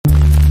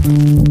Welcome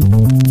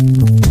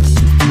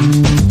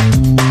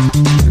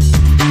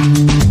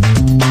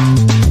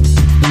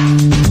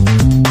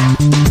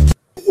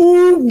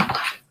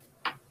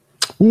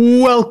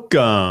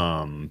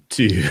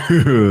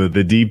to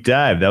the deep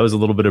dive. That was a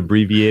little bit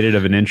abbreviated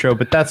of an intro,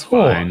 but that's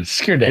fine.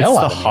 Scared the hell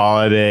out of me. It's the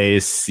holiday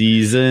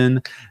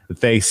season.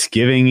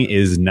 Thanksgiving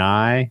is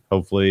nigh.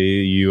 Hopefully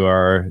you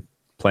are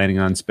planning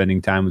on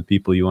spending time with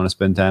people you want to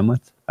spend time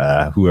with,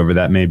 whoever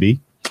that may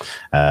be.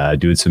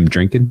 Doing some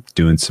drinking,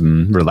 doing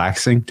some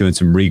relaxing, doing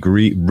some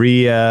recharging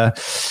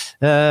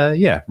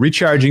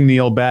the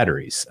old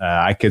batteries.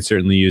 I could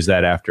certainly use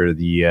that after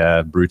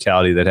the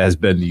brutality that has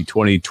been the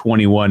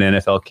 2021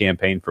 NFL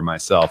campaign for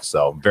myself.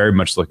 So very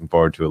much looking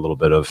forward to a little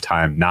bit of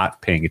time not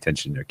paying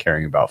attention or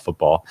caring about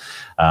football.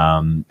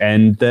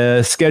 And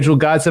the schedule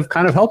gods have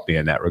kind of helped me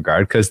in that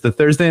regard because the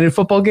Thursday night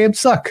football games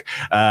suck.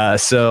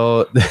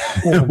 So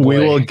we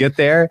will get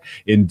there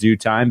in due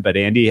time. But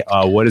Andy,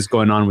 what is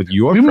going on with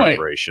your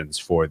preparations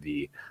for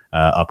the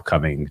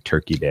upcoming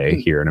Turkey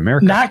Day here in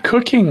America? Not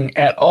cooking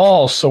at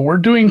all. So we're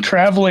doing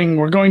traveling.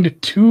 We're going to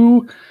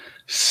two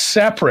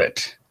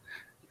separate,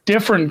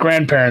 different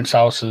grandparents'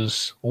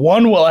 houses.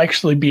 One will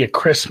actually be at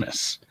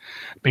Christmas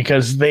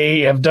because they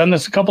have done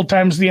this a couple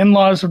times. The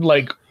in-laws are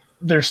like,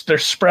 they're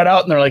spread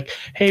out and they're like,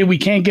 hey, we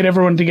can't get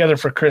everyone together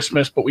for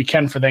Christmas, but we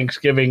can for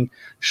Thanksgiving.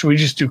 Should we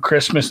just do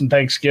Christmas and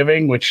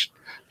Thanksgiving? Which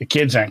the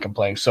kids aren't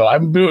complaining. So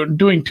I'm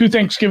doing two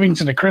Thanksgivings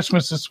and a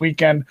Christmas this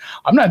weekend.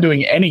 I'm not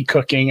doing any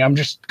cooking. I'm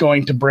just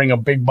going to bring a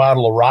big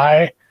bottle of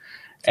rye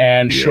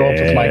and show up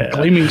with my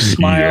gleaming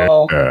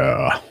smile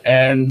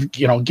and,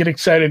 get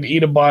excited,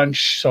 eat a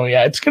bunch. So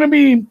yeah, it's going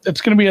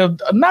to be a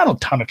not a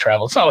ton of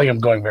travel. It's not like I'm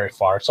going very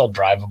far. It's all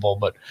drivable,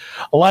 but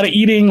a lot of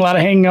eating, a lot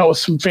of hanging out with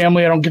some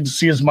family. I don't get to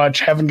see as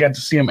much, haven't got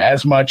to see them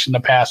as much in the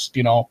past,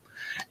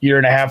 year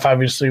and a half,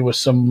 obviously with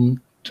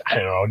some, I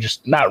don't know,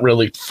 just not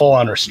really full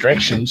on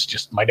restrictions.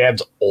 Just my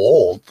dad's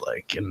old,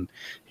 and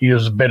he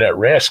was a bit at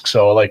risk.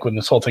 So when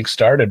this whole thing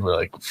started, we're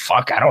like,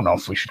 fuck, I don't know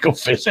if we should go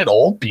visit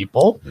old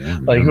people. Yeah,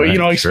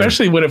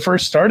 especially when it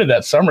first started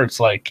that summer, it's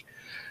like,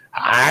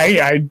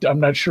 I'm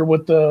not sure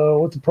what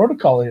the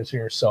protocol is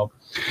here. So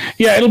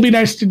yeah, it'll be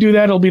nice to do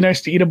that. It'll be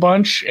nice to eat a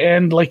bunch.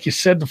 And like you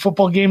said, the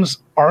football games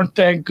aren't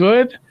that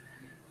good,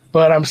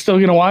 but I'm still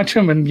going to watch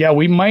them. And yeah,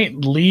 we might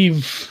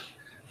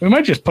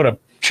just put a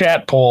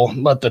chat poll,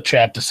 let the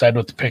chat decide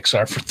what the picks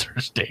are for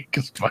Thursday.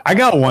 Because I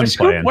got one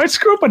plan. Why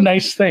screw up a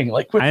nice thing?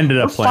 I ended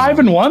up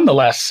 5-1 the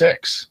last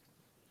 6.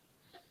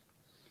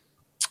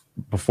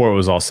 Before it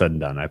was all said and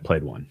done, I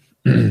played one.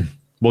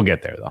 We'll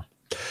get there though.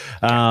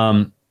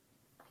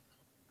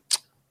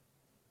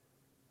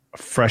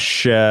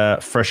 Fresh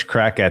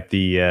crack at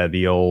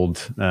the old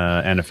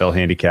NFL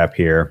handicap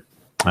here.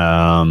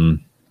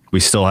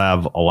 We still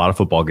have a lot of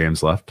football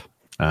games left.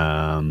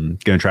 Going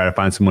to try to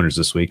find some winners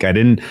this week.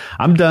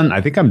 I'm done. I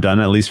think I'm done,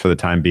 at least for the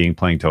time being,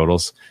 playing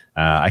totals.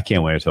 I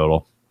can't win a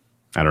total.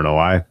 I don't know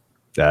why.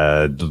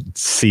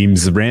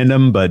 Seems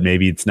random, but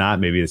maybe it's not.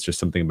 Maybe it's just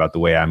something about the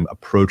way I'm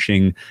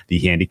approaching the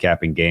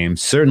handicapping game.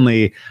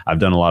 Certainly, I've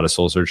done a lot of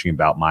soul searching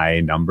about my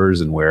numbers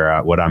and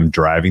what I'm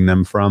driving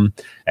them from.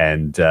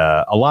 And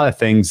a lot of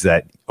things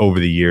that over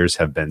the years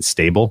have been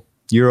stable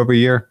year over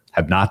year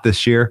have not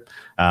this year.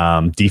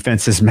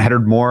 Defense has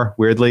mattered more,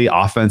 weirdly.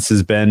 Offense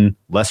has been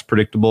less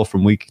predictable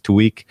from week to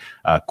week.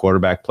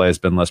 Quarterback play has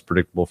been less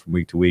predictable from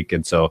week to week.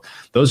 And so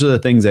those are the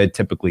things I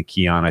typically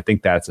key on. I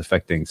think that's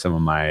affecting some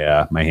of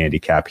my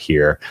handicap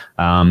here.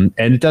 And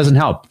it doesn't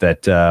help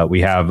that we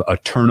have a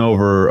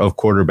turnover of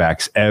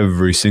quarterbacks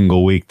every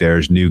single week.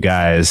 There's new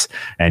guys,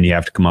 and you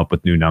have to come up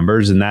with new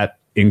numbers. And that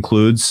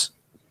includes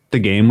the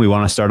game we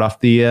want to start off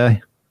the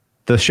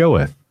show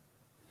with,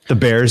 the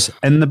Bears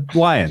and the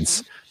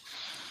Lions.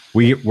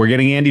 We're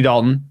getting Andy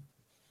Dalton.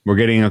 We're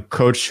getting a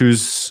coach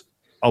who's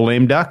a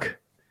lame duck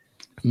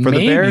for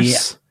the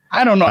Bears.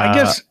 I don't know. I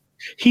guess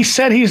he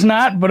said he's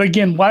not. But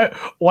again, why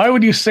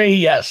would you say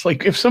yes?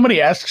 If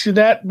somebody asks you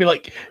that, be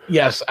like,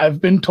 yes,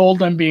 I've been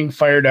told I'm being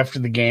fired after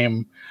the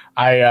game.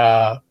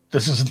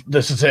 This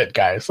is it,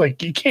 guys.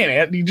 You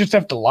can't. You just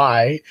have to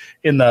lie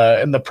in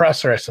the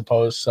presser, I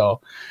suppose. So,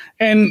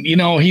 and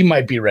he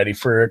might be ready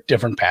for a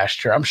different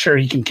pasture. I'm sure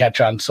he can catch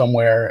on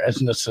somewhere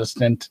as an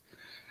assistant.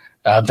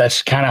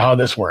 That's kind of how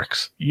this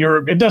works.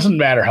 It doesn't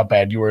matter how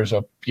bad you were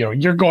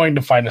you're going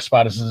to find a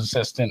spot as an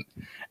assistant,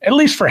 at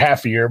least for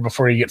half a year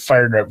before you get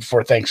fired right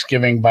before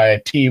Thanksgiving by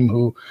a team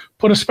who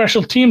put a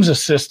special teams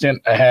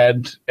assistant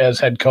ahead as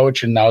head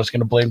coach and now is going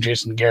to blame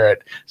Jason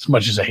Garrett, as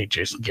much as I hate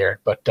Jason Garrett.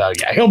 But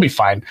yeah, he'll be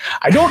fine.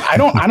 I don't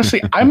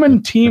honestly, I'm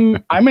in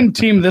team.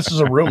 This is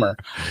a rumor.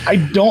 I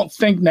don't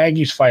think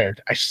Nagy's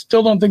fired. I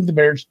still don't think the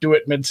Bears do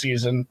it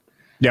midseason.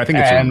 Yeah, I think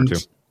it's a rumor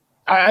too.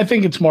 I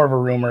think it's more of a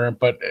rumor,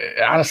 but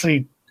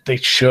honestly, they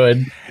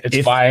should.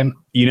 It's fine.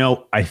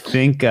 I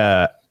think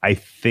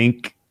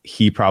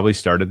he probably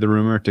started the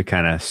rumor to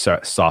kind of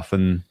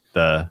soften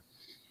the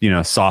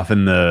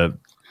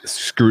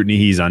scrutiny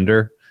he's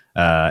under.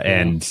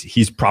 And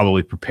he's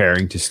probably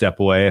preparing to step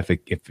away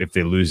if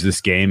they lose this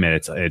game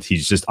and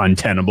he's just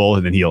untenable,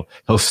 and then he'll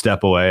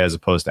step away as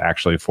opposed to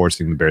actually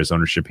forcing the Bears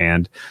ownership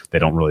hand. They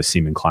don't really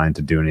seem inclined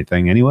to do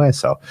anything anyway.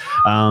 So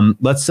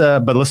let's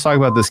talk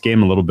about this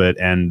game a little bit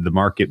and the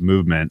market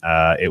movement.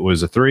 It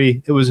was a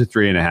 3, it was a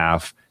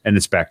 3.5, and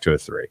it's back to a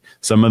 3.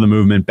 Some of the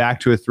movement back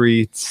to a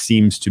 3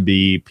 seems to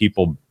be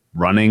people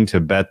running to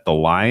bet the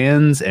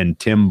Lions and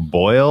Tim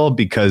Boyle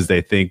because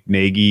they think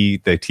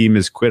the team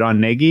has quit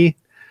on Nagy.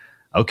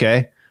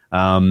 Okay.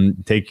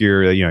 Take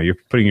you're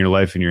putting your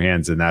life in your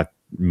hands in that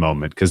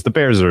moment because the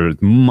Bears are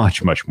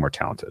much, much more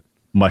talented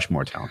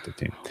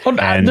team.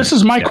 And this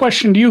is my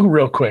question to you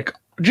real quick,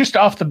 just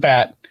off the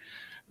bat,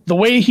 the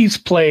way he's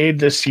played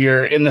this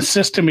year in the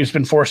system he's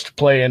been forced to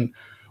play in,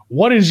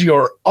 what is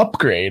your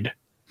upgrade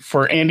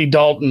for Andy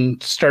Dalton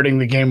starting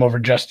the game over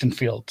Justin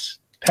Fields?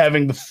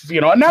 Having not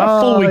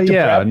a full week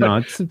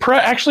to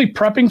prep, actually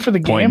prepping for the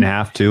game.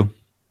 1.5,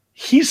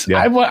 2.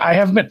 I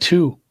have him at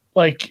 2.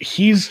 Like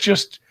he's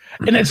just,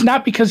 and it's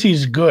not because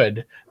he's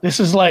good. This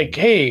is like,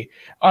 hey,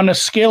 on a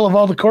scale of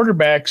all the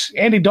quarterbacks,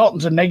 Andy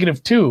Dalton's a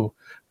 -2,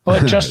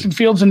 but Justin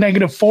Fields a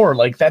 -4.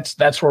 Like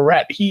that's where we're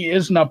at. He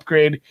is an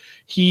upgrade.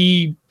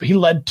 He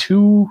led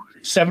 2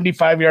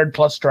 75-yard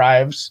plus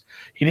drives.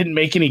 He didn't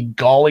make any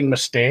galling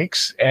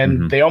mistakes,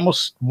 and they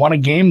almost won a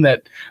game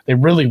that they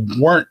really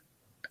weren't.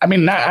 I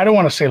mean, I don't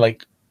want to say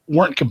like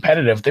weren't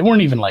competitive. They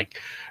weren't even like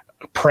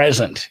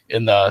present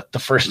in the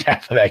first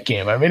half of that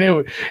game. I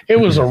mean, it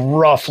was a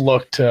rough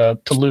look to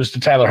lose to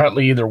Tyler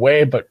Huntley either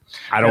way, but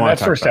I don't want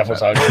that first half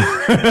was ugly.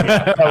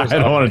 I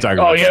don't want to talk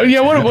about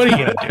that. What are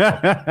you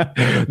gonna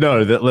do?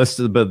 No, that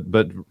list,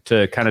 but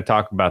to kind of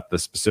talk about the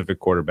specific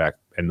quarterback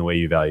and the way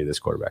you value this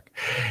quarterback.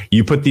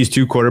 You put these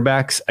two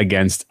quarterbacks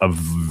against a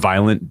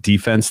violent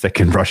defense that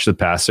can rush the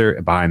passer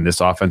behind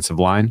this offensive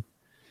line.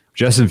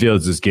 Justin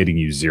Fields is getting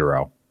you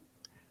 0.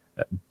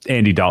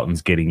 Andy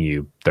Dalton's getting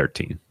you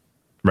 13.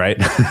 Right.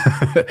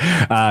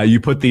 You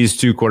put these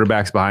two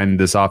quarterbacks behind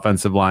this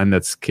offensive line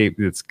that's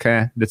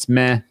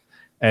meh,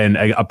 and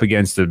up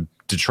against the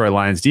Detroit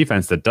Lions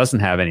defense that doesn't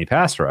have any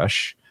pass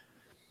rush.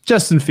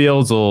 Justin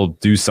Fields will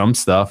do some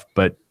stuff,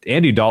 but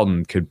Andy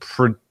Dalton could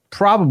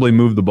probably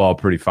move the ball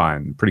pretty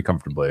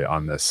comfortably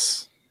on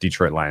this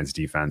Detroit Lions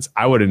defense.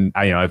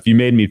 If you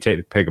made me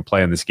pick a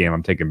play in this game,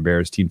 I'm taking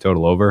Bears team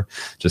total over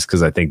just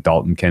because I think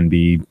Dalton can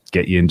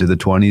get you into the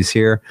 20s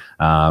here.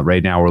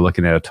 Right now we're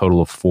looking at a total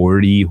of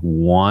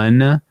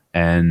 41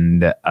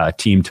 and a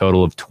team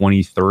total of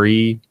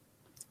 23.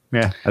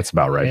 Yeah, that's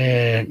about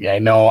right. Yeah, I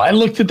know. I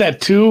looked at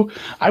that too.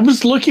 I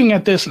was looking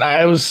at this and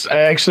I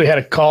actually had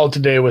a call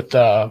today with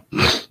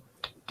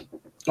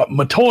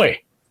Matoy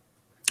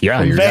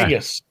from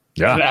Vegas. Guy.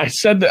 Yeah, and I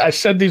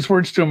said these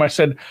words to him. I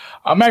said,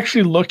 I'm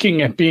actually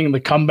looking at being the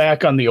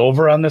comeback on the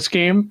over on this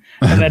game,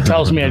 and that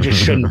tells me I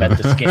just shouldn't bet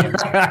this game.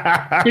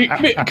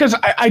 Because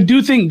I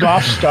do think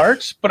Goff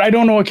starts, but I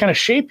don't know what kind of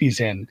shape he's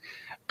in.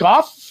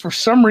 Goff, for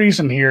some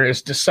reason here,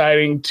 is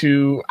deciding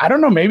to, I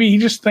don't know, maybe he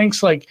just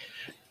thinks like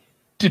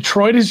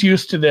Detroit is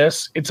used to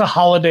this. It's a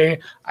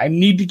holiday. I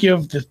need to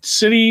give the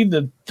city,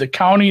 the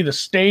county, the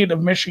state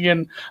of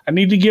Michigan, I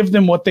need to give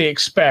them what they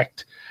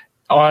expect.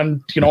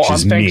 On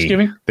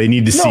Thanksgiving. Me. They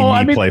need to see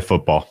me play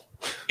football.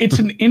 It's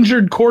an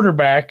injured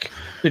quarterback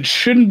that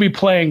shouldn't be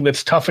playing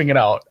that's toughing it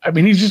out. I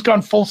mean, he's just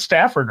gone full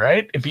Stafford,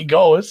 right? If he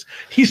goes,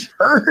 he's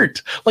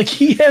hurt. Like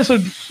he has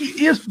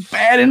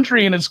bad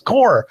injury in his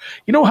core.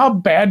 You know how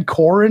bad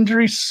core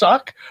injuries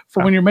suck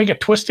for when you make a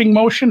twisting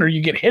motion or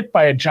you get hit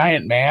by a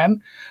giant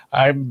man?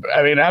 I'm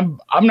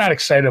not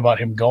excited about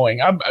him going.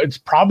 It's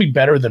probably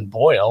better than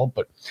Boyle,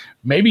 but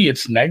maybe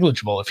it's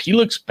negligible. If he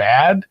looks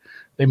bad,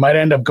 they might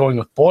end up going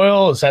with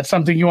Boyle. Is that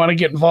something you want to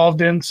get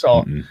involved in?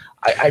 So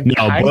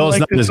Boyle's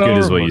not as good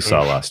as what you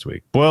saw last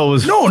week. Boyle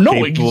was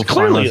he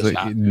clearly is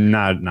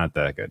not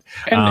that good.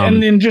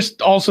 And then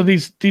just also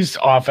these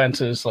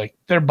offenses, like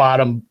their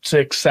bottom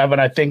 6, 7.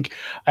 I think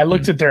I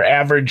looked at their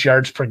average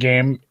yards per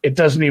game. It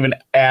doesn't even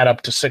add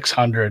up to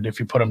 600 if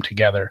you put them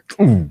together.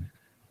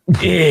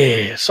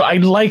 Yeah, so I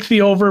like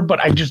the over, but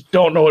I just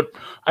don't know what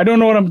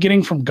I'm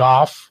getting from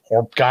Goff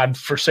or God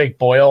forsake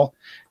Boyle,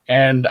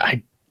 and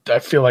I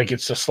feel like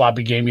it's a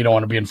sloppy game you don't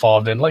want to be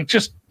involved in. Like,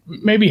 just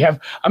maybe I'm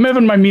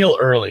having my meal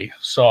early,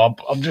 so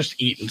I'll just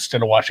eat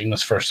instead of watching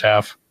this first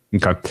half.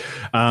 Okay.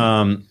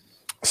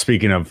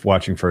 Speaking of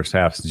watching first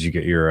halves, did you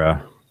get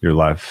your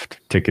live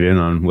ticket in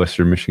on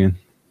Western Michigan?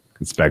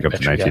 It's back up to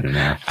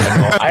 19.5.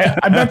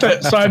 I bet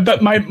that. So I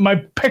bet my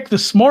pick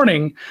this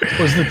morning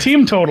was the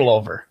team total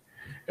over.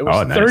 It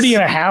was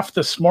 30.5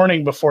 this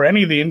morning before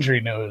any of the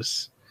injury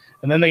news.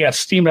 And then they got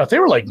steamed out. They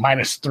were like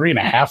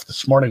 -3.5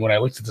 this morning when I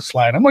looked at this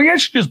line. I'm like, I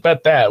should just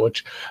bet that,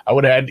 which I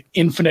would have had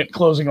infinite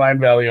closing line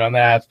value on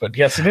that. But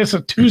yes, it is a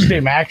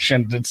Tuesday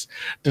action that's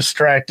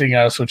distracting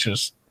us, which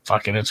is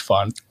it's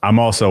fun. I'm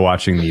also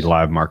watching the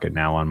live market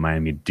now on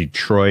Miami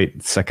Detroit.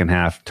 Second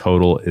half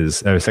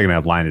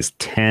line is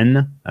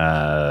 10.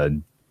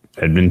 And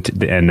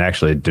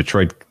actually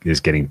Detroit is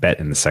getting bet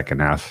in the second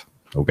half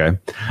Okay.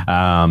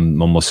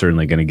 Almost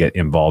certainly going to get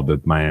involved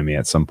with Miami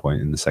at some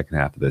point in the second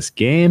half of this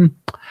game.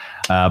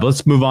 But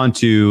let's move on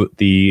to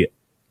the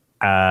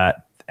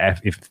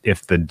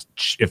if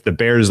the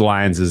Bears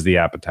Lions is the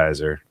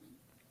appetizer,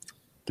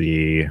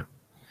 the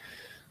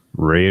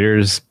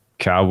Raiders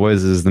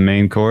Cowboys is the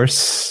main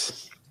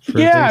course.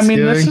 Yeah, I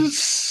mean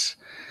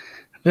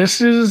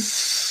this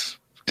is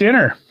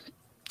dinner.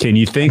 Can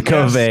you think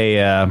of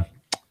a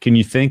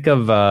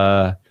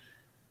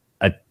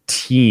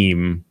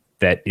team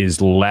that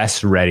is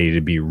less ready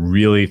to be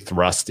really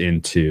thrust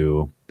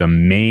into the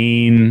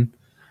main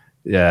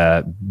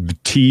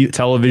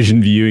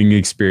television viewing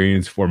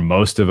experience for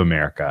most of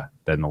America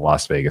than the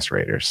Las Vegas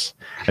Raiders?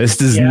 This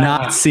does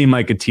not seem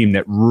like a team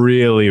that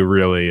really,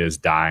 really is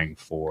dying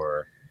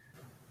for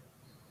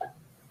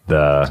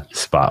the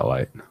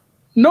spotlight.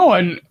 No,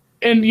 and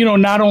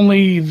not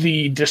only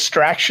the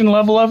distraction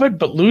level of it,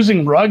 but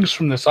losing Ruggs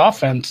from this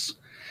offense.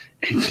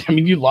 I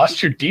mean, you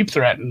lost your deep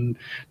threat, and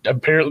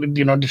apparently,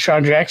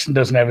 Deshaun Jackson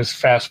doesn't have his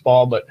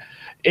fastball, but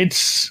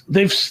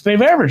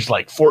they've averaged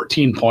like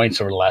 14 points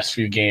over the last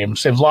few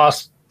games. They've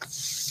lost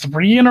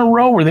 3 in a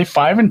row. Were they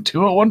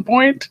 5-2 at one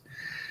point?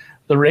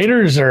 The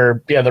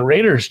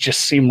Raiders just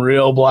seem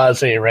real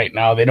blasé right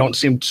now. They don't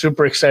seem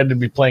super excited to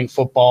be playing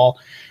football,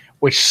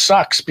 which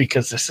sucks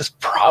because this is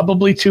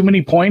probably too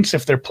many points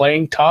if they're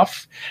playing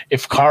tough.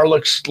 If Carr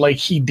looks like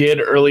he did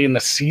early in the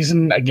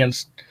season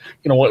against,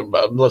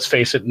 let's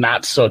face it,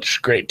 not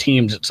such great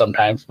teams at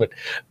sometimes, but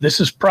this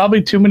is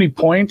probably too many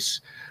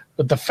points.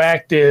 But the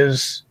fact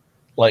is,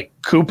 like,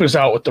 Coop is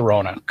out with the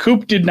Rona.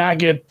 Cooper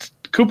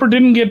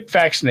didn't get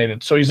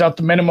vaccinated, so he's out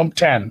the minimum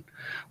 10,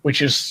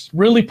 which is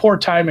really poor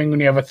timing when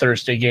you have a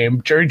Thursday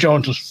game. Jerry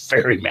Jones was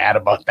very mad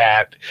about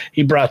that.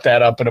 He brought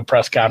that up in a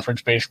press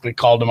conference, basically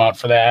called him out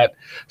for that,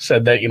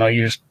 said that, you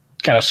just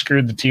kind of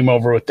screwed the team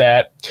over with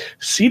that.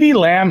 CeeDee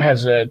Lamb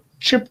has a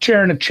chip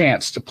chair and a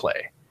chance to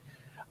play.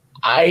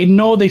 I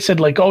know they said,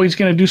 like, oh, he's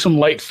going to do some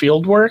light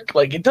field work.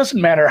 Like, it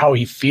doesn't matter how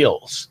he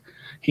feels.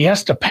 He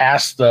has to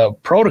pass the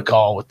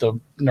protocol with the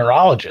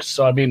neurologist.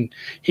 So, I mean,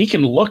 he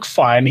can look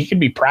fine. He can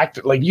be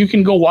practice. Like, you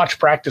can go watch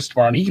practice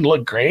tomorrow and he can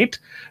look great.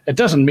 It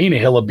doesn't mean a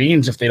hill of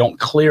beans if they don't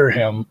clear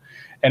him.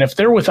 And if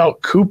they're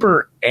without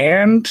Cooper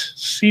and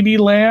CeeDee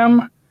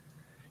Lamb,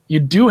 you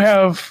do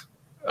have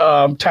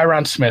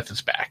Tyron Smith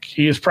is back.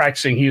 He is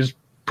practicing. He is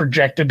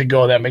projected to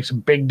go. That makes a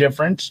big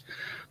difference.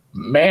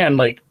 Man,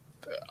 like,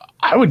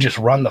 I would just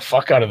run the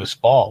fuck out of this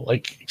ball,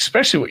 like,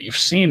 especially what you've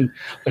seen,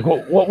 like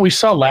what we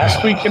saw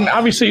last week. And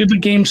obviously the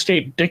game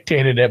state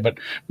dictated it, but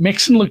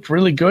Mixon looked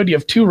really good. You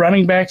have 2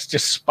 running backs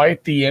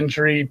despite the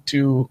injury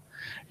to,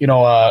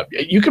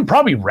 you could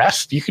probably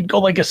rest. You could go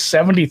like a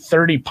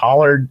 70-30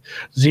 Pollard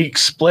Zeke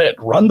split,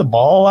 run the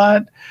ball a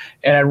lot.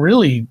 And I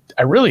really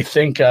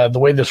think the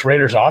way this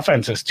Raiders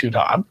offense is too,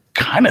 I'm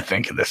kind of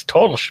thinking this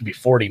total should be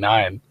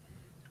 49,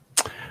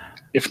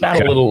 if not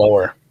a little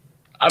lower.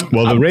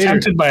 I'm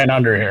tempted by an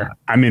under here.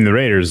 I mean, the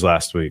Raiders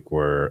last week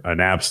were an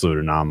absolute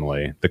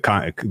anomaly.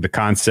 The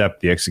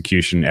concept, the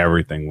execution,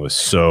 everything was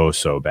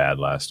so bad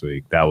last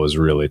week. That was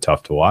really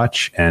tough to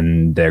watch.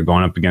 And they're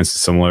going up against a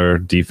similar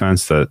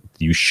defense that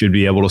you should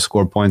be able to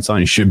score points on.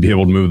 You should be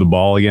able to move the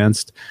ball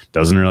against.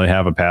 Doesn't really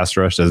have a pass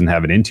rush. Doesn't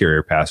have an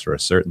interior pass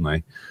rush,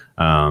 certainly.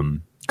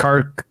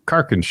 Carr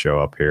can show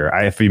up here.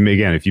 If you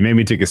made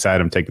me take a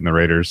side, I'm taking the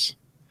Raiders.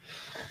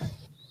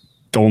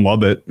 Don't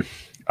love it.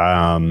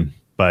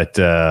 But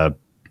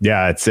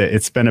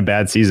it's been a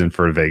bad season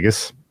for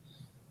Vegas.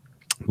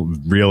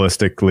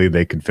 Realistically,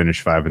 they could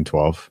finish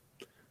 5-12.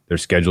 Their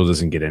schedule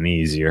doesn't get any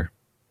easier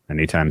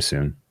anytime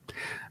soon.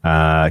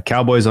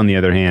 Cowboys, on the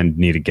other hand,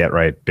 need to get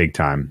right big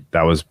time.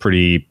 That was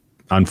pretty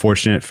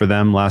unfortunate for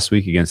them last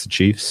week against the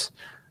Chiefs.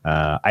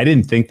 I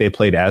didn't think they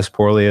played as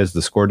poorly as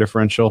the score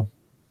differential.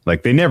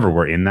 Like, they never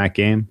were in that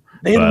game.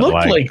 They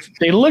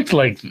looked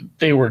like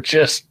they were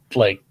just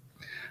like,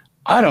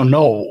 I don't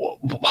know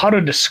how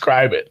to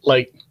describe it.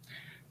 Like,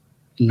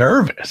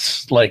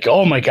 nervous. Like,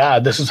 oh my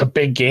God, this is a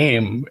big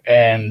game.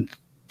 And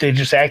they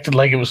just acted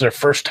like it was their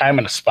first time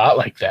in a spot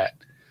like that.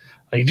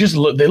 Like,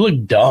 they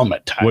look dumb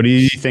at times. What do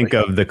you think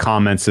of the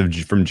comments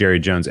from Jerry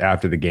Jones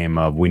after the game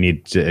of, we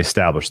need to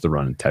establish the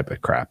run type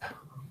of crap?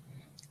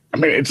 I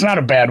mean, it's not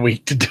a bad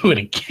week to do it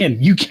again.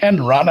 You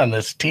can run on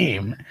this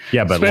team.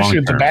 Yeah, but especially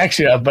with the backs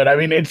you have. But, I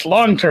mean, it's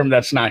long-term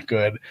that's not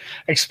good,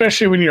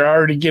 especially when you're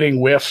already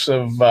getting whiffs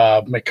of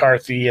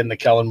McCarthy and the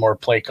Kellen Moore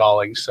play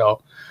calling.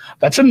 So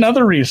that's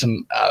another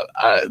reason.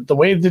 The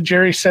way that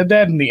Jerry said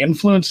that and the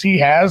influence he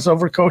has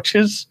over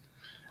coaches,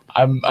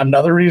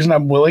 another reason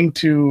I'm willing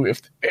to,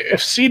 if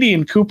CeeDee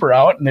and Cooper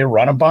out and they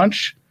run a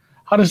bunch,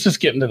 how does this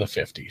get into the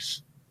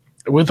 50s?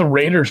 With the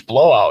Raiders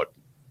blowout,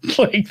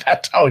 like,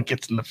 that's how it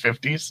gets in the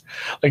 50s.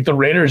 Like, the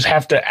Raiders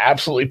have to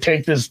absolutely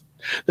take this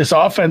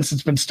offense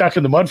that's been stuck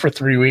in the mud for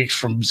 3 weeks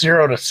from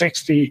 0 to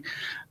 60.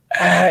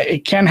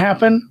 It can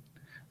happen.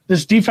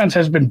 This defense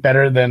has been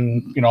better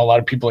than, a lot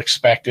of people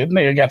expected, and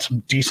they got some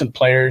decent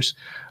players.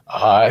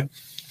 I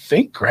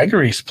think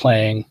Gregory's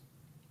playing.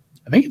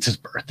 I think it's his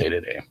birthday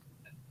today.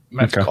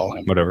 meant to call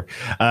him. Whatever.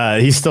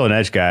 He's still an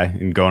edge guy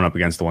and going up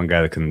against the one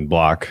guy that can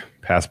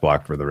pass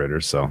block for the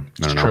Raiders. So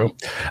I don't know.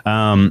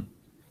 True.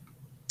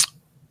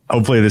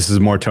 Hopefully this is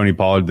more Tony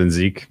Pollard than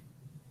Zeke.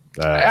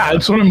 Yeah,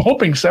 that's what I'm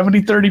hoping.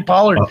 70-30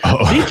 Pollard.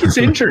 Zeke is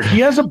injured. He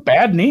has a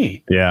bad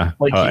knee. Yeah.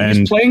 Like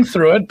he's playing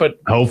through it, but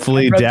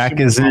hopefully Dak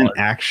isn't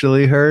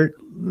actually hurt.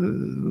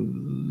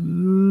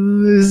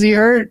 Is he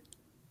hurt?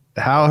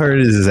 How hurt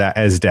is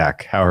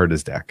Dak? How hurt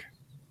is Dak?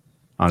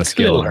 On a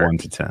scale of 1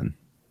 to 10.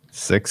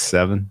 6,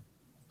 7?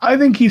 I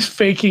think he's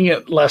faking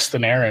it less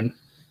than Aaron.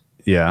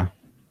 Yeah,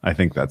 I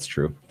think that's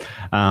true.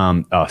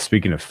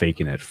 Speaking of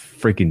faking it,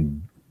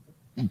 freaking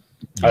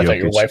I thought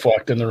your wife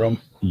walked in the room.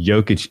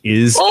 Jokic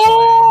is.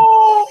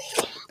 Oh!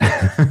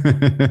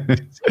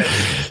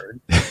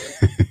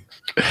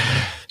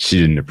 She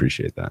didn't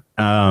appreciate that.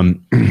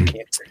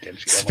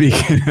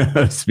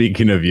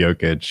 Speaking of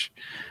Jokic,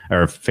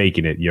 or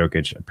faking it,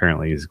 Jokic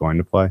apparently is going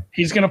to play.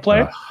 He's going to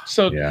play?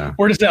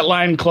 Where does that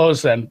line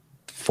close then?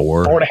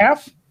 4.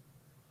 4.5?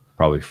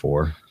 Probably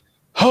 4.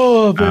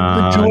 Oh,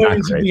 the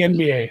joys of the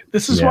NBA.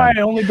 This is why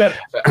I only bet.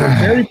 I'm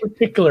very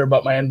particular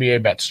about my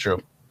NBA bets,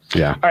 Drew.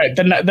 Yeah. All right.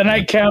 The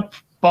nightcap,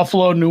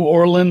 Buffalo, New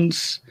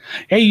Orleans.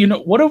 Hey,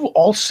 what do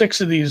all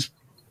 6 of these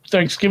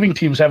Thanksgiving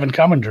teams have in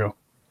common, Drew?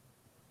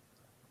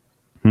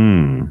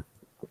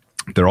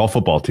 They're all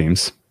football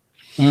teams.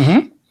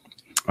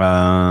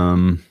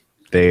 Mm-hmm.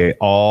 They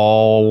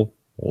all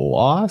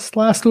lost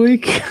last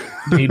week.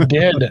 They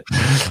did.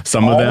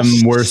 Some of them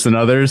worse than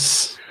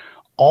others.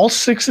 All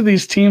 6 of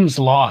these teams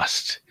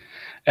lost.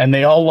 And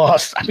they all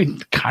lost, I mean,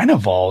 kind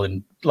of all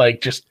in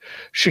just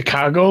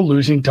Chicago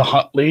losing to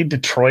Huntley,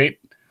 Detroit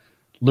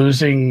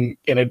losing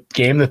in a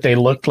game that they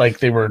looked like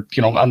they were,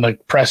 on the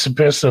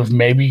precipice of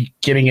maybe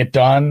getting it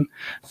done.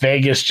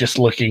 Vegas just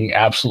looking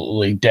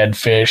absolutely dead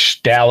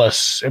fish.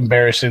 Dallas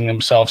embarrassing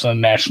themselves on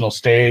the national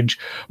stage.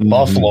 Mm-hmm.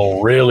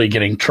 Buffalo really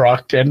getting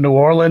trucked. And New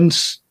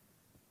Orleans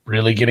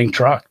really getting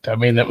trucked. I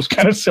mean, that was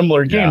kind of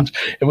similar games.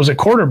 Yeah. It was a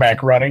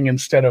quarterback running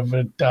instead of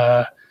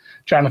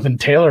Jonathan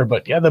Taylor.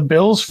 But, the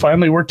Bills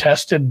finally were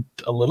tested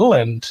a little.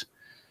 And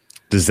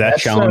does that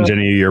challenge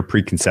any of your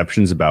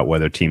preconceptions about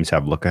whether teams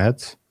have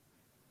look-aheads?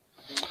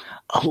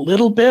 A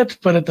little bit,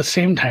 but at the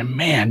same time,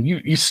 man,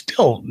 you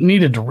still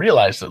needed to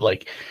realize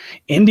that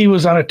Indy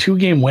was on a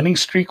 2-game winning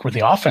streak where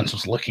the offense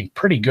was looking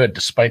pretty good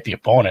despite the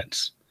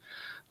opponents.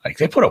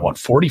 They put up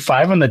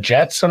 45 on the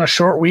Jets on a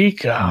short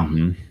week.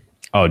 Mm-hmm.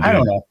 Oh, dude. I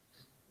don't know.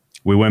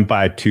 We went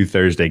by 2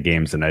 Thursday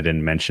games, and I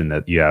didn't mention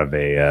that you have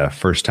a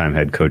first-time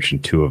head coach in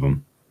 2 of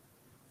them.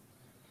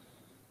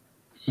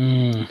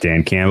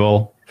 Dan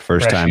Campbell,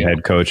 first-time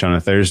head coach on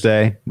a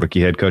Thursday,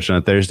 rookie head coach on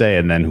a Thursday,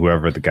 and then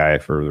whoever the guy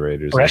for the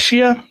Raiders.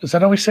 Brescia? Is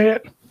that how we say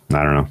it?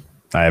 I don't know.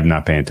 I have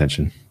not paying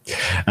attention.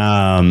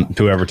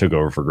 Whoever took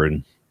over for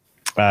Gruden.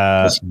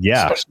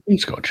 Special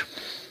teams coach.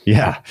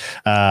 Yeah.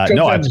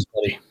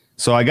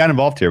 So I got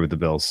involved here with the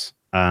Bills.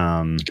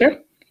 Okay.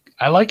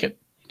 I like it.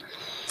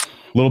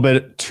 A little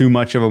bit too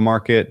much of a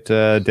market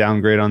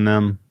downgrade on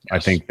them. Yes. I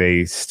think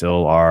they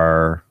still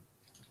are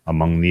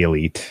among the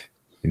elite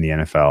in the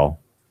NFL,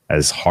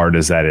 as hard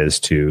as that is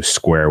to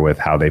square with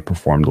how they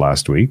performed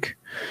last week.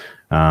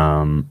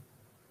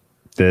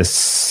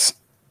 This,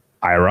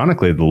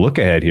 ironically, the look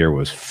ahead here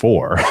was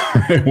 4.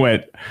 It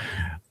went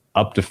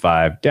up to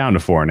 5, down to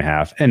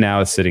 4.5, and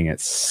now it's sitting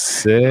at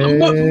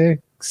 6.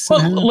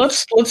 Well,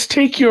 let's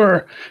take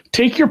your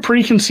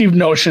preconceived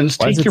notions.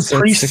 Why take your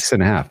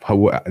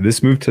 6.5.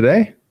 This moved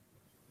today.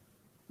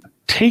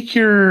 Take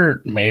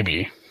your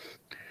maybe.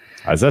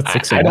 Is that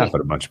 6.5 at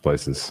a bunch of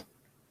places?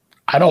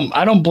 I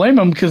don't blame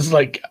him because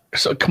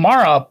so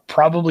Kamara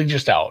probably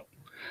just out.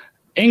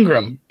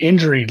 Ingram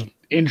injury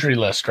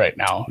list right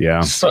now.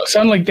 Yeah. So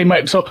sound like they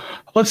might. So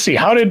let's see.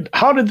 How did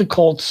the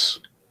Colts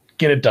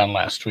get it done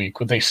last week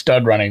with a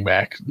stud running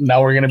back?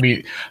 Now we're going to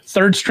be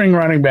 3rd string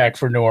running back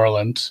for New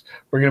Orleans.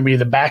 We're going to be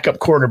the backup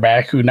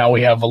quarterback who now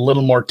we have a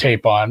little more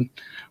tape on.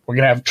 We're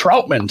going to have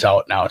Troutman's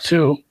out now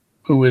too,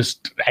 who is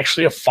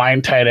actually a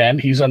fine tight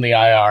end. He's on the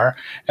IR,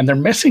 and they're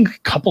missing a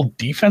couple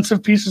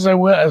defensive pieces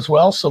as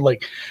well. So the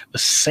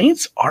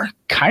Saints are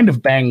kind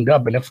of banged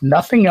up, and if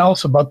nothing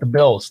else about the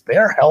Bills,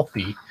 they're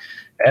healthy.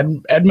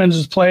 Edmonds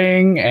is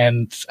playing,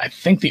 and I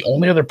think the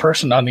only other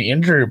person on the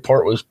injury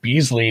report was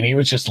Beasley, and he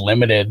was just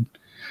limited.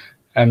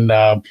 And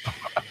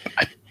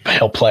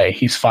he'll play.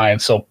 He's fine.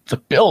 So the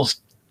Bills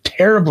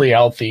terribly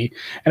healthy.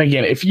 And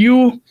again, if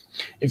you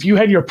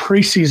had your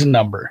preseason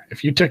number,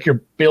 if you took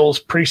your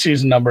Bills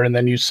preseason number and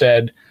then you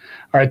said,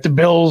 all right, the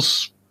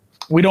Bills,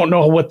 we don't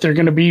know what they're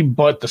going to be,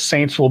 but the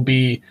Saints will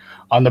be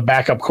on the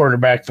backup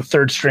quarterback, the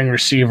 3rd string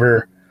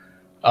receiver,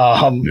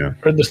 or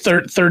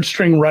the third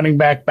string running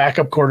back,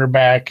 backup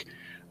quarterback.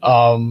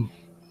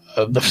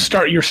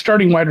 Your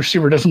starting wide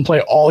receiver doesn't play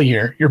all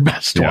year. Your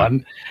best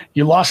one,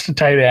 you lost a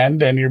tight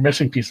end, and you're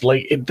missing pieces.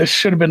 This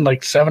should have been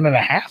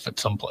 7.5 at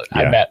some point.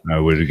 Yeah, I bet.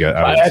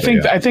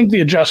 I think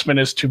the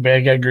adjustment is too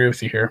big. I agree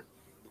with you here.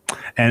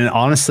 And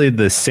honestly,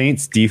 the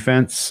Saints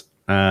defense,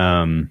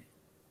 while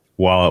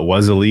it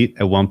was elite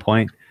at one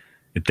point,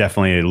 it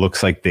definitely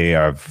looks like they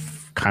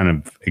have kind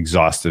of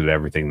exhausted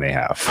everything they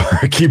have,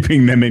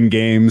 keeping them in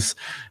games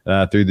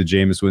through the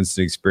Jameis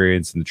Winston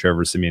experience and the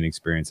Trevor Siemian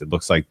experience. It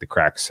looks like the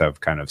cracks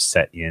have kind of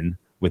set in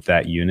with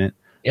that unit.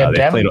 Yeah,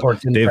 Davenport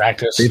didn't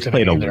practice. They've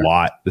played a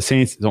lot. The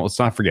Saints, let's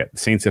not forget, the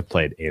Saints have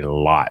played a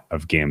lot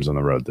of games on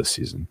the road this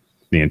season.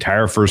 The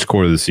entire first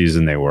quarter of the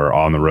season, they were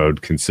on the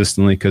road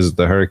consistently because of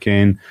the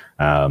hurricane.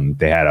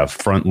 They had a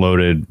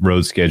front-loaded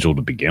road schedule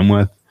to begin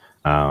with.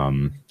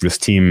 This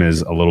team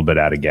is a little bit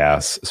out of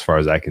gas as far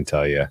as I can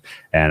tell you.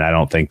 And I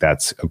don't think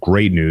that's a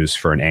great news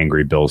for an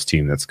angry Bills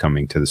team that's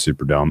coming to the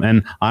Superdome.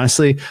 And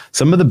honestly,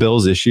 some of the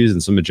Bills issues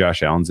and some of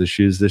Josh Allen's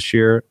issues this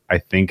year, I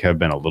think have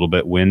been a little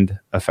bit wind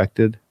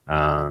affected.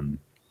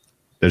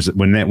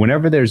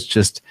 Whenever there's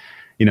just,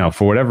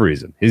 for whatever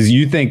reason,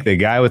 you think the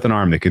guy with an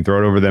arm that can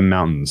throw it over them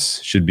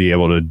mountains should be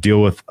able to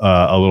deal with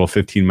a little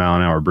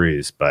 15-mile-an-hour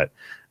breeze. But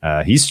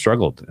he's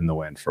struggled in the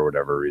wind for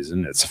whatever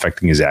reason. It's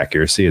affecting his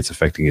accuracy. It's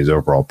affecting his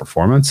overall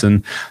performance.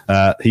 And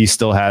he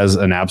still has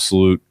an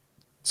absolute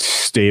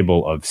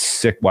stable of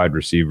sick wide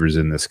receivers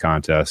in this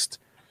contest.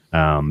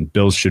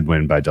 Bills should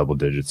win by double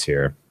digits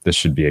here. This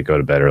should be a go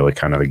to bed early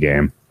kind of a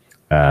game.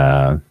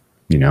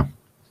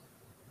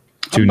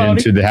 Tune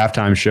into the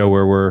halftime show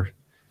where we're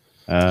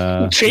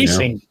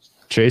chasing.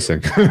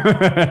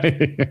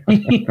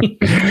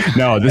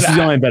 No, this is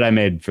the only bet I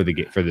made for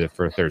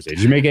Thursday.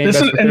 Did you make any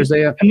bets for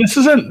Thursday yet? And this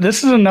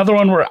is another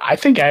one where I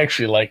think I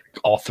actually like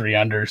all three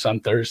unders on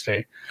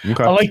Thursday.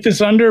 Okay. I like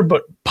this under,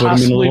 but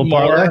possibly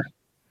more. Parlay?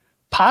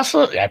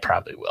 Possibly, I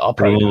probably will. I'll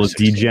probably do a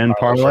little DGen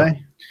parlay.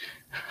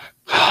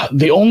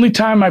 The only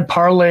time I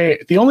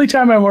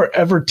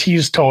ever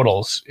tease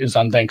totals is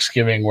on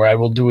Thanksgiving, where I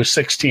will do a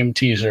 6-team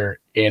teaser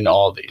in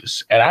all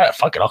these. And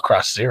I'll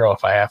cross 0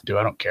 if I have to.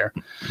 I don't care.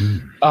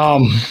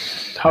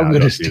 How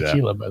good is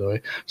tequila, by the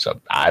way?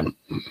 So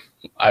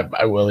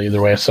I will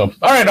either way. So,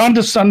 all right, on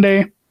to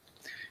Sunday.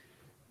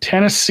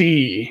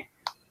 Tennessee,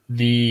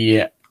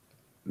 the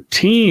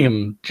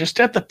team just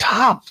at the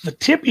top, the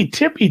tippy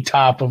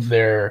top of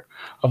their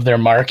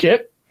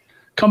market,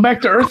 come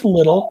back to earth a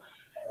little.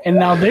 And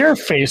now they're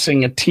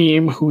facing a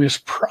team who is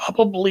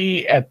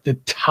probably at the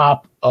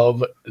top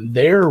of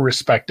their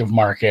respective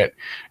market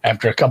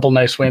after a couple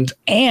nice wins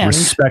and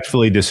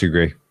respectfully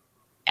disagree.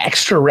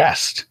 Extra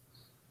rest.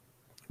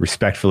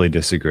 Respectfully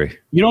disagree.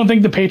 You don't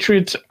think the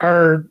Patriots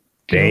are?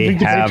 They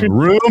have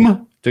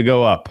room to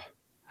go up.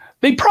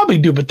 They probably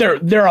do, but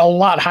they're a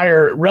lot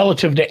higher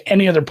relative to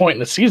any other point in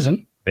the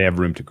season. They have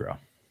room to grow.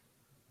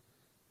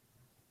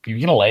 You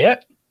gonna lay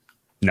it?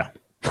 No.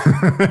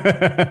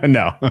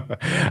 No.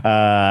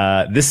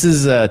 This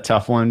is a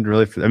tough one,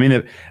 really.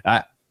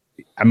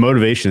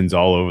 Motivation's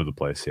all over the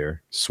place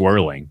here,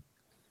 swirling.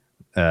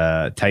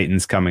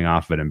 Titans coming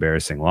off an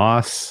embarrassing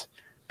loss.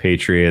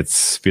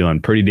 Patriots feeling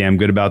pretty damn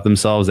good about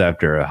themselves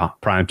after a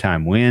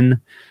primetime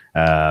win.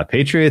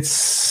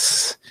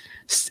 Patriots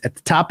at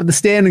the top of the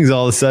standings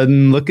all of a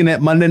sudden, looking at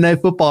Monday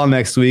Night Football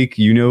next week.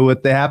 You know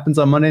what happens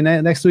on Monday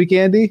night next week,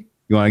 Andy?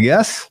 You want to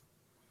guess?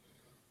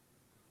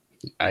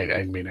 I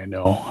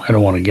know. I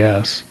don't want to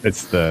guess.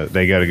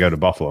 They got to go to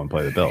Buffalo and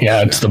play the Bills.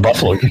 Yeah, it's the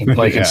Buffalo game.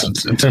 Like yeah.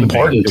 it's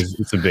important.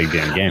 It's a big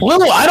damn game.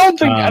 Little, I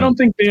don't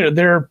think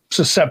they're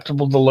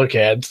susceptible to look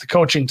at. The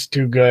coaching's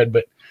too good.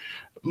 But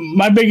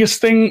my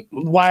biggest thing,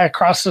 why I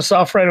crossed this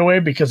off right away,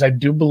 because I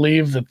do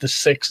believe that the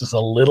 6 is a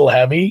little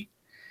heavy.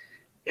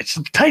 It's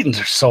the Titans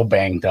are so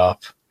banged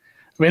up.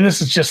 I mean,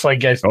 this is just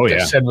like I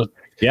said with.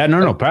 Yeah,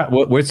 no.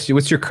 What's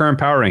your current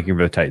power ranking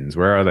for the Titans?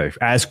 Where are they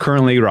as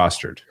currently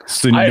rostered?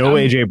 So no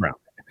AJ Brown,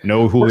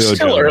 no Julio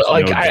Jones.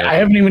 I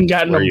haven't even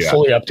gotten them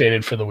fully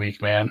updated for the week,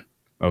 man.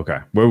 Okay,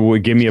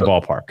 give me a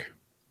ballpark.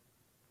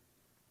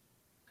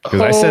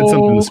 Because I said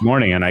something this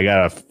morning and I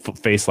got a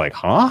face like,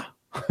 huh?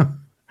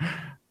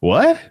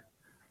 What?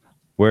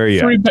 Where are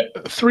you?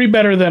 Three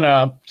better than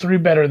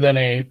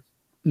a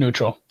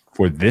neutral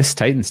for this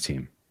Titans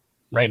team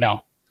right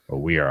now.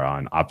 We are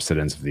on opposite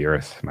ends of the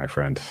earth, my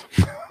friend.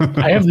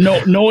 I have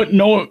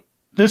no.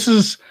 This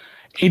is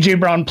AJ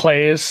Brown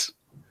plays.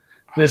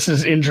 This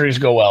is injuries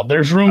go well.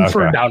 There's room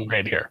for a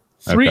downgrade here.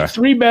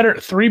 Three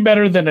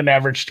better than an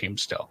average team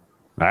still.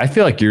 I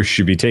feel like you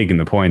should be taking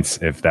the points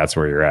if that's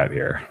where you're at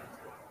here.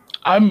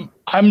 I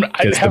haven't.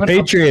 The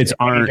Patriots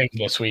aren't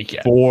this week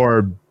yet.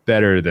 4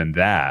 better than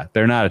that.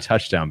 They're not a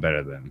touchdown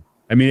better than.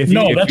 I mean, if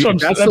that's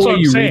the way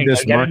you read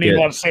this market,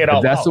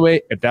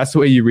 if that's the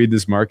way you read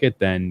this market,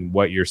 then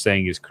what you're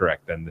saying is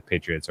correct. Then the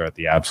Patriots are at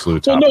the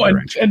absolute top. Well, no,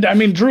 and I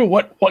mean, Drew,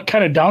 what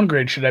kind of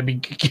downgrade should I be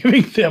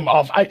giving them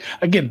off?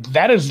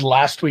 That is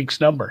last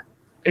week's number.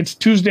 It's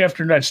Tuesday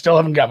afternoon. I still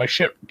haven't got my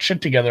shit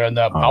together on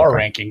the power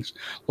rankings.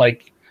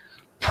 Like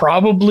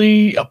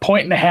probably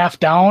 1.5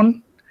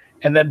 down,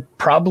 and then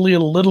probably a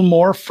little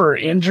more for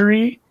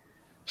injury,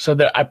 so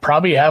that I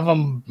probably have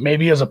them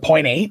maybe as a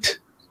 0.8.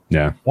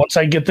 Yeah. Once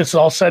I get this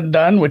all said and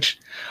done, which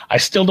I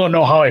still don't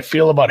know how I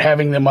feel about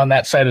having them on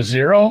that side of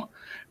 0,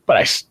 but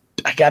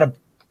I gotta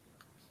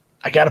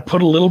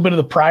put a little bit of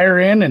the prior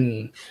in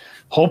and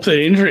hope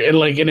that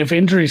and if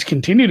injuries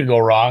continue to go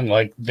wrong,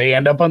 like they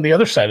end up on the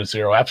other side of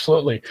zero.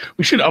 Absolutely.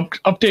 We should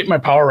update my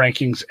power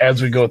rankings as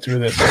we go through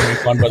this. It'll be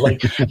fun.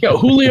 But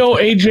Julio,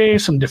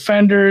 AJ, some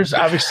defenders,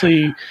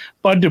 obviously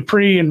Bud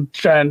Dupree and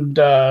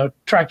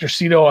Tractor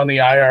Cito on the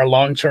IR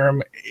long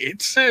term.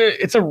 It's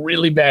a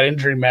really bad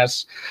injury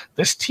mess.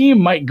 This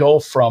team might go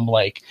from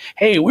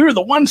hey, we were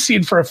the 1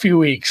 seed for a few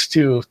weeks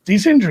to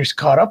these injuries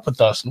caught up with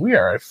us and we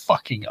are a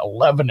fucking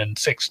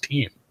 11-6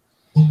 team.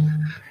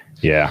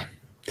 Yeah.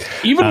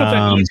 Even with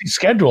an easy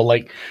schedule,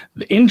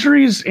 the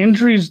injuries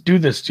do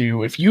this to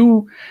you. If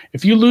you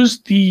lose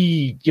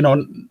the,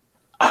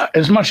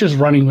 as much as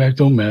running back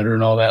don't matter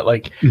and all that,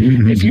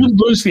 if you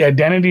lose the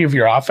identity of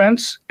your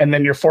offense and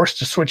then you're forced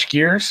to switch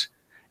gears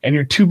and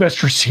your 2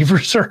 best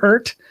receivers are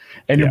hurt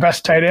and your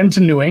best tight ends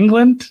in New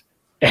England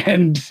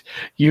and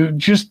you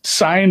just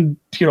signed,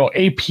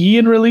 AP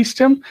and released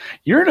him,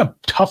 you're in a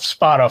tough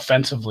spot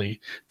offensively.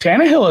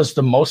 Tannehill has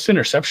the most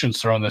interceptions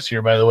thrown this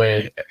year, by the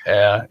way,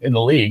 in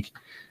the league.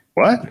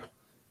 What?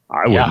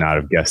 I would not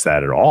have guessed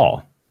that at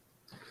all.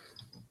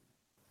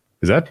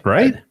 Is that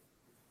right?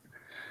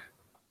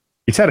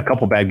 He's had a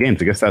couple bad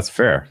games. I guess that's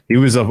fair. It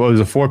was a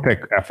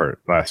 4-pick effort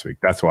last week.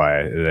 That's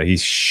why he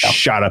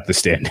shot up the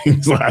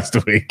standings last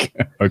week.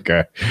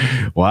 Okay.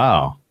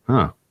 Wow.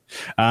 Huh.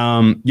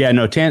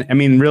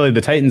 Really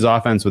the Titans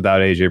offense without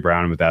AJ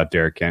Brown and without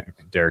Derrick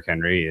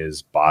Henry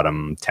is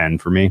bottom 10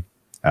 for me.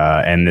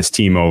 And this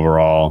team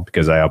overall,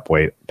 because I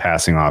upweight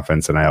passing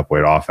offense and I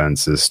upweight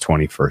offense, is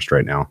 21st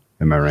right now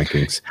in my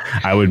rankings.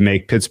 I would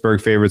make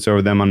Pittsburgh favorites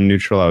over them on a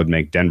neutral. I would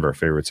make Denver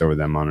favorites over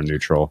them on a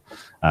neutral.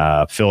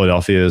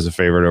 Philadelphia is a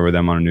favorite over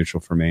them on a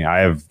neutral for me. I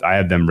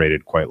have them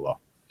rated quite low.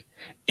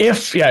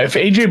 If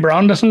AJ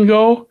Brown doesn't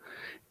go,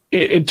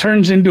 it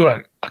turns into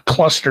a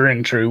cluster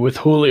injury with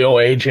Julio,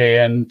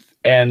 AJ,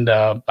 and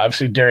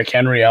obviously Derrick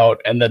Henry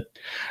out, and the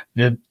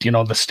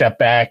step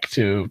back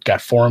to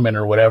got Foreman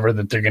or whatever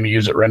that they're going to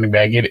use at running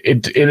back.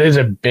 It is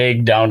a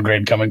big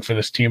downgrade coming for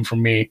this team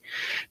from me.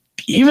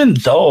 Even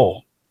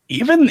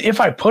if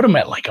I put them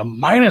at a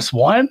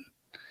 -1,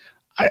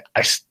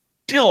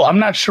 I'm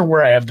not sure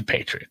where I have the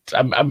Patriots.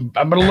 I'm going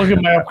to look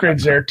at my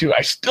upgrades there too.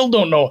 I still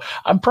don't know.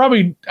 I'm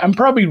probably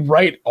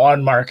right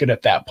on market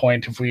at that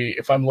point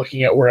if I'm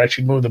looking at where I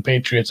should move the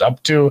Patriots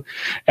up to.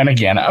 And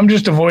again, I'm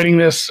just avoiding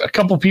this. A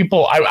couple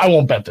people, I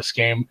won't bet this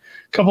game.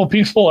 A couple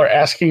people are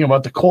asking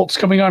about the Colts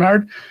coming on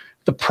hard.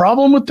 The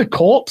problem with the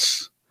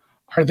Colts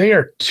they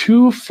are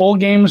 2 full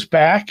games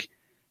back,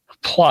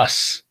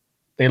 plus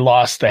they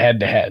lost the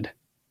head-to-head.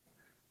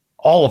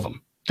 All of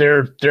them.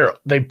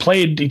 They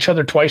played each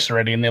other twice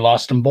already and they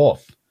lost them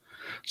both.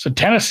 So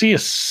Tennessee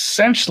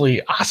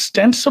essentially,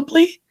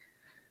 ostensibly,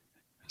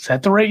 is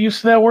that the right use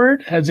of that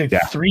word? Has a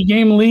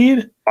 3-game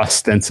lead?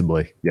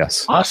 Ostensibly,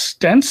 yes.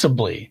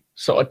 Ostensibly.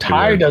 So a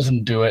tie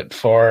doesn't do it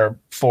for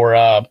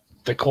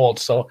the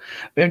Colts. So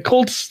the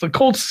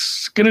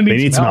Colts gonna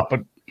need some help.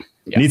 But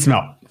needs some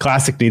help.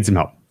 Classic needs some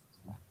help.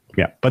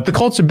 Yeah, but the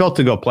Colts are built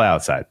to go play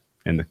outside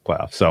in the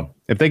playoffs. So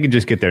if they could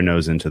just get their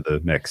nose into the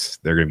mix,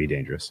 they're going to be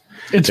dangerous.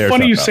 It's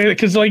funny you say that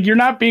because you're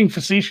not being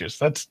facetious.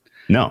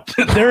 No,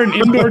 they're an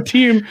indoor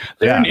team.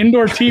 They're an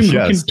indoor team who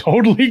can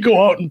totally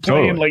go out and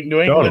play in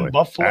New England,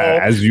 Buffalo,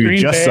 as you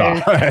Green just Bay. saw.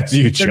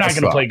 They're not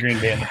going to play Green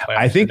Bay in the playoffs.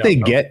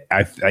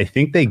 I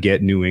think they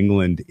get New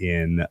England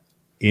in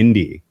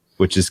Indy,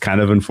 which is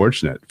kind of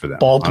unfortunate for them.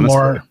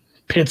 Baltimore, honestly.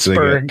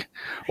 Pittsburgh.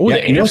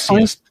 The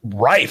NFC is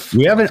rife.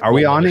 Are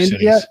we on Indy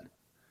yet?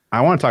 I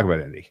want to talk about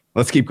Indy.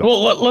 Let's keep going.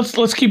 Well,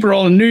 let's keep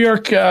rolling. New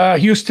York,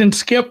 Houston,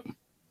 skip.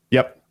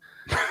 Yep.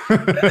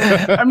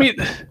 I mean,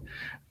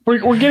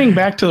 we're getting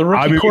back to the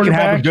rookie quarterback. We can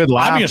have a good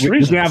laugh.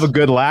 We can have a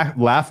good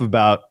laugh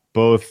about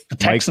both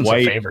Mike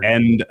White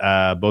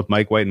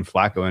and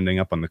Flacco ending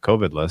up on the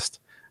COVID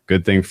list.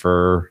 Good thing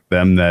for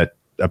them that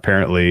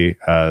apparently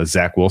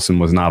Zach Wilson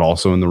was not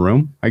also in the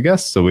room, I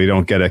guess. So we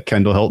don't get a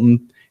Kendall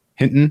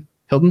Hinton.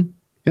 Who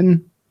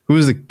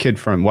was the kid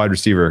from wide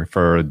receiver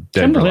for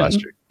Denver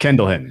last year?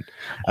 Kendall Hinton.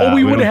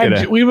 We would have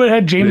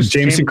had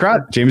Jameson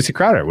Crowder.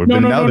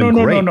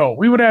 No.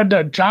 We would have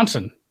had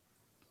Johnson.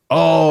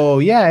 Oh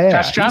yeah.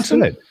 Josh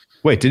Johnson.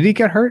 Wait, did he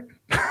get hurt?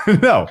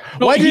 No.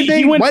 Why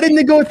didn't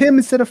they go with him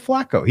instead of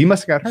Flacco? He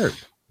must have got hurt.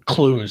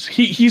 Clues.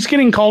 He's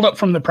getting called up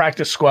from the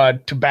practice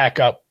squad to back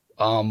up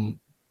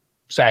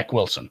Zach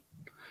Wilson.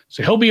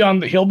 So he'll be on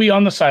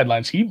the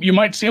sidelines. You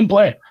might see him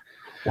play.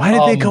 Why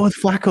did they go with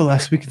Flacco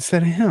last week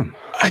instead of him?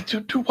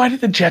 Why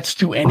did the Jets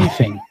do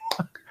anything?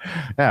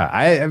 Yeah,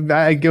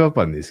 I give up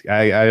on these.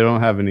 I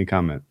don't have any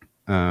comment.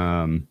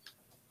 And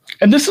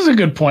this is a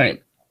good point.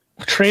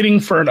 Trading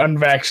for an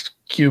unvaxxed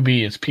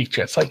QB is peak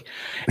Jets.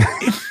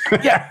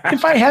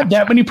 If I had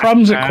that many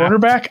problems at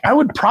quarterback, I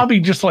would probably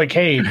just I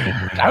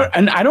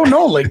don't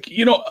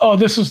know,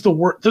 this is the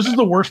worst. This is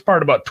the worst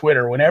part about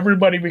Twitter when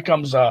everybody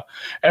becomes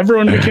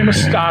everyone became a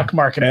stock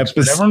market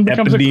expert. Everyone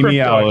becomes a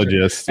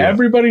cryptologist. Yeah.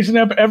 Everybody's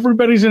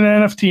an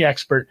NFT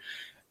expert.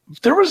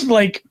 There was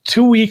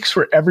 2 weeks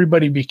where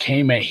everybody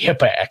became a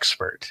HIPAA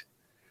expert.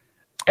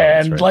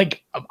 And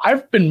like,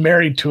 I've been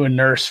married to a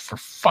nurse for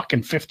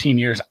fucking 15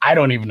 years. I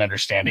don't even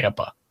understand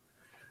HIPAA.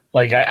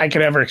 Like, I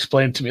could ever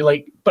explain it to me.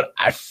 Like, but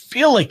I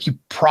feel like you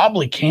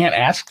probably can't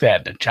ask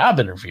that in a job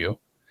interview,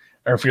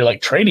 or if you're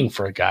like trading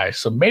for a guy.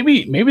 So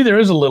maybe there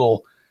is a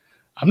little.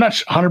 I'm not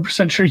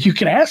 100% sure you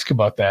can ask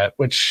about that.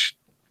 Which,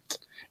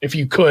 if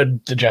you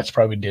could, the Jets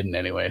probably didn't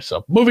anyway.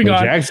 So moving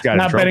on. Jags got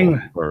in trouble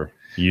for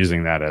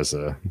using that as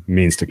a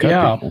means to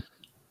cut people.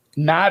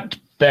 Not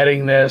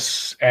betting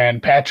this,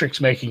 and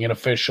Patrick's making it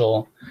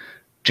official.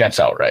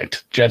 Jets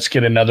outright. Jets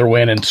get another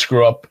win and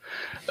screw up.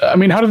 I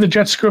mean, how did the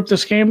Jets screw up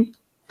this game?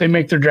 They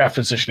make their draft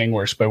positioning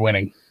worse by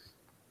winning.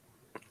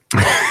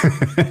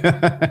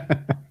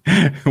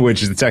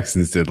 Which the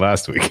Texans did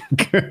last week.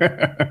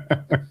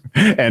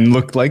 And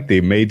looked like they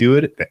may do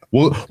it.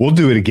 We'll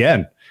do it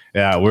again.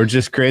 Yeah, we're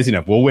just crazy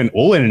enough. We'll win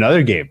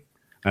another game.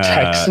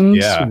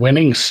 Texans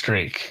winning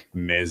streak.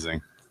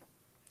 Amazing.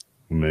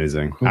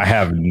 I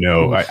have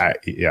no.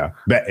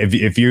 But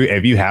if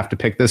you have to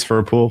pick this for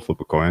a pool, flip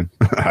a coin.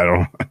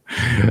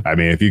 I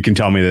mean, if you can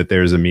tell me that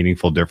there's a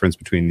meaningful difference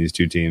between these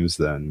two teams,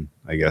 then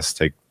I guess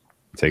take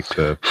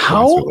the.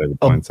 How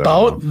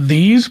about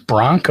these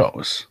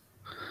Broncos?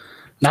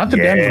 Not the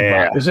Denver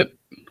Broncos. Is it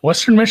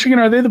Western Michigan?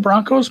 Are they the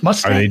Broncos?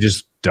 Are they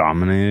just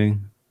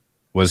dominating?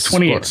 Was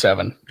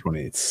 28-7.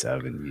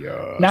 28-7,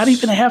 yeah. Not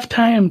even a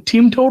halftime.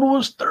 Team total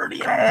was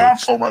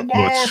 30.5. Oh my God.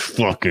 Let's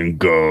fucking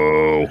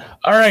go.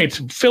 All right.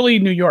 Philly,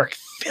 New York.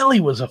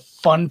 Philly was a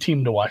fun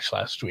team to watch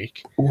last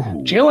week. Ooh.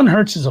 Jalen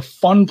Hurts is a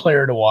fun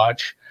player to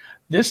watch.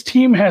 This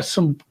team has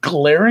some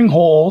glaring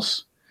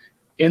holes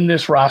in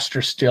this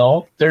roster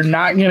still. They're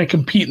not going to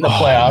compete in the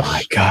playoffs. Oh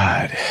my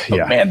God. Yeah.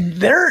 But man,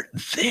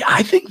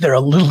 I think they're a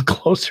little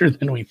closer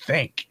than we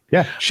think.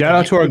 Yeah. Shout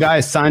out to our guy,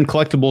 Signed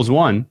Collectibles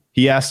 1.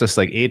 He asked us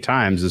like 8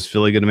 times, is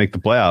Philly going to make the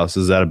playoffs?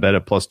 Is that a bet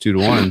at plus 2 to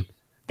 1?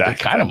 That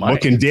kind of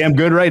looking damn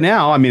good right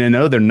now. I mean, I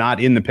know they're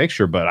not in the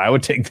picture, but I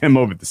would take them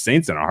over the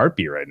Saints in a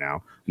heartbeat right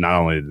now. Not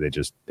only did they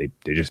just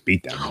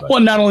beat them. But.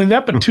 Well, not only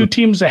that, but 2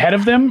 teams ahead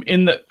of them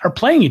are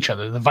playing each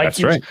other. The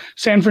Vikings,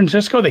 San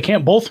Francisco, they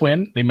can't both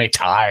win. They may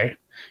tie.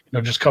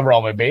 Just cover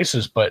all my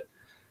bases, but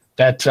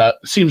that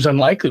seems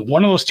unlikely.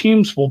 One of those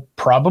teams will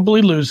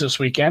probably lose this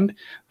weekend.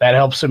 That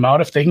helps them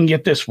out if they can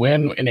get this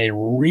win in a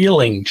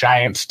reeling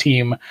Giants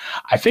team.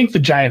 I think the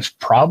Giants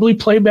probably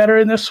play better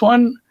in this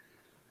one,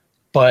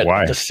 but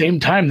at the same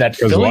time, that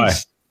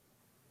Phillies,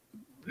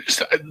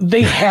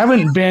 they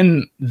haven't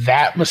been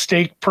that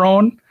mistake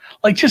prone.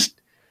 Like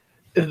just.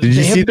 Did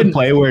you see the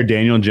play where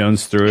Daniel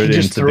Jones threw it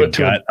into the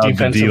gut of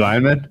the D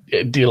lineman?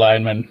 D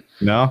lineman.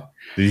 No,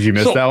 did you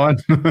miss that one?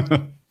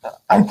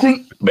 I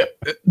think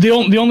the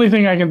only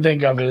thing I can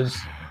think of is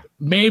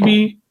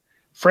maybe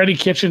Freddie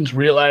Kitchens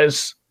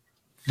realized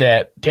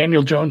that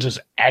Daniel Jones is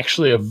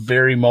actually a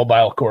very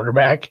mobile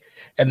quarterback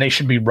and they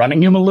should be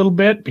running him a little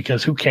bit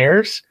because who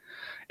cares?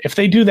 If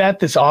they do that,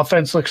 this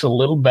offense looks a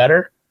little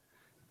better.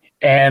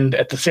 And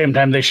at the same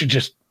time,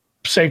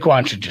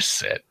 Saquon should just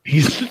sit.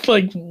 He's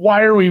like,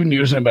 why are we even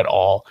using him at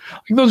all?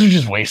 Like, those are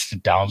just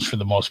wasted downs for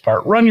the most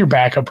part. Run your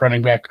backup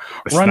running back.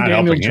 Run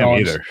Daniel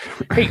Jones.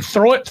 Hey,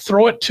 throw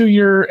it to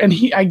your, and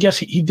I guess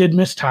he did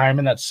miss time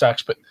and that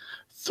sucks, but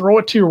throw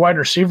it to your wide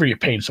receiver you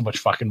paid so much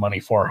fucking money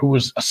for, who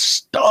was a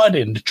stud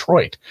in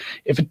Detroit.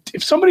 If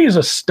somebody is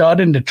a stud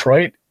in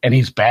Detroit and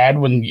he's bad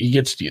when he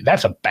gets to you,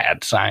 that's a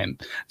bad sign.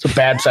 It's a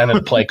bad sign of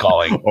the play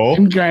calling.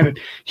 Granted,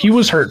 he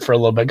was hurt for a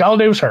little bit.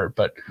 Galladay was hurt,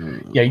 but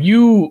yeah,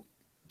 you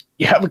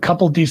have a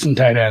couple decent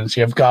tight ends.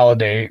 You have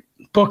Galladay.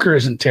 Booker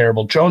isn't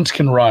terrible. Jones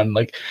can run.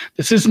 Like,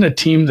 this isn't a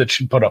team that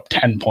should put up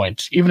 10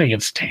 points, even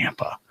against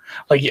Tampa.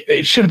 Like,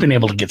 it should have been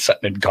able to get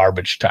something in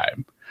garbage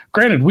time.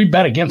 Granted, we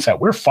bet against that.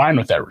 We're fine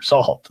with that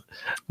result.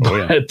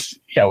 But,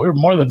 we're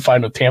more than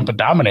fine with Tampa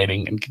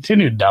dominating and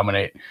continue to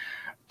dominate.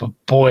 But,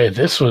 boy,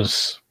 this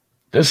is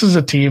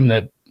a team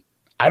that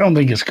I don't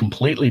think is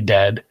completely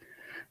dead.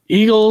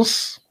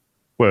 Eagles.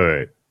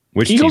 Wait.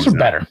 Which Eagles are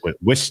better.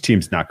 Which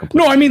team's not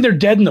completely? No, I mean they're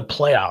dead in the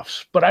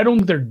playoffs, but I don't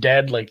think they're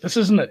dead. Like this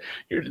isn't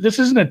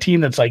a team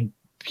that's like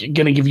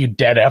going to give you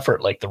dead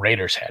effort like the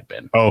Raiders had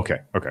been. Oh, okay.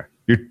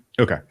 You're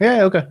okay.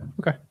 Yeah, okay.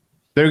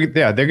 They're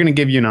going to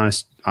give you an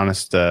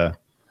honest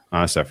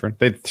effort.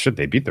 They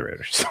beat the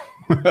Raiders.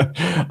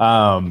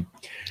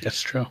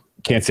 That's true.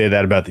 Can't say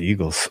that about the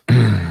Eagles.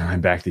 I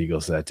backed the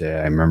Eagles that day.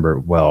 I remember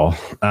it well.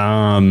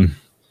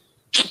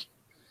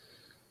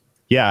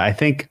 Yeah, I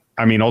think.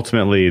 I mean,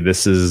 ultimately,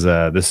 this is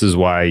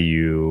why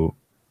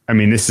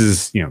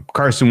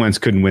Carson Wentz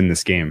couldn't win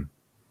this game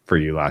for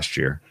you last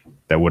year.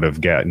 That would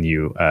have gotten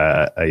you,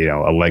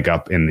 a leg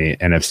up in the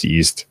NFC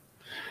East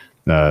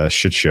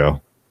shit show.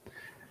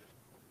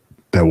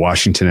 That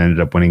Washington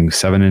ended up winning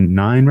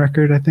 7-9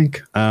 record, I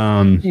think.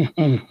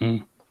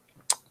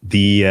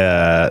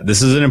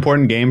 This is an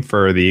important game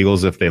for the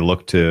Eagles if they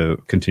look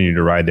to continue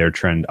to ride their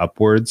trend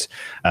upwards.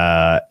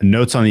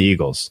 Notes on the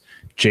Eagles.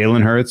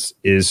 Jalen Hurts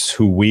is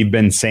who we've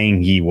been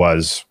saying he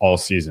was all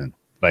season.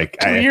 Like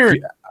 2 years.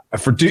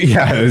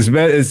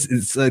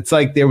 It's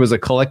like there was a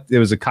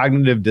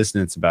cognitive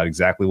dissonance about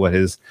exactly what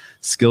his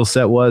skill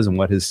set was and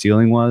what his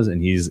ceiling was,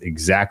 and he's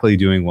exactly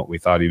doing what we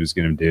thought he was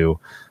going to do.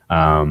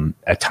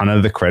 A ton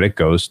of the credit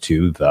goes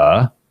to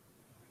the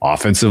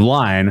offensive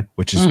line,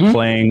 which is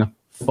playing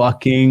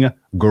fucking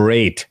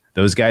great.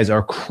 Those guys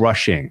are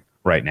crushing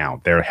right now.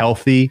 They're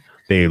healthy.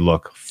 They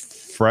look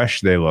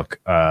fresh. They look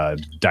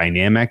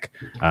dynamic.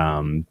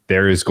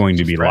 There is going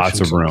to be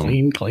lots of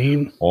room.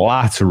 Clean.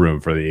 Lots of room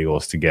for the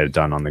Eagles to get it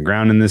done on the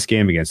ground in this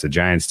game against a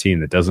Giants team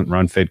that doesn't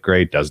run fit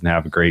great, doesn't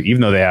have a great,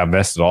 even though they have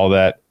invested all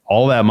that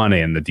money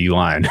in the D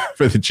line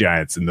for the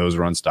Giants and those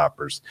run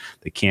stoppers.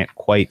 They can't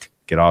quite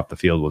get off the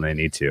field when they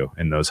need to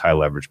in those high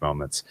leverage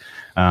moments.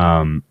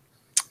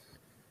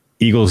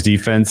 Eagles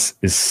defense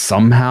is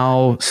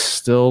somehow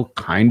still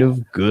kind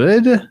of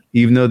good,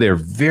 even though they're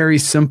very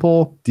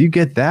simple. Do you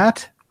get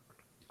that?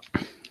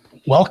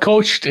 Well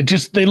coached.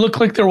 They look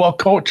like they're well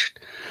coached.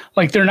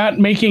 Like they're not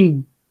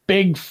making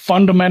big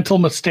fundamental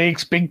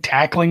mistakes, big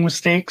tackling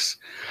mistakes.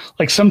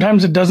 Like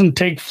sometimes it doesn't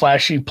take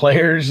flashy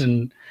players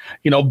and,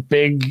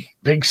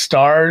 big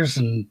stars.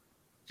 And,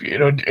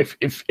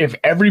 if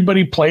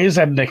everybody plays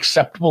at an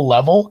acceptable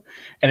level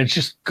and it's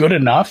just good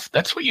enough,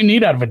 that's what you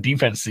need out of a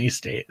defense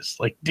these days.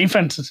 Like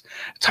it's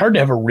hard to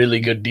have a really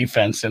good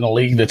defense in a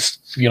league that's,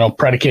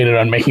 predicated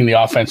on making the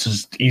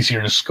offenses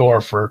easier to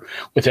score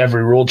with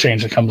every rule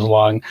change that comes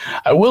along.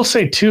 I will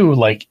say too,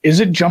 like, is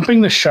it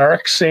jumping the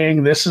shark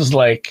saying this is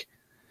like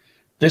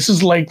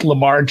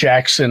Lamar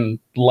Jackson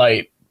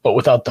light, but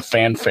without the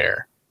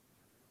fanfare?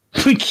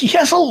 Like he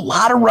has a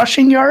lot of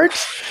rushing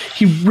yards.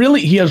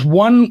 He has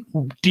one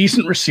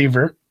decent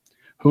receiver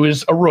who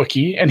is a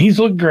rookie, and he's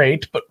looked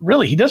great, but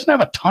really he doesn't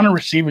have a ton of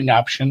receiving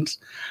options.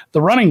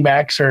 The running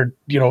backs are,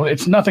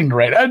 it's nothing to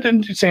write.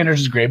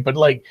 Sanders is great, but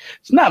like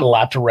it's not a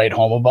lot to write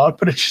home about,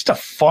 but it's just a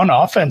fun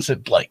offense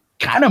that like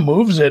kind of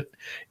moves it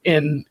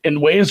in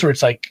ways where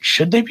it's like,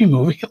 should they be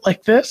moving it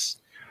like this?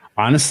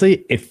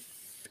 Honestly,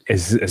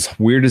 as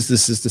weird as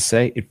this is to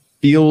say, it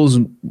feels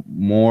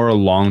more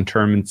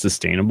long-term and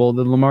sustainable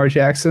than Lamar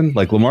Jackson.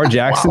 Like Lamar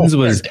Jackson's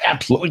was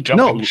absolutely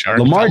jumping the shark.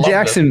 Lamar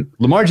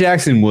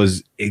Jackson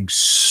was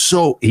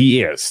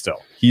he is still.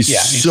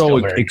 He's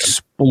so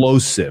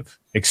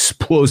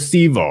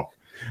explosivo.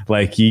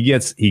 Like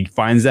he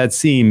finds that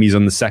seam. He's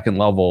on the second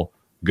level.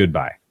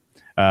 Goodbye.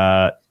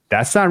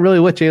 That's not really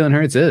what Jalen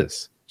Hurts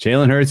is.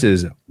 Jalen Hurts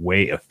is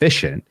way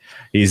efficient.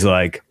 He's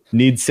like,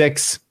 need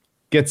 6,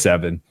 get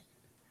 7.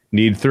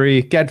 Need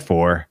 3, get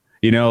 4.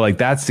 Like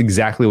that's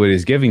exactly what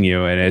he's giving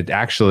you. And it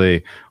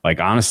actually,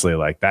 like, honestly,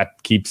 like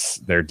that keeps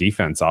their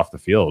defense off the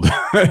field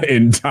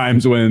in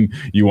times when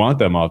you want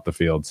them off the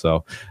field.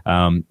 So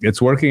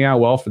it's working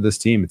out well for this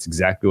team. It's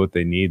exactly what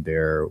they need.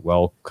 They're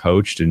well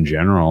coached in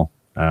general.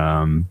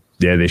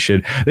 They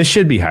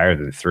should be higher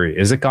than 3.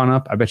 Is it gone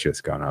up? I bet you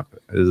it's gone up.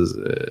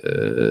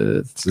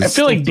 I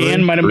feel like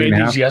Dan might have made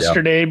these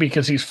yesterday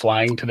because he's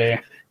flying today.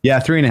 Yeah,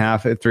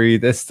 3.5 at 3.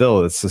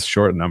 It's a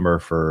short number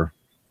for,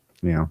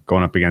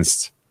 going up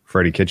against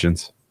Freddie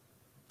Kitchens.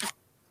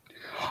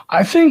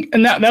 I think,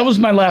 and that was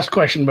my last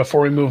question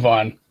before we move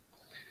on.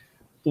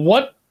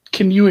 What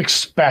can you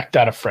expect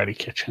out of Freddie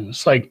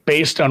Kitchens? Like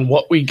based on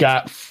what we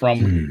got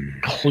from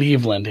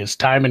Cleveland, his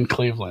time in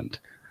Cleveland.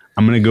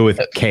 I'm going to go with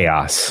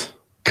chaos.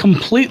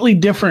 Completely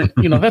different.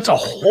 That's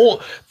the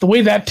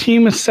way that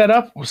team is set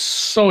up was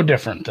so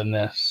different than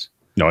this.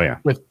 Oh yeah.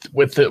 With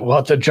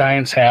what the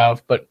Giants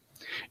have. But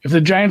if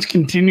the Giants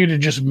continue to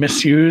just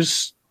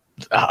misuse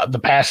the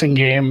passing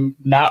game,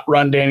 not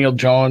run Daniel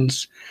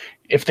Jones,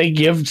 if they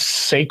give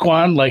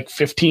Saquon like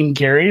 15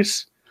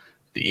 carries,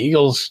 the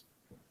Eagles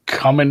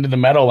come into the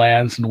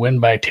Meadowlands and win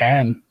by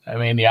 10. I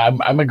mean, yeah,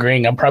 I'm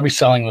agreeing. I'm probably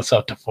selling this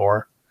up to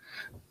 4.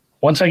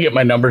 Once I get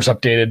my numbers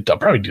updated, I'll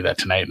probably do that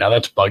tonight. Now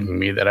that's bugging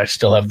me that I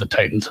still have the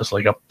Titans as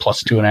like a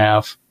plus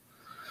 2.5.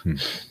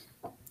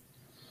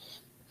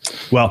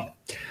 Well,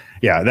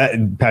 yeah,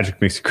 that Patrick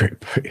makes a great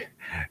point.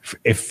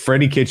 If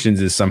Freddie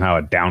Kitchens is somehow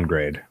a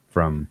downgrade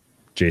from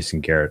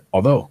Jason Garrett,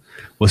 although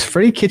was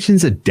Freddie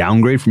Kitchens a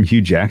downgrade from Hugh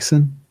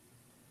Jackson?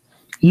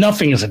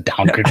 Nothing is a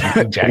downgrade from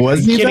Hugh Jackson.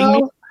 Was he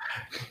though?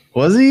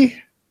 Was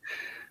he?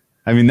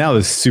 I mean, that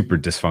was super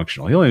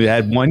dysfunctional. He only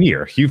had 1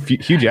 year. Hugh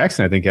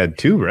Jackson, I think, had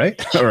 2, right?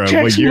 Or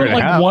Jackson 1 year went and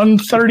a half.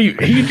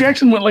 130. Hugh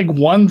Jackson went like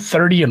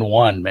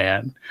 130-1,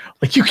 man.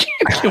 Like you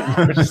can't get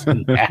worse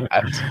than that.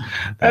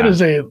 That is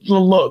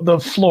the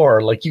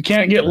floor. Like you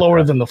can't get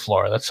lower than the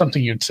floor. That's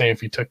something you'd say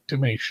if you took too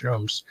many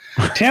shrooms.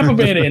 Tampa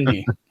Bay to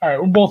Indy. All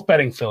right, we're both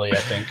betting Philly, I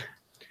think.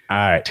 All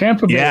right,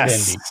 Tampa Bay to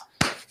Indy.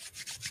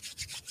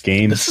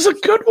 Game. This is a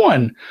good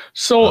one.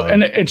 So,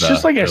 and it's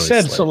just like I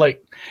said. So,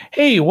 like,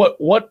 hey,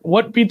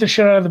 what beat the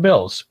shit out of the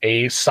Bills?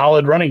 A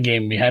solid running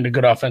game behind a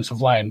good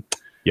offensive line.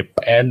 Yep.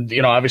 And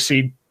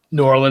obviously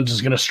New Orleans is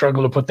going to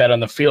struggle to put that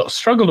on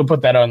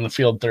the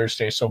field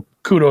Thursday. So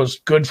kudos,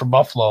 good for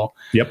Buffalo.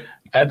 Yep.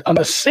 And on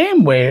the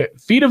same way,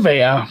 Vita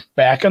Vea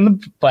back on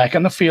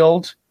the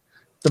field.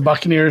 The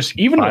Buccaneers,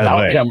 even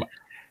without him,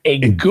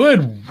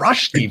 good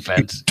rush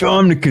defense.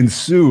 Dominican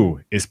Suh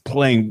is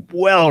playing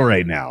well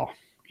right now.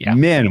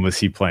 Man, was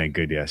he playing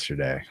good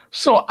yesterday.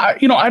 So, I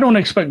don't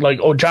expect like,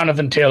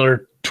 Jonathan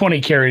Taylor,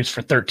 20 carries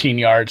for 13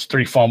 yards,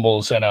 3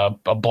 fumbles, and a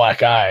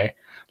black eye.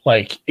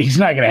 Like, he's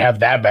not going to have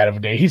that bad of a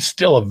day. He's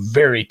still a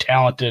very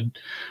talented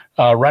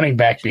running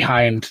back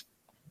behind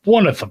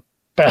one of the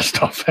best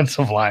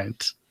offensive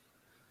lines.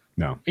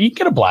 No. You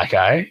get a black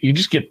eye. You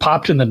just get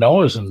popped in the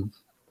nose, and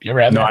you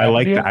ever have that? No,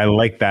 I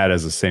like that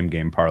as a same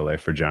game parlay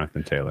for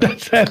Jonathan Taylor.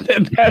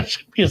 That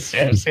should be a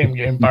same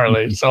game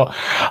parlay. So,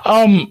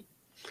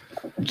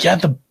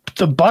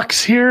 the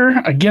Bucks here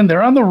again.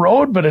 They're on the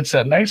road, but it's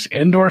a nice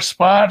indoor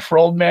spot for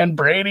old man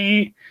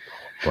Brady.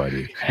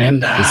 Buddy,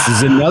 and this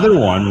is another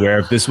one where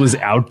if this was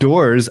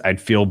outdoors, I'd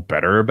feel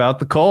better about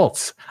the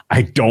Colts.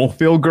 I don't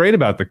feel great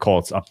about the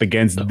Colts up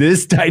against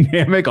this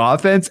dynamic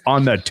offense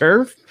on the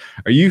turf.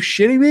 Are you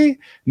shitting me?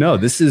 No,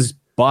 this is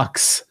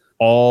Bucks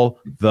all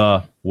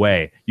the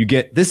way.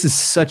 This is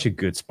such a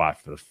good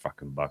spot for the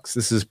fucking Bucks.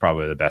 This is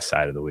probably the best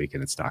side of the week,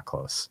 and it's not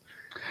close.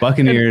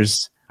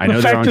 Buccaneers. I know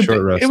they're on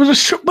short rest. It was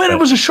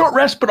a short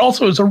rest, but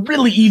also it was a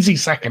really easy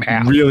second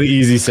half. Really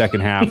easy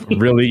second half.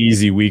 Really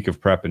easy week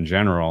of prep in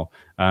general.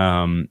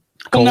 Well,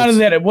 not only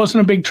that, it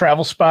wasn't a big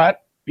travel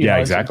spot.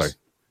 Exactly.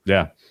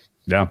 Yeah.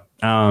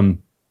 They're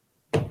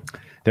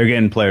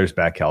getting players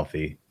back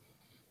healthy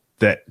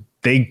that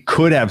they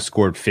could have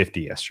scored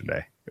 50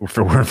 yesterday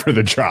for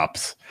the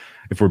drops.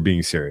 If we're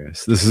being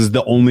serious, this is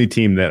the only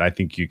team that I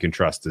think you can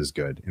trust is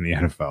good in the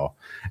NFL,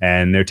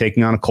 and they're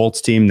taking on a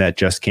Colts team that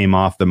just came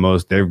off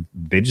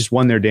they just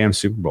won their damn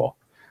Super Bowl.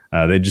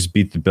 They just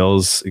beat the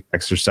Bills,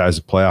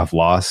 exercised a playoff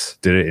loss,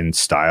 did it in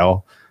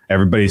style.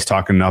 Everybody's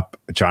talking up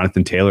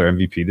Jonathan Taylor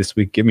MVP this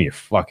week. Give me a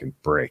fucking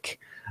break.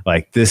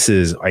 Like, this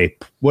is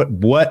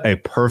what a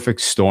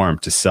perfect storm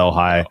to sell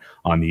high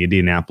on the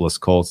Indianapolis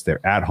Colts.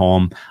 They're at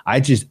home.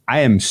 I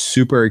am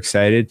super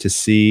excited to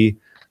see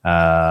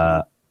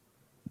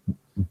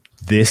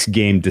this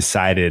game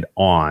decided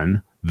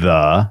on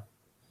the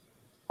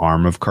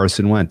arm of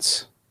Carson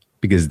Wentz,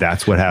 because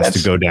that's what has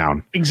to go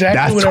down.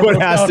 Exactly. That's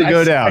what has to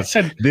go down.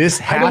 This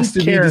has to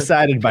be care.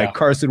 decided by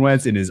Carson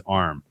Wentz in his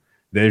arm.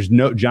 There's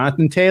no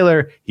Jonathan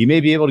Taylor. He may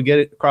be able to get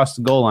it across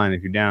the goal line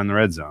if you're down in the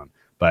red zone,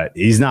 but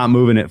he's not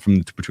moving it from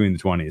between the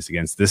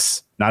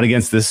 20s not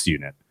against this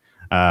unit.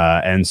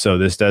 And so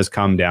this does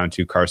come down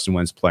to Carson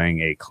Wentz playing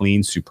a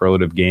clean,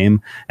 superlative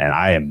game, and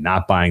I am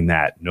not buying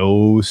that.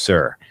 No,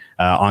 sir.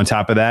 On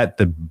top of that,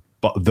 the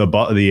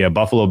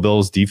Buffalo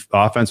Bills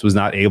offense was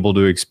not able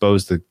to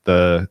expose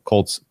the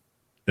Colts.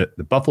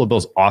 The Buffalo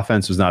Bills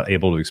offense was not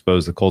able to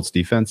expose the Colts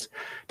defense.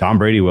 Tom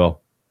Brady will.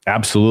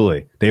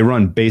 Absolutely. They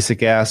run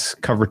basic ass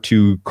cover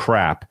 2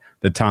 crap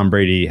that Tom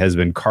Brady has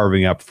been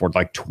carving up for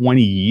like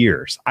 20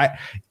 years.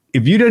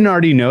 If you didn't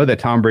already know that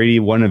Tom Brady,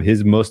 one of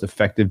his most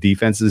effective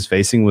defenses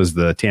facing was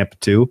the Tampa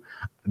 2,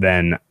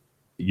 then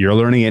you're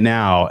learning it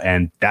now,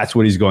 and that's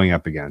what he's going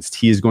up against.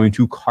 He is going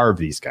to carve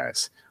these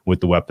guys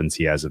with the weapons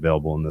he has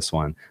available in this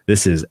one.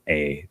 This is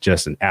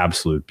just an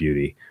absolute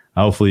beauty.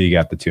 Hopefully you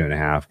got the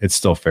 2.5. It's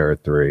still fair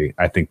at 3.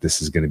 I think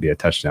this is going to be a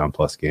touchdown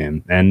plus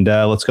game, and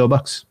let's go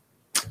Bucks.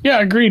 Yeah,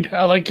 agreed.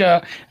 I like,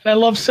 and I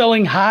love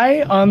selling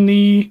high on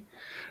the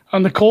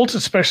Colts,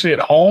 especially at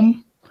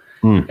home.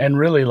 And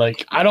really,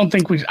 like, I don't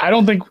think we saw high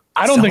on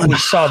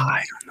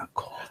the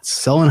Colts.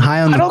 Selling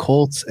high on the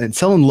Colts and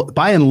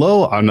buying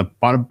low on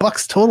a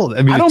Bucks total.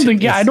 I mean, I don't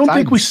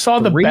think we saw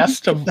the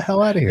best of the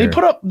hell out of here.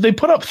 They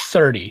put up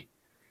 30,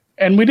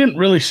 and we didn't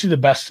really see the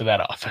best of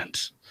that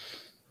offense.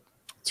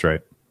 That's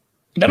right.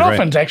 That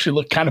offense actually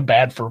looked kind of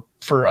bad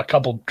for a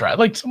couple drives.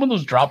 Like, some of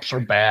those drops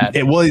were bad.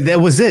 That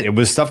was it. It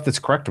was stuff that's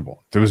correctable.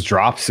 There was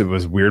drops. It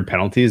was weird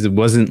penalties. It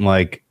wasn't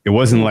like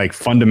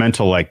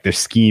fundamental. Like, the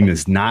scheme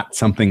is not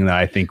something that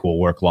I think will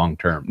work long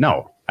term.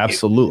 No,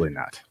 absolutely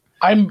not.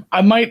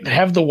 I might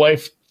have the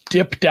wife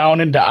dip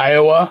down into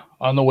Iowa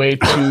on the way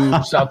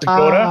to South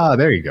Dakota.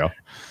 There you go.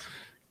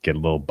 Get a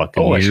little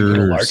Buccaneers. I should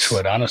go to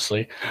Larchwood,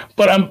 honestly.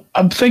 But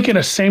I'm thinking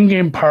a same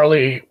game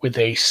parlay with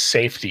a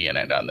safety in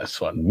it on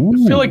this one. Ooh.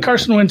 I feel like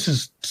Carson Wentz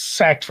is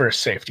sacked for a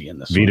safety in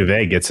this Vita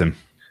Vea gets him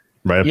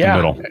right up the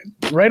middle.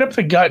 Right up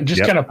the gut.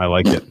 Just kind of I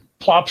like it.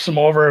 Plops him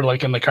over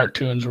like in the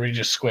cartoons where he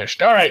just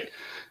squished. All right.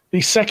 The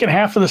second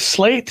half of the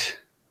slate.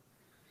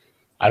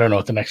 I don't know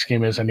what the next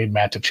game is. I need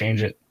Matt to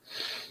change it.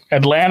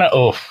 Atlanta,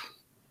 oof.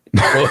 We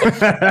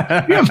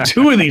have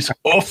 2 of these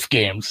oof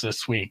games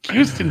this week.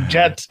 Houston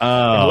Jets,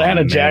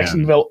 Atlanta,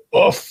 Jacksonville,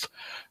 oof.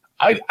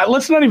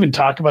 Let's not even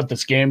talk about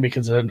this game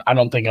because I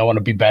don't think I want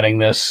to be betting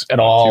this at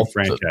all. Two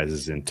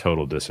franchises in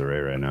total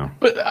disarray right now.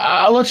 But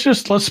let's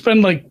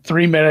spend like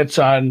 3 minutes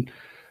on,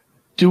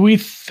 do we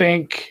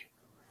think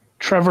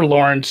Trevor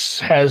Lawrence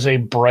has a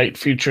bright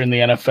future in the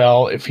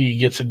NFL if he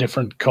gets a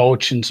different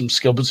coach and some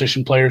skill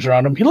position players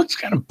around him? He looks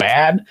kind of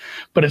bad,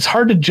 but it's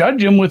hard to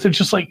judge him with it.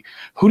 Just like,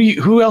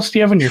 who else do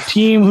you have on your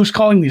team? Who's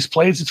calling these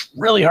plays? It's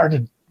really hard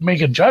to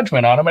make a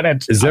judgment on him.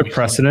 And is there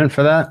precedent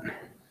for that?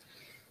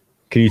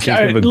 Can you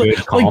think of a good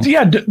comp?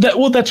 That's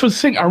what's the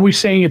thing. Are we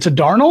saying it's a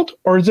Darnold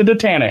or is it a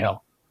Tannehill?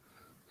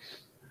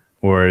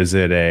 Or is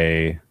it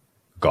a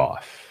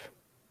Goff?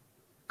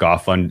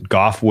 Goff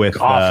with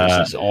Goff is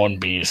his own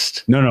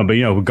beast. No, but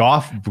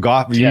Goff.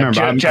 You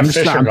remember? I'm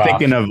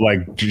thinking of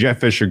like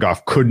Jeff Fisher.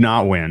 Goff could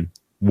not win.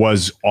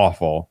 Was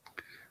awful.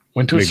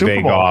 Went to a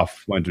Super Bowl.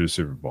 Goff went to a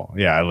Super Bowl.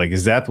 Yeah, like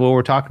is that what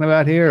we're talking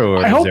about here? Or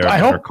I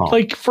hope,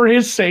 like for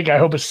his sake, I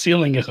hope his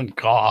ceiling isn't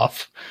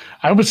Goff.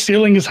 I hope his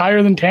ceiling is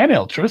higher than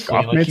Tannehill.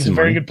 Truthfully, like he's a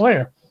very good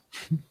player.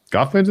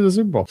 Goff went to the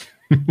Super Bowl.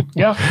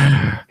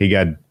 Yeah, he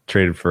got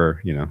traded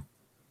for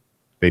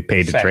they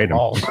paid to trade him.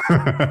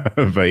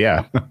 But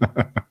yeah,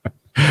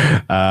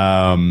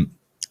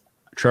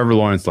 Trevor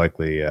Lawrence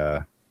likely.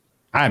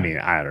 I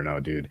don't know,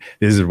 dude.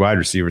 This wide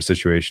receiver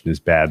situation is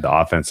bad. The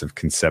offensive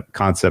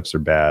concepts are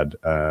bad.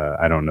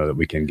 I don't know that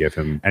we can give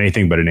him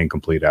anything but an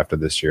incomplete after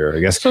this year. I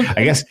guess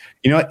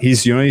you know what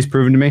he's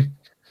proven to me.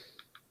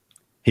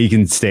 He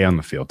can stay on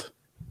the field.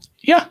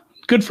 Yeah,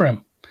 good for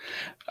him.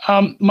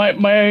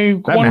 My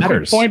one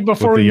quick point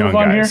before we move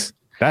on here.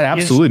 That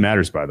absolutely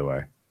matters, by the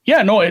way.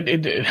 Yeah, no,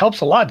 it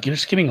helps a lot.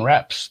 Just getting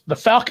reps. The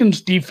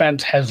Falcons'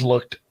 defense has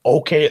looked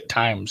okay at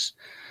times.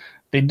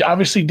 They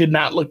obviously did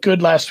not look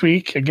good last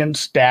week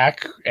against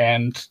Dak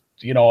and,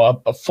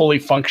 a fully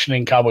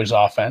functioning Cowboys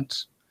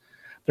offense.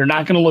 They're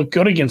not going to look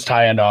good against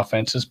high-end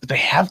offenses, but they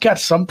have got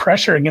some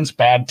pressure against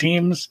bad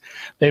teams.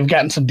 They've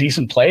gotten some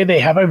decent play. They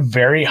have a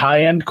very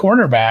high-end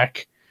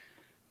cornerback.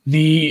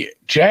 The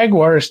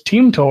Jaguars'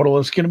 team total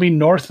is going to be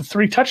north of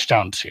 3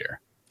 touchdowns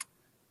here.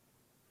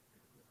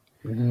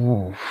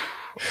 Ooh.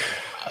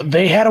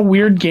 They had a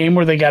weird game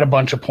where they got a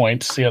bunch of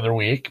points the other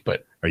week,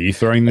 but are you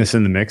throwing this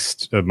in the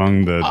mix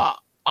among the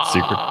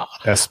secret?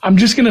 I'm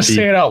just going to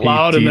say it out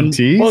loud, and then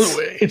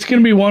it's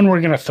going to be one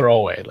we're going to throw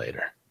away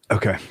later.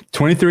 Okay,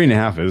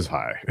 23.5 is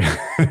high.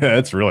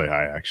 That's really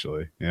high,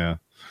 actually. Yeah.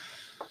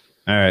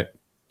 All right.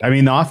 I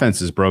mean, the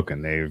offense is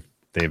broken.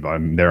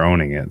 They're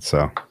owning it.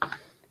 So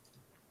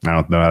I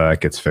don't know how that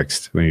gets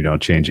fixed when you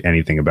don't change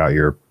anything about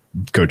your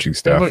coaching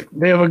staff.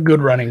 They have a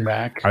good running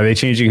back. Are they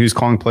changing who's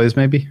calling plays?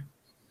 Maybe.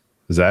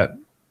 Have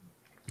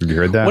you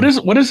heard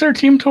that? What is their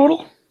team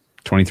total?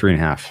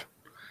 23.5.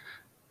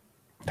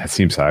 That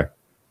seems high.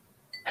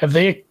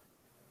 They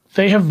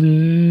have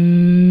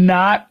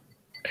not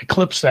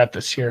eclipsed that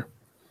this year.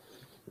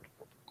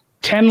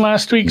 10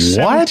 last week,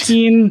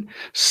 17,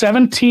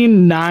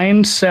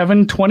 9,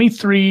 7,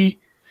 23,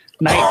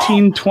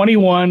 19,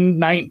 21,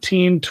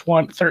 19,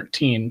 20,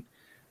 13.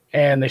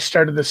 And they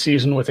started the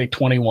season with a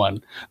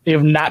 21. They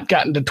have not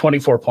gotten to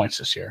 24 points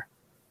this year.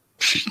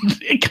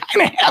 It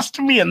kind of has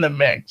to be in the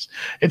mix.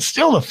 It's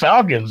still the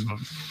Falcons, but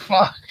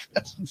fuck.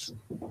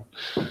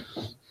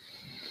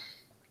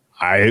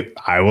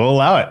 I will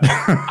allow it.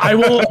 I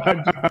will.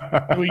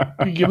 We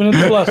giving it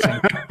the blessing.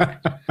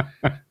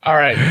 All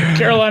right,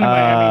 Carolina,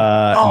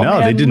 Miami.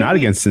 No, they did not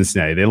against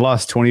Cincinnati. They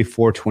lost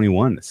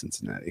 24-21 to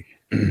Cincinnati.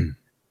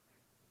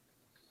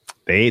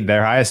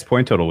 Their highest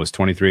point total was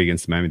 23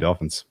 against the Miami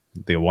Dolphins.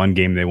 The one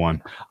game they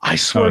won. I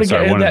swear to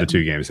God, one of the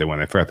two games they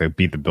won. I forgot they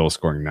beat the Bills,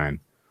 scoring 9.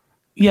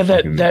 Yeah,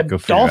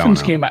 that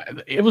Dolphins game,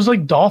 it was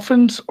like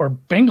Dolphins or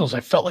Bengals.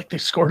 I felt like they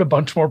scored a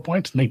bunch more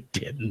points, and they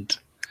didn't.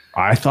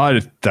 I thought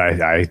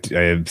I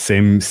had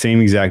same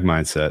exact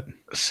mindset.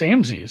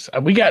 Samesies.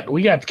 We got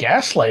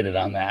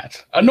gaslighted on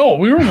that. No,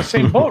 we were in the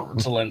same boat,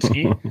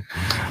 Zelensky,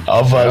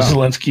 of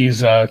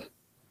Zelensky's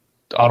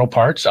auto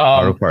parts.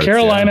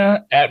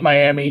 Carolina at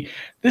Miami.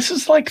 This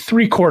is like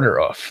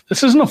 3/4 oof.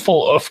 This isn't a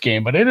full oof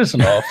game, but it is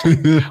an oof.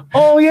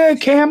 Oh yeah,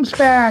 Cam's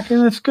back,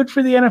 and it's good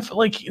for the NFL.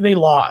 Like they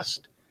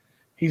lost.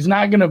 He's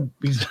not gonna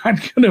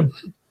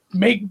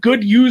make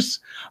good use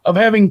of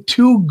having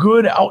 2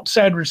 good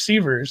outside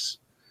receivers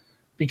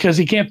because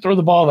he can't throw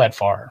the ball that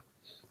far.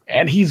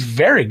 And he's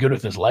very good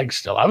with his legs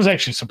still. I was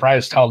actually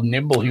surprised how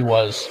nimble he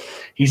was.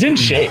 He's in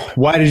shape.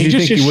 Why did you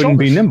think he wouldn't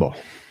be nimble?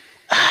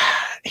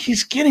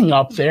 He's getting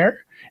up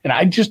there. And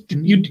I just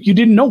you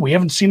didn't know. We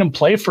haven't seen him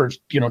play for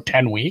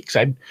 10 weeks.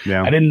 I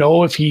didn't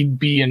know if he'd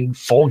be in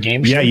full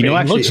game shape. Yeah,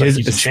 actually his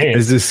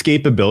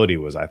escapability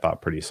was, I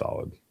thought, pretty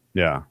solid.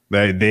 Yeah,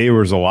 there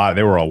were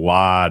a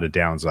lot of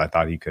downs that I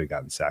thought he could have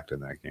gotten sacked in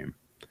that game.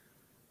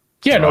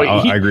 Yeah, so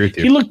I agree with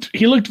you.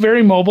 He looked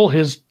very mobile.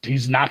 He's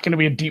not going to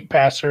be a deep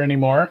passer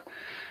anymore.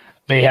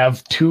 They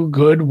have 2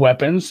 good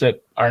weapons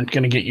that aren't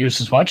going to get used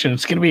as much, and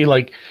it's going to be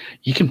like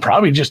you can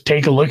probably just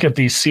take a look at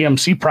these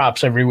CMC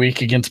props every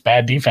week against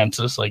bad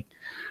defenses. Like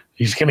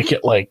he's going to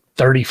get like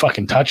 30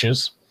 fucking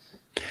touches.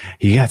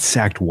 He got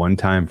sacked one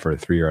time for a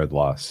 3-yard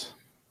loss.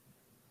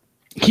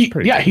 He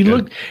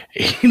looked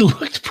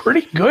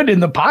pretty good in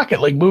the pocket,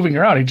 like moving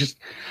around.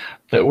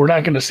 We're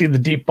not going to see the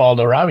deep ball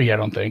to Robbie, I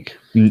don't think.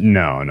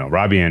 No,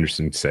 Robbie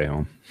Anderson can stay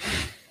home.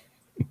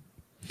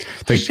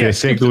 Take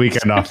the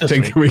weekend off.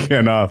 Take the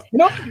weekend off.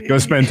 Go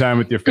spend time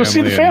with your family. Go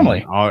see the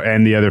family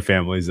and the other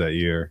families that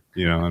you're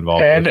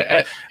involved with.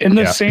 And in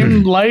the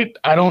same light,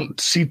 I don't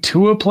see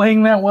Tua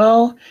playing that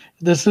well.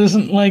 This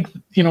isn't like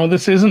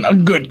this isn't a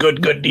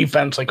good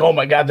defense. Like, oh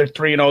my God, they're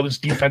 3-0. This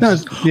defense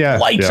is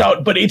lights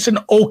out, but it's an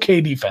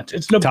okay defense.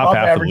 It's an above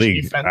average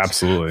defense.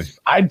 Absolutely.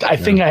 I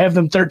think I have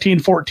them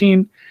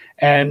 13-14,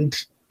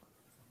 and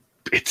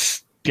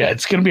it's Yeah,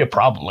 it's going to be a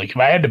problem. Like if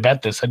I had to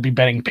bet this, I'd be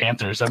betting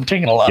Panthers. I'm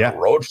taking a lot of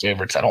road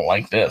favorites. I don't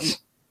like this.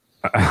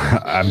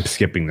 I'm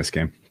skipping this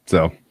game.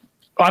 So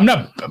I'm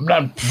not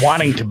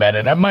wanting to bet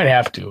it. I might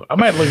have to. I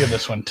might look at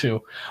this one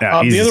too.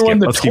 Yeah, the other one,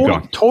 the Let's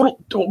total,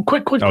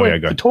 quick. Yeah,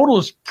 the total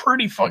is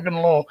pretty fucking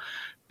low.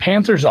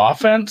 Panthers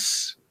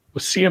offense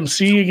with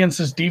CMC against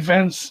his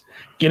defense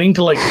getting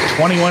to like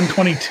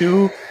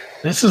 21-22.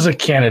 This is a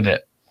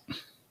candidate.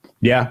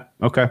 Yeah.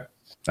 Okay.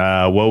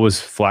 What was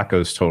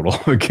Flacco's total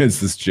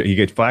against this?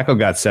 Flacco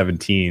got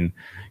 17.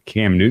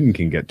 Cam Newton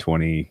can get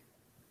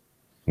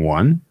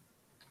 21.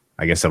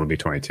 I guess that'll be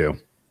 22.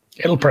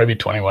 It'll probably be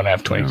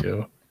 21.5,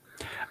 22.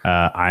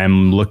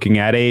 I'm looking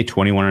at a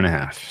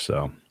 21.5.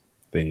 So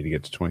they need to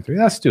get to 23.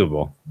 That's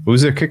doable.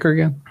 Who's their kicker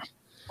again?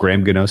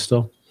 Graham Gano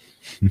still?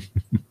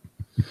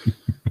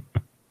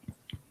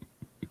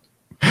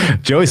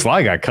 Joey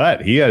Sly got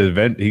cut. He got his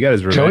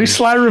revenge. Joey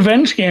Sly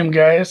revenge game,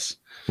 guys.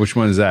 Which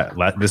one is that?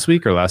 This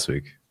week or last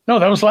week? No,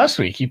 that was last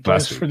week. He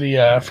plays for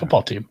the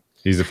football team.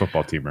 He's a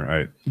football teamer,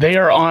 right? They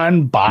are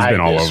on bye. He's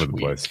been all over the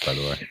week. place, by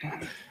the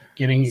way.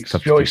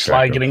 Joey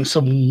Sly getting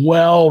some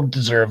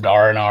well-deserved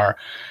R&R.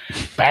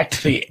 Back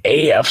to the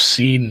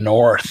AFC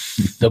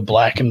North, the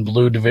black and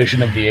blue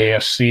division of the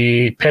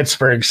AFC.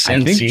 Pittsburgh,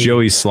 Cincy. I think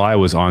Joey Sly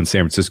was on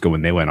San Francisco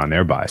when they went on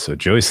their bye. So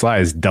Joey Sly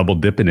is double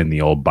dipping in the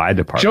old bye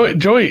department.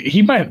 Joey,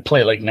 he might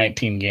play like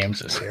 19 games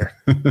this year.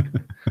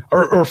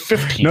 or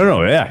 15.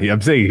 No, yeah.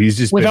 I'm saying he's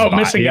just without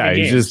missing any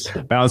games. He's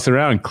just bouncing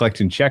around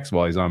collecting checks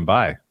while he's on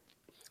bye.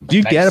 Do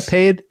you get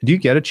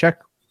a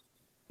check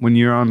when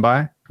you're on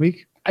bye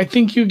week? I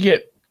think you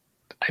get.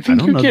 I don't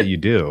know that you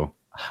do.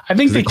 I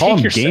think they call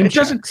take your game.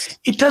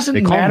 It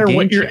doesn't matter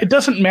what your. It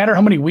doesn't matter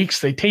how many weeks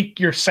they take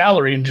your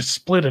salary and just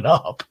split it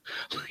up.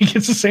 Like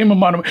it's the same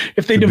amount of.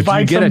 If they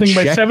divide something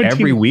by 17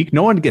 every week,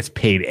 no one gets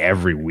paid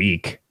every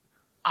week.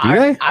 Do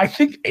they? I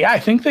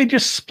think they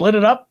just split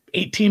it up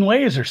 18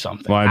 ways or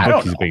something. Well,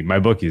 my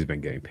bookie's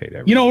been getting paid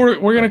every. You know,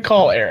 we're gonna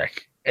call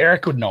Eric.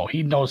 Eric would know.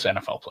 He knows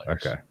NFL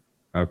players.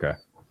 Okay.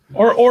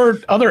 Or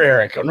other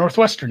Eric, or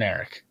Northwestern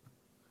Eric.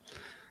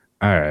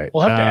 All right.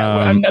 We'll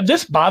have to.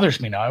 This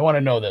bothers me now. I want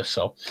to know this.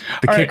 So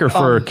the kicker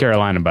for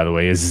Carolina, by the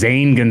way, is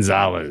Zane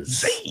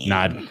Gonzalez.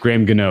 Not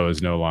Graham Gano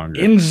is no longer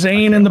in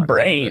Zane in the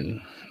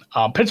brain.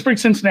 Pittsburgh,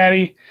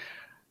 Cincinnati.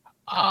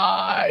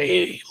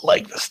 I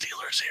like the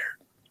Steelers here.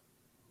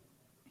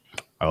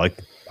 I like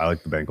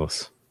the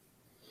Bengals.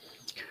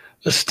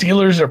 The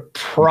Steelers are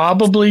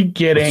probably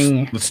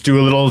getting. Let's do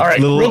a little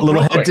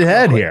head to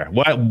head here.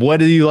 What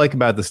do you like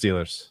about the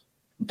Steelers?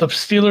 The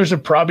Steelers are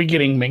probably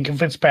getting Minkah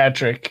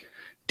Fitzpatrick,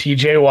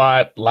 T.J.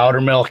 Watt,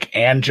 Loudermilk,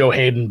 and Joe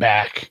Hayden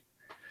back.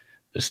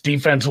 This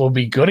defense will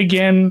be good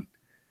again.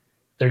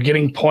 They're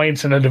getting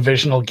points in a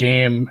divisional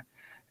game,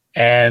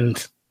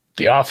 and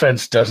the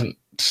offense doesn't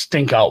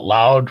stink out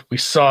loud. We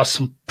saw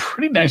some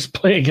pretty nice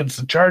play against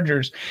the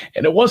Chargers,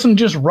 and it wasn't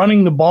just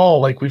running the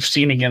ball like we've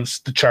seen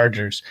against the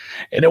Chargers,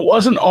 and it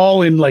wasn't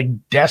all in like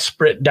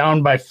desperate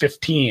down by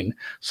 15.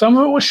 Some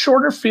of it was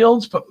shorter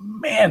fields, but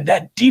man,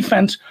 that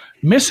defense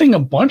missing a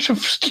bunch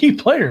of key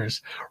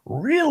players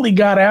really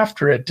got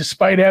after it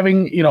despite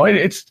having,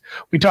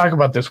 we talk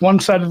about this, one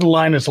side of the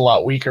line is a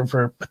lot weaker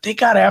but they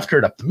got after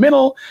it up the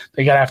middle.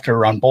 They got after it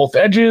around both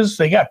edges.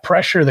 They got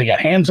pressure. They got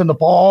hands on the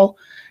ball.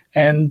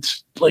 And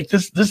like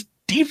this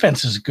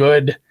defense is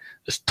good.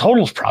 This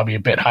total is probably a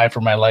bit high for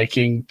my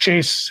liking.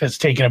 Chase has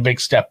taken a big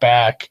step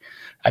back.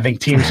 I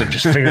think teams have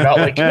just figured out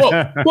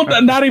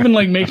well, not even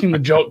like making the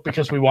joke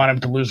because we want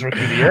him to lose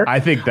Rookie of the Year. I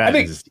think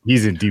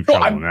he's in deep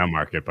trouble in that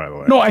market, by the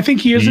way. No, I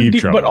think he is in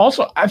deep, trouble. But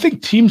also I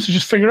think teams have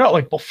just figured out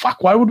well,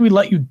 fuck, why would we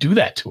let you do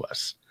that to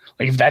us?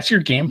 Like if that's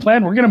your game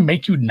plan, we're going to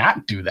make you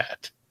not do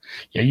that.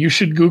 Yeah, you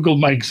should Google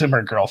Mike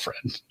Zimmer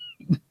girlfriend,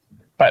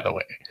 by the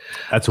way.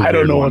 That's a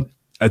weird one.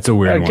 That's a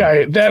weird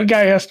one. That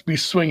guy has to be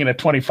swinging a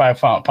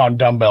 25-pound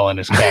dumbbell in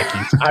his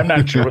khakis. I'm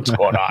not sure what's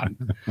going on.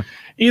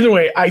 Either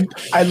way,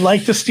 I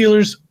like the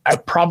Steelers. I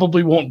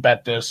probably won't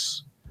bet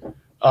this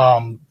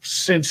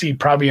since he's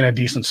probably in a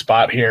decent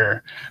spot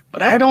here.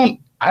 But I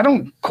don't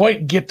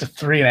quite get to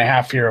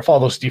 3.5 here if all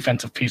those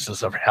defensive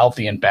pieces are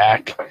healthy and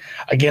back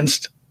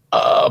against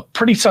a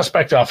pretty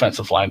suspect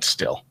offensive line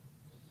still.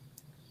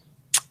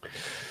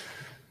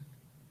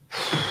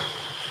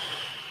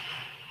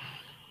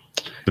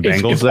 The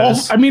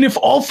Bengals. If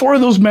all four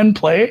of those men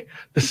play,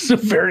 this is a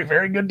very,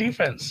 very good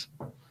defense.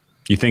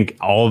 You think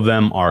all of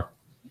them are,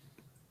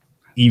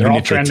 even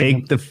if they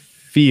take the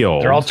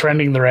field, they're all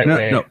trending the right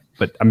way? No,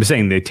 but I'm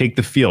saying they take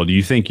the field. Do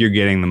you think you're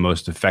getting the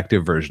most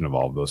effective version of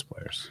all of those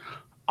players?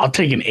 I'll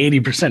take an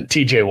 80%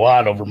 TJ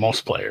Watt over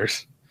most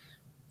players.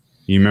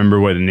 You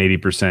remember what an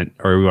 80%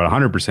 or what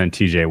 100%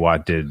 TJ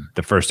Watt did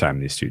the first time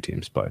these two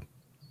teams played?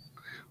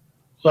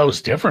 Well, that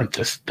was different.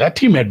 That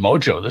team had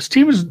mojo. This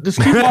team lost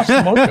the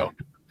mojo.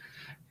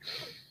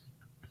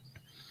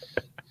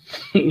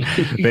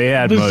 They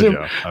had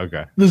mojo.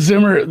 Okay. The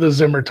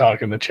Zimmer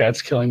talk in the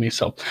chat's killing me.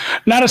 So,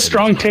 not a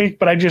strong take,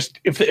 but I just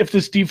if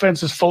this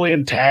defense is fully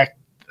intact,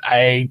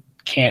 I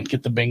can't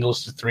get the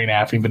Bengals to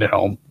 3.5 even at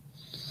home.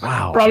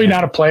 Wow. Probably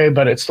not a play,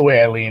 but it's the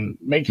way I lean.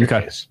 Make your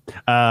case.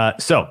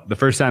 So the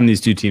first time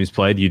these two teams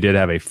played, you did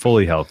have a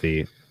fully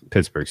healthy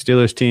Pittsburgh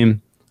Steelers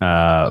team,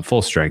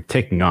 full strength,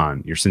 taking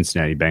on your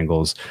Cincinnati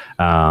Bengals.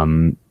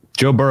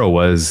 Joe Burrow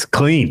was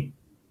clean.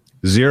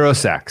 0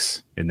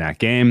 sacks in that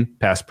game.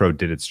 Pass Pro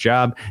did its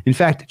job. In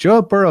fact,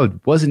 Joe Burrow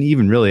wasn't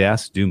even really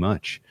asked to do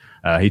much.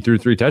 He threw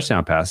 3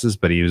 touchdown passes,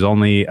 but he was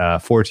only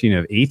 14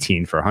 of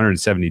 18 for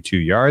 172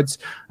 yards.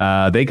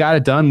 They got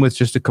it done with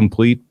just a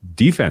complete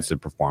defensive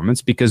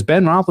performance because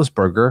Ben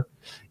Roethlisberger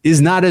is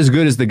not as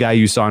good as the guy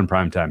you saw in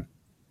primetime.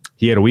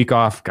 He had a week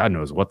off. God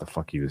knows what the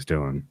fuck he was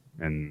doing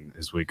in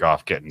his week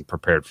off getting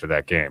prepared for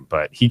that game.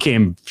 But he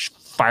came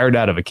fired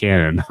out of a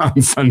cannon on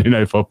Sunday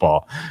Night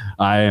Football.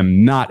 I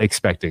am not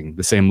expecting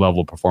the same level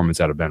of performance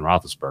out of Ben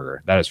Roethlisberger.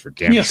 That is for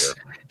damn sure.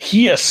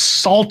 He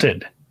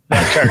assaulted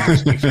that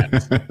Chargers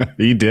defense.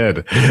 He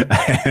did.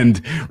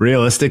 And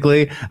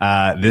realistically,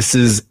 this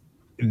is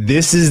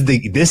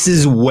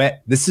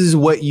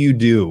what you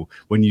do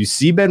when you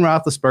see Ben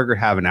Roethlisberger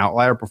have an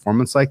outlier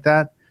performance like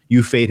that.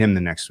 You fade him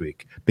the next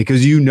week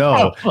because you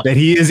know that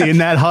he is in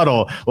that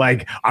huddle.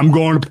 Like, I'm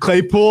going to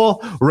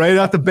Claypool right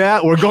off the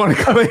bat. We're going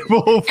to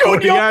Claypool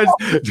 40 yards.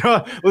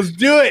 Let's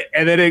do it.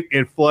 And then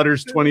it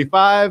flutters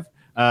 25.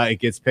 It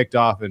gets picked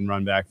off and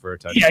run back for a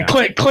touchdown. Yeah,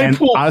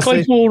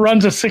 Claypool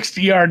runs a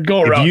 60-yard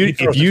go route.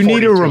 If you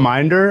need a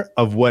reminder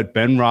of what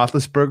Ben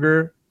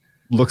Roethlisberger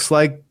looks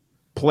like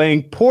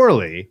playing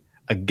poorly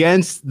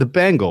against the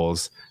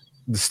Bengals,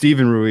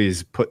 Steven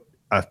Ruiz put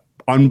an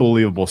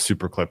unbelievable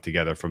super clip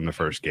together from the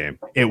first game.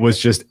 It was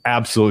just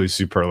absolutely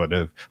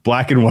superlative.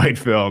 Black and white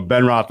film.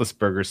 Ben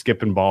Roethlisberger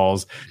skipping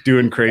balls,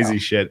 doing crazy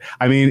shit.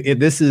 I mean,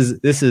 this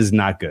is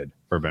not good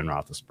for Ben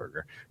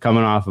Roethlisberger,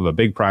 coming off of a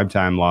big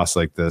primetime loss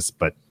like this,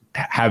 but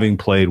having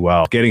played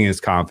well, getting his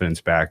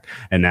confidence back,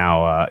 and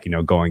now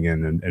going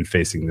in and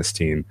facing this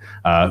team.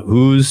 The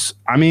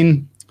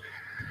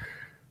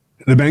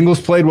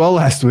Bengals played well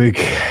last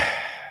week.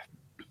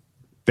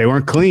 They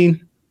weren't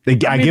clean.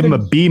 I give them a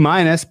B-,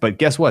 but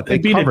guess what? They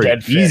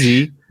covered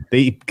easy.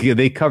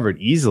 They covered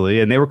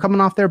easily, and they were coming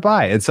off their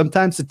bye. And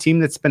sometimes the team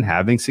that's been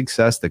having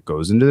success that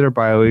goes into their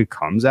bye week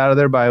comes out of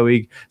their bye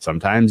week.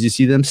 Sometimes you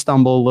see them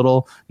stumble a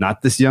little.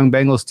 Not this young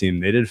Bengals team.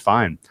 They did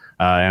fine.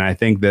 And I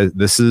think that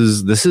this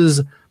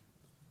is.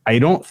 I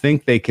don't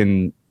think they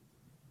can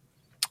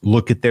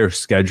look at their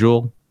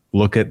schedule,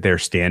 look at their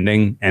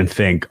standing, and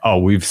think, "Oh,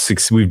 we've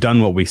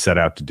done what we set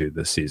out to do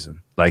this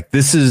season." Like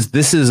this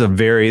is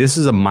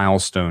a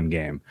milestone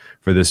game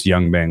for this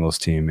young Bengals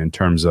team in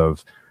terms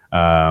of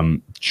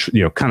kind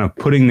of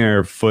putting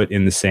their foot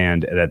in the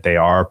sand that they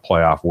are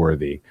playoff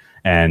worthy.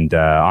 And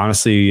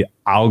honestly,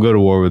 I'll go to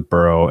war with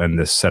Burrow and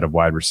this set of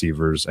wide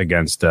receivers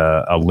against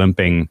a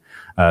limping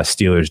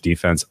Steelers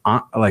defense.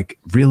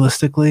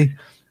 Realistically,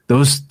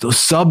 those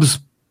subs,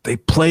 they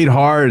played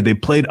hard. They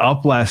played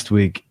up last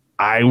week.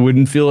 I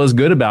wouldn't feel as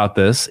good about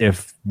this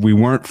if we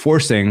weren't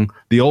forcing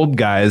the old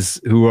guys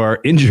who are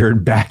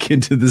injured back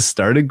into the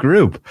started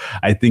group.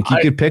 I think you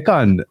could pick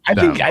on them. I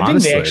think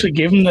they actually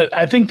gave him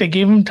they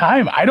gave him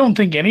time. I don't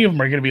think any of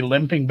them are going to be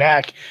limping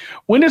back.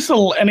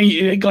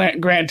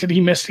 Granted,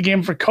 he missed a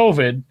game for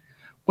COVID.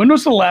 When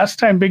was the last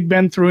time Big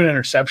Ben threw an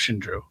interception,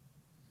 Drew?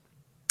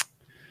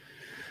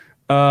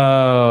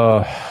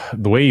 The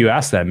way you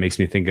asked that makes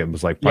me think it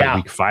was like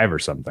week 5 or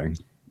something.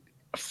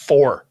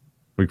 4.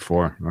 Week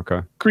 4. Okay.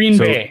 Green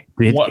Bay.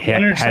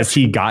 Has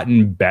he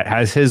gotten better?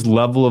 Has his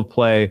level of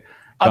play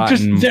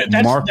gotten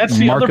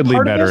markedly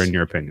better in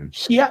your opinion?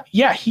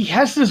 Yeah. He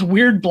has this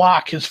weird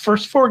block. His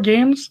first 4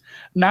 games,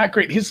 not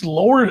great. His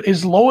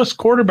lowest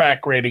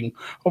quarterback rating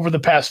over the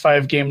past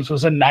 5 games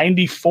was a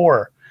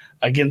 94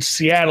 against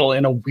Seattle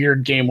in a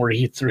weird game where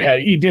he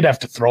did have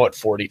to throw it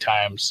 40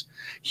 times.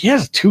 He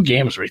has 2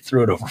 games where he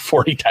threw it over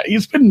 40 times.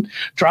 He's been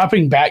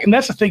dropping back. And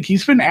that's the thing.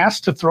 He's been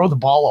asked to throw the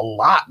ball a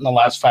lot in the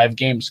last 5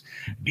 games.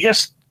 He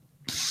has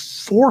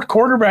 4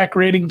 quarterback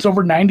ratings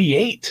over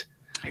 98.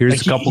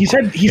 Here's a couple.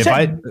 He's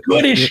had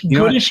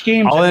goodish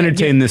games. I'll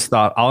entertain this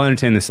thought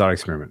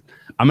experiment.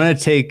 I'm going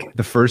to take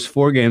the first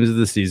 4 games of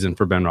the season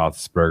for Ben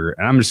Roethlisberger,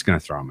 and I'm just going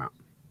to throw them out.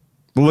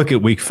 We'll look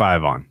at week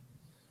 5 on.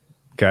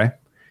 Okay?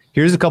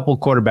 Here's a couple of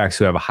quarterbacks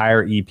who have a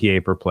higher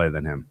EPA per play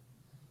than him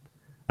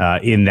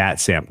in that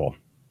sample.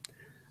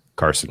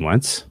 Carson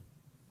Wentz,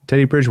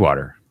 Teddy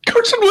Bridgewater.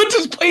 Carson Wentz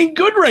is playing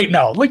good right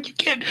now. Like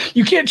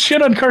you can't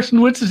shit on Carson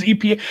Wentz's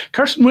EPA.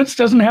 Carson Wentz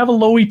doesn't have a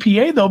low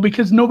EPA though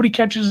because nobody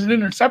catches his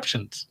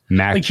interceptions.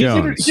 Mac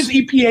Jones. His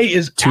EPA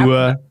is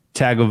Tua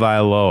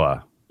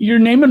Tagovailoa. You're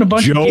naming a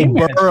bunch of Joe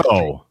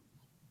Burrow.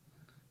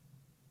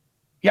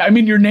 Yeah, I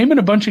mean, you're naming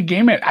a bunch of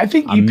game. I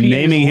think I'm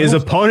naming his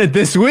opponent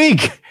this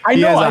week. I know.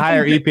 He has a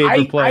higher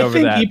EPA per play over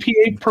that. I think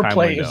EPA per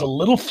play is a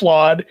little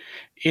flawed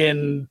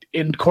in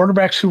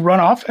quarterbacks who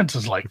run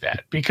offenses like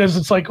that because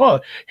it's like,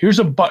 oh,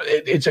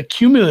 it's a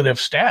cumulative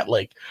stat.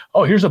 Like,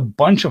 oh, here's a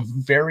bunch of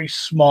very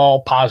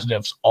small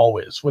positives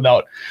always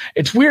without.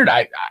 It's weird.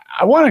 I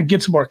want to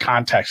get some more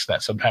context to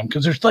that sometime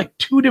because there's like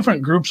 2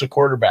 different groups of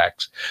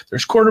quarterbacks.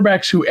 There's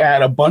quarterbacks who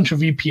add a bunch of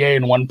EPA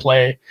in one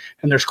play,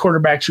 and there's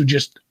quarterbacks who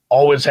just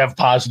always have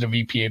positive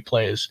EPA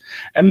plays.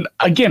 And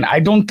again, I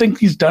don't think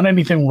he's done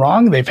anything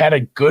wrong. They've had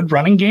a good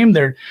running game.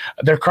 They're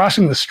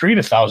crossing the street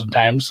 1,000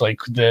 times, like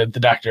the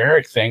Dr.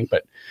 Eric thing,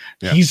 but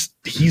he's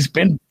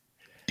been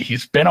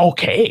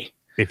okay.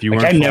 If you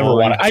like, I never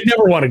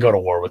want to go to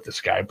war with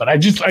this guy, but I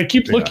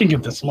keep looking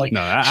at this. I'm like,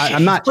 no,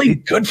 I'm not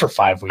played good for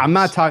 5 weeks. I'm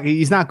not talking.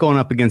 He's not going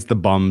up against the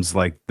bums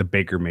like the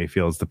Baker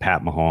Mayfields, the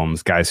Pat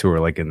Mahomes, guys who are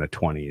like in the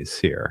 20s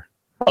here.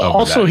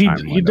 Also, he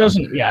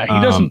doesn't. Yeah,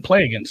 he doesn't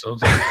play against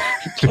those.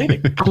 He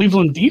played a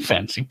Cleveland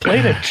defense. He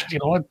played it. You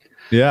know what?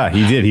 Yeah,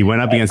 he did. He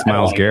went up against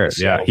Myles Garrett.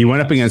 Yeah, he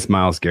went up against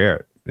Myles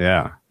Garrett.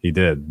 Yeah, he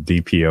did.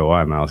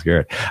 DPOY, Myles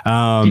Garrett.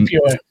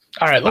 DPOY.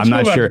 All right, let's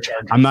move on to Chargers.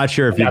 I'm not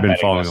sure if you've been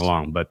following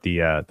along, but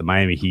the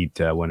Miami Heat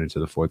went into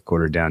the fourth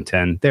quarter down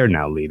 10. They're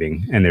now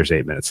leading, and there's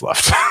 8 minutes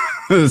left.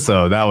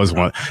 So that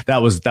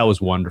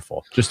was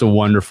wonderful. Just a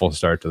wonderful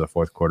start to the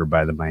fourth quarter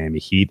by the Miami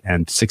Heat.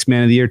 And 6th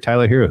man of the year,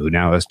 Tyler Hero, who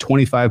now has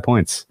 25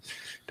 points.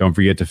 Don't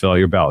forget to fill out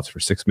your ballots for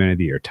 6th man of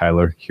the year,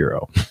 Tyler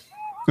Hero.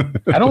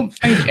 I don't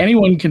think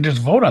anyone can just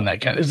vote on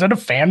that. Is that a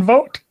fan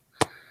vote?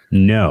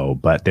 No,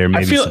 but there may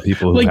be some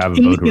people who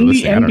haven't voted in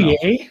the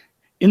NBA.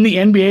 In the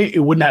NBA, it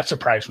would not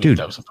surprise me. Dude,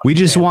 we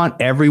just want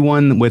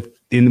everyone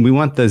we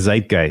want the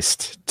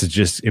zeitgeist to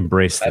just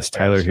embrace this.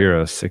 Tyler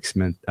Hero, 6th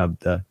man of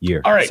the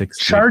year. All right,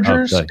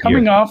 Chargers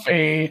coming off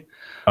a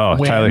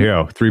win. Tyler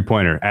Hero,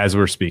 3-pointer as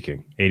we're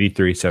speaking.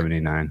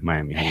 83-79,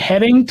 Miami Heat.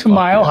 Heading to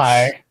Mile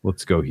High.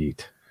 Let's go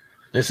Heat.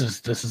 This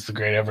is the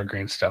great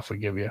evergreen stuff we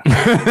give you.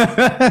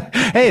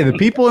 Hey, the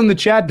people in the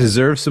chat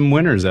deserve some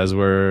winners as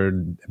we're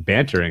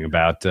bantering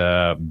about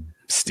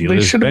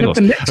Steelers Bengals.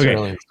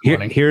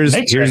 Okay, here's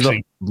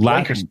the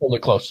Lakers pulled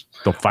it close.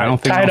 The final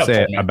thing I'll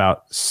say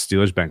about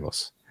Steelers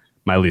Bengals.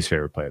 My least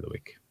favorite play of the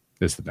week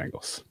is the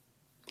Bengals.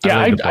 Yeah,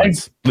 I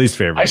least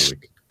favorite of the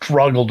week.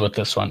 Struggled with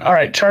this one. All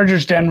right,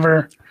 Chargers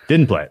Denver.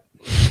 Didn't play it.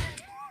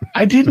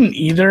 I didn't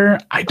either.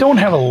 I don't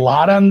have a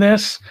lot on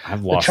this.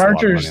 I've lost the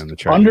Chargers on the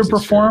Chargers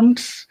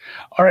underperformed.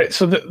 All right,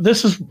 so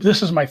this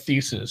is my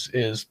thesis: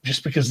 is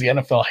just because the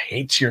NFL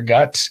hates your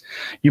guts,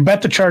 you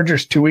bet the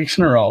Chargers 2 weeks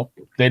in a row.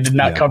 They did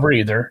not cover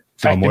either. In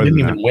fact, they didn't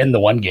even win the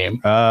one game.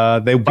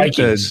 They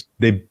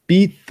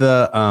beat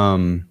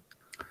the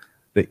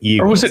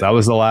Eagles. Was that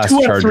was the last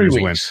Chargers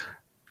win.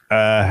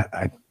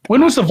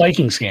 When was the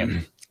Vikings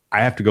game?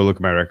 I have to go look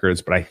at my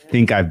records, but I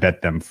think I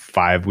bet them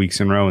 5 weeks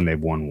in a row, and they've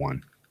won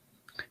one.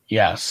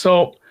 Yeah,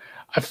 so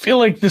I feel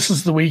like this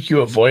is the week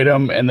you avoid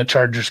them, and the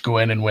Chargers go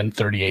in and win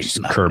 38.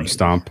 Just curb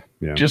stomp.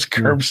 Yeah. Just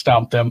curb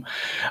stomp them.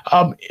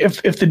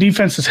 If the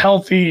defense is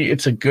healthy,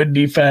 it's a good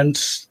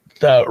defense.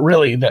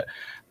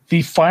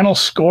 The final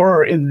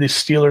score in the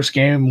Steelers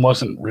game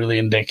wasn't really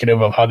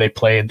indicative of how they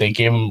played. They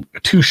gave them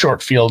 2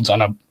 short fields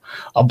on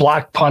a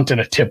block punt and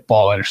a tip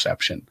ball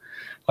interception.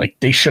 Like,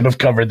 they should have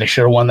covered. They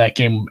should have won that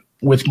game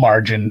with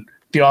margin.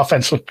 The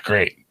offense looked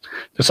great.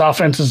 This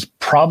offense is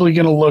probably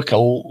going to look a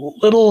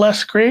little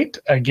less great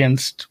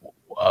against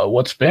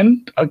what's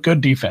been a good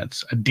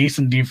defense, a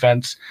decent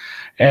defense.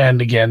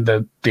 And again,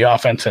 the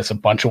offense has a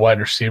bunch of wide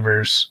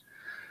receivers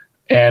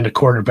and a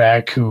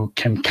quarterback who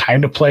can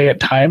kind of play at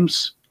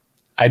times.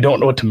 I don't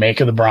know what to make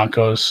of the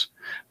Broncos.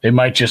 They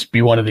might just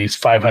be one of these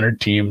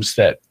 500 teams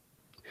that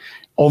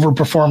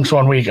overperforms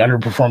one week,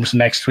 underperforms the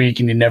next week,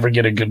 and you never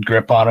get a good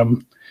grip on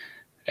them.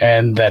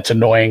 And that's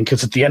annoying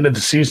because at the end of the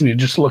season, you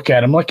just look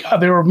at them like,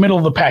 they were a middle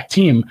of the pack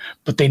team,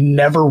 but they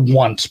never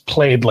once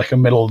played like a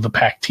middle of the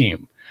pack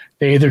team.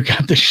 They either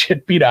got the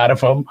shit beat out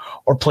of them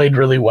or played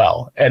really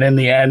well. And in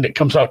the end, it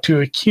comes out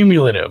to a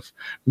cumulative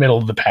middle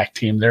of the pack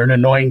team. They're an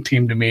annoying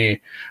team to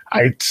me.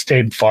 I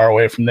stayed far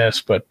away from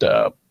this, but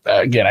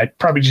again, I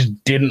probably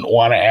just didn't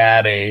want to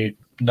add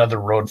another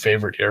road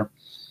favorite here.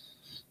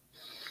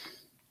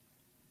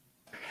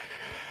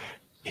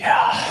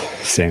 Yeah,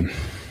 same.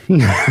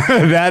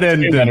 that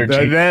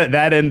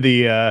and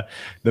the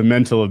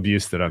mental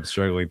abuse that I'm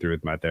struggling through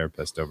with my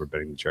therapist over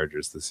betting the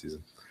Chargers this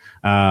season.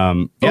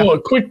 A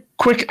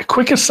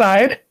quick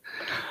aside.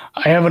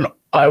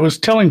 I was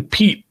telling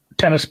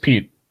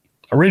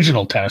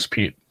original Tennis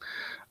Pete,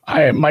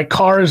 my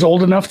car is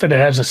old enough that it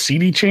has a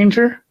CD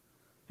changer.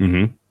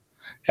 Mm-hmm.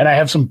 And I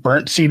have some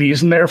burnt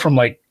CDs in there from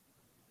like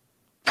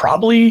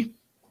probably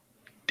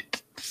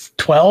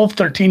 12,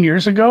 13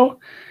 years ago.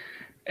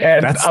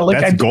 And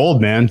that's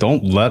gold, man.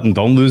 Don't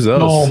lose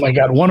those. Oh my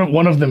God.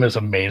 One of them is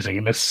amazing.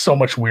 And there's so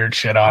much weird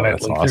shit on it.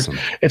 That's awesome.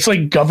 It's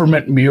like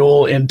Government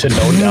Mule into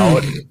No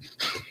Doubt.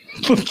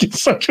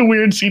 It's such a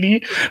weird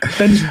CD.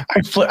 Then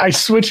I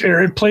switched,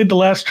 or it played the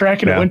last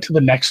track and it went to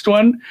the next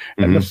one.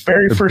 And the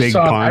very first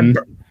song.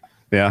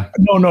 No.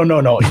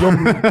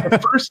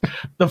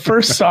 The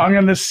first song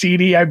on the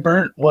CD I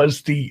burnt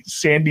was the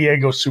San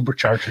Diego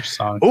Superchargers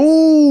song.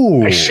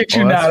 Ooh, I shit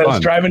you not. I was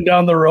driving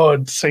down the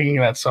road singing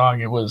that song.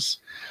 It was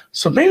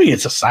so maybe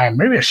it's a sign.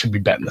 Maybe I should be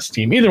betting this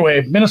team. Either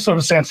way,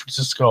 Minnesota, San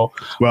Francisco.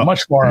 Well,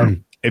 much more.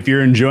 If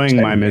you're enjoying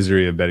my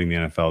misery of betting the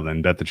NFL,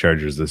 then bet the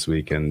Chargers this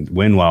week and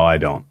win while I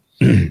don't.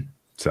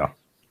 So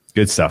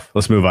good stuff.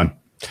 Let's move on.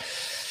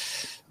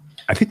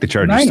 I think the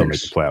Chargers still make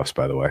the playoffs,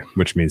 by the way,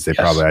 which means they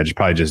probably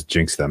just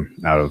jinxed them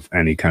out of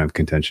any kind of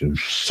contention.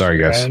 Sorry,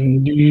 guys.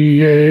 San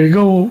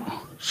Diego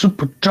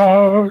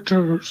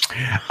Superchargers.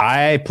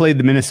 I played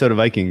the Minnesota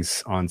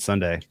Vikings on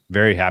Sunday.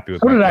 Very happy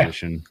with my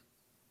position.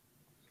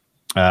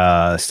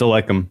 Still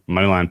like them.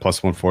 Moneyline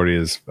plus 140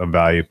 is a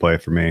value play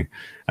for me.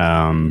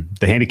 The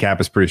handicap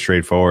is pretty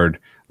straightforward.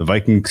 The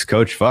Vikings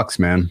coach fucks,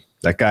 man.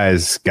 That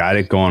guy's got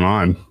it going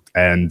on.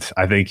 And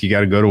I think you got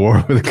to go to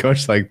war with a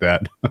coach like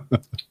that.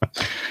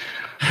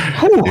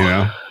 You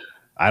know,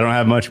 I don't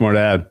have much more to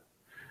add.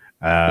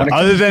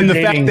 Other than the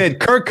fact that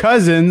Kirk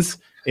Cousins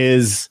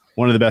is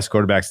one of the best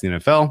quarterbacks in the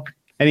NFL,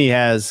 and he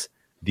has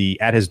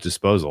at his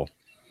disposal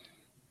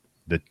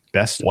the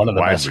best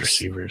best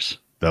receivers,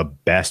 the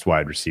best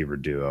wide receiver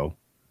duo,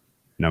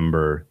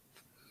 number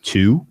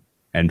 2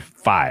 and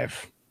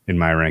 5 in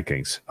my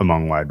rankings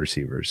among wide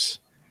receivers,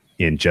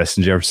 in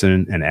Justin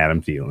Jefferson and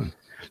Adam Thielen.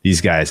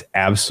 These guys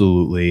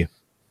absolutely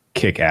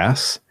kick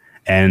ass.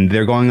 And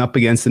they're going up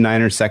against the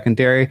Niners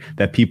secondary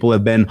that people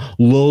have been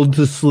lulled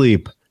to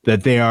sleep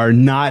that they are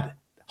not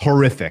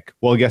horrific.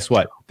 Well, guess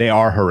what? They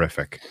are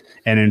horrific.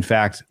 And in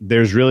fact,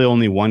 there's really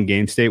only one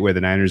game state where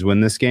the Niners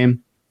win this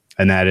game,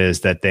 and that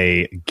is that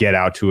they get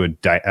out to an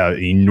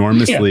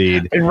enormous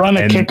lead. They run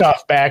a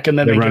kickoff back, and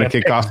then they run a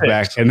kickoff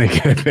back, and they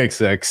get a pick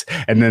six,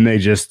 and then they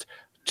just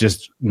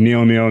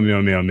kneel.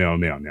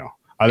 Otherwise,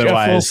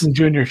 Jeff Wilson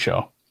Jr.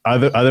 show.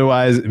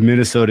 Otherwise,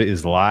 Minnesota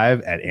is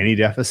live at any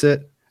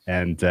deficit.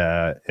 And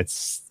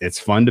it's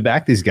fun to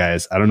back these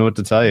guys. I don't know what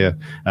to tell you.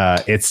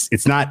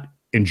 It's not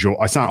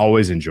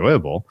always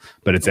enjoyable,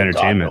 but it's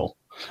entertainment.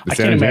 I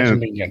can't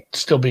imagine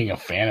still being a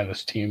fan of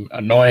this team.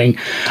 Annoying.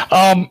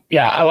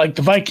 I like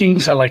the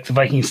Vikings. I like the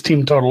Vikings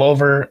team total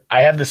over.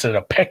 I have this at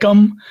a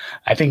pick'em.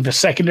 I think the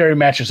secondary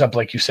matches up,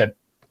 like you said,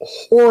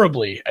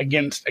 horribly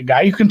against a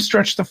guy who can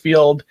stretch the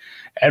field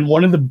and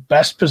one of the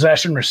best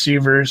possession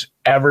receivers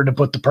ever to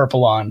put the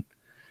purple on.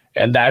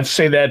 And I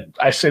say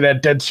that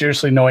dead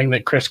seriously, knowing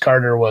that Chris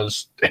Carter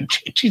was, and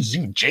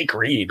even Jake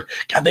Reed.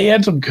 God, they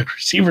had some good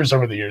receivers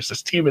over the years.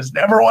 This team has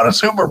never won a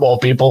Super Bowl,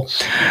 people.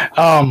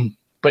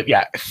 But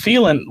yeah,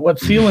 what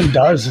Thielen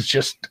does is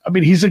just, I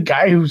mean, he's a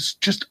guy who's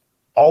just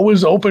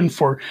always open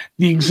for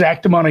the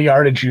exact amount of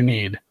yardage you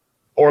need,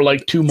 or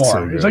like 2 more.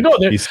 So he's like,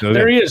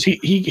 there he is.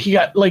 He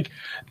got like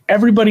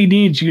everybody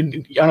needs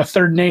you on a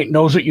 3rd and 8,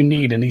 knows what you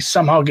need, and he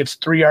somehow gets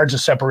 3 yards of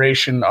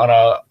separation on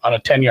a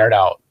 10-yard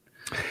out.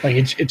 Like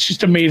it's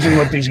just amazing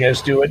what these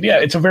guys do. And yeah,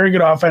 it's a very good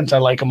offense. I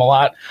like them a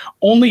lot.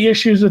 Only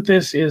issues with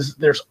this is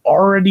there's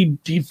already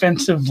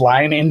defensive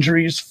line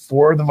injuries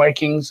for the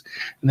Vikings,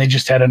 and they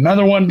just had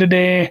another one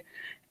today.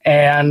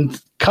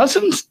 And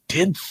Cousins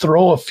did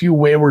throw a few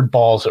wayward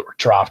balls that were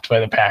dropped by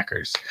the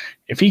Packers.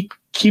 If he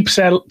keeps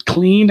that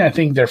clean, I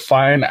think they're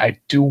fine. I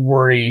do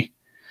worry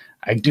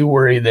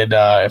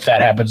that if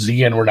that happens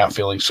again, we're not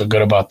feeling so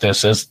good about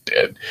this.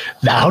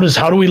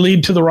 How do we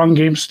lead to the wrong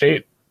game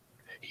state?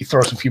 He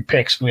throws a few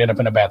picks and we end up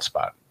in a bad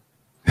spot.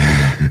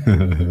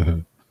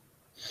 Now,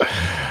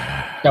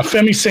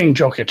 Femi Singh,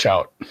 Jokic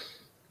out.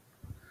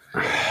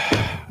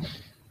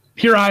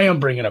 Here I am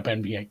bringing up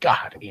NBA.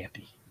 God,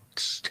 Andy.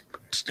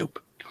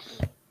 Stupid.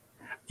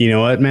 You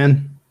know what,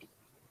 man?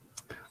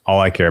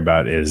 All I care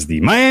about is the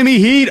Miami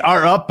Heat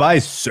are up by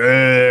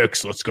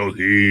 6. Let's go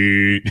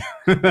Heat.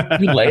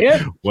 You lay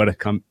it?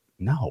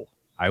 No.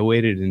 I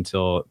waited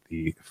until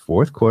the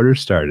 4th quarter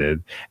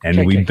started,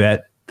 and we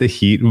bet the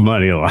Heat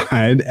money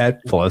line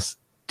at plus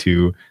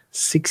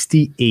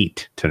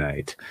 268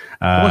 tonight.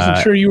 I wasn't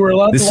sure you were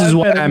allowed. This is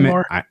why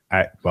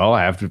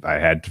I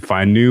had to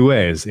find new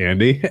ways,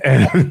 Andy,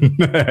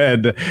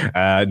 and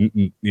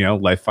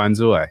life finds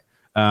a way.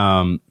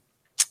 Either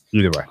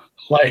way,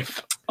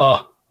 life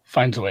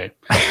finds a way.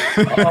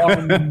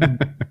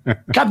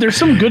 God, there's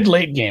some good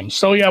late games.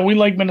 So yeah, we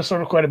like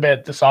Minnesota quite a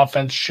bit. This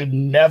offense should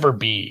never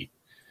be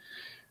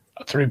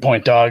a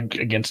 3-point dog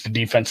against a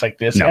defense like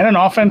this, and an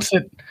offense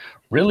that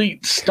really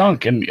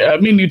stunk. And I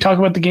mean, you talk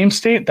about the game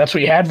state, that's what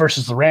you had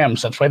versus the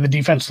Rams. That's why the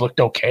defense looked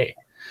okay.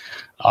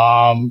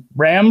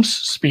 Rams,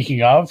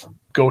 speaking of,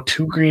 go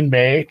to Green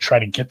Bay, try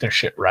to get their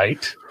shit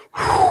right.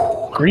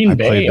 Green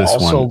Bay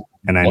also one,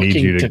 and I need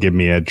you to give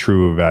me a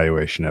true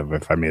evaluation of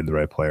if I made the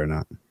right play or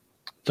not.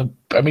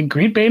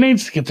 Green Bay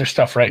needs to get their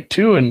stuff right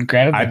too. And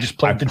granted, I just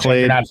played the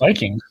Juggernaut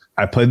Vikings.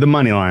 I played the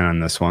money line on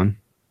this one.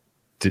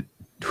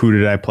 Who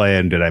did I play,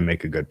 and did I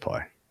make a good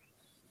play?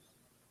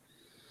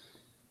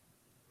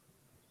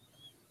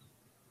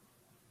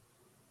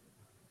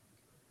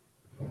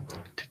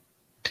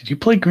 Did you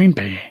play Green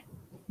Bay?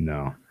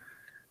 No.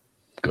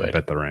 Good. I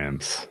bet the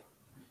Rams.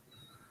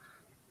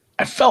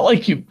 I felt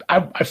like you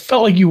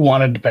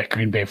wanted to bet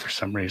Green Bay for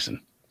some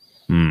reason.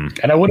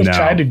 And I would have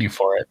chided you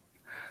for it.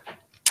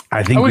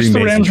 I wish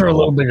the Rams were a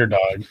little bigger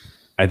dog.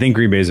 I think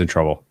Green Bay's in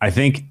trouble. I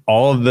think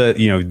all of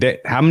the,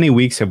 how many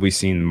weeks have we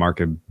seen the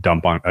market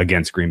dump on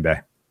against Green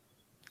Bay?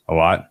 A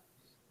lot.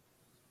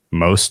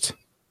 Most.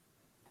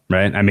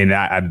 Right? I mean,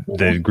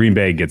 the Green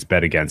Bay gets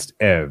bet against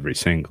every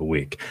single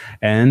week,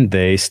 and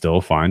they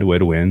still find a way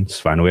to win,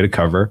 find a way to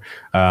cover.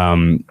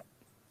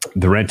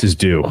 The rent is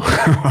due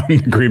on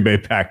the Green Bay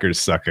Packers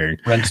sucking.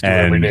 Rent's due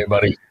every day,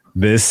 buddy.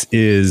 This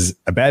is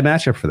a bad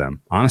matchup for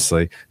them,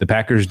 honestly. The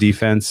Packers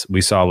defense we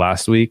saw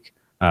last week,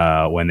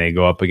 when they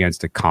go up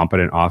against a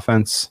competent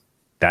offense,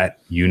 that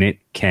unit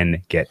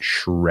can get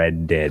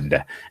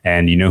shredded.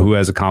 And you know who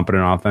has a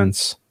competent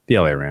offense? The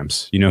LA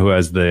Rams. You know who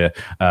has the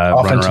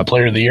offensive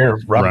player of the year,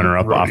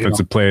 runner-up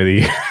offensive player of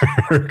the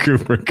year,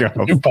 Cooper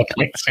Kupp. You fucking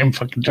make the same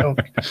fucking joke.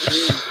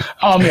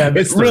 Yeah,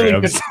 it's really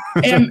good.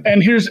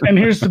 And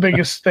here's the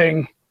biggest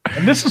thing.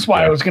 And this is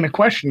why I was going to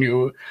question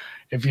you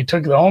if you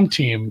took the home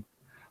team.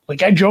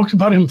 Like, I joked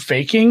about him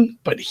faking,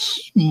 but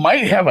he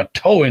might have a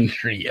toe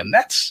injury, and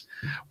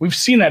we've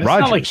seen that. It's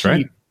Rodgers, not like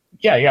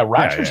right?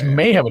 Rodgers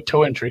may have a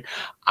toe injury.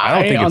 I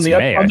don't think it's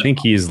May. I think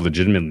he's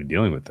legitimately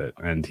dealing with it,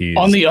 and he's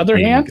on the other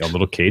hand a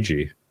little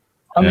cagey.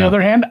 On the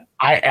other hand,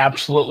 I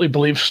absolutely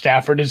believe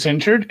Stafford is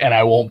injured, and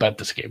I won't bet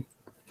this game.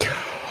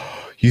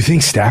 You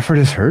think Stafford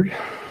is hurt?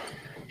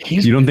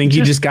 You don't think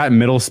he just got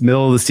middle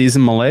of the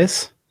season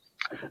malaise?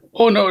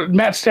 Oh, no,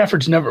 Matt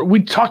Stafford's never.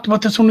 We talked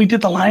about this when we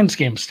did the Lions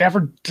game.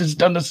 Stafford has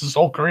done this his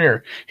whole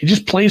career. He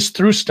just plays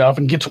through stuff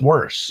and gets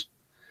worse.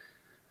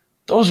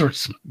 Those are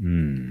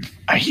some.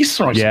 He's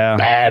throwing some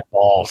bad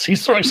balls.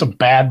 He's throwing some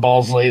bad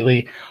balls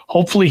lately.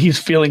 Hopefully, he's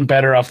feeling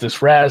better off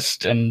this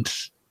rest. And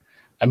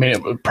I mean,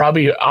 it would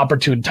probably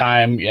opportune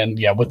time. And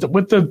yeah, with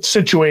the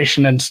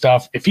situation and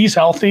stuff, if he's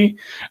healthy,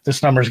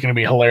 this number is going to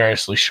be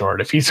hilariously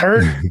short. If he's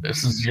hurt,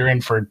 you're in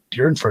for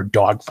a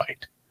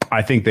dogfight.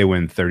 I think they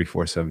win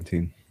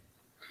 34-17.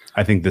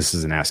 I think this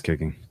is an ass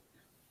kicking.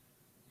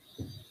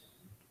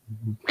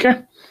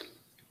 Okay.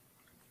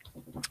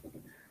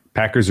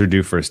 Packers are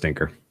due for a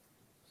stinker.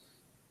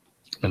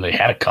 And they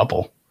had a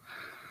couple.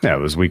 Yeah, it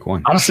was week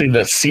 1. Honestly,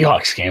 the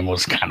Seahawks game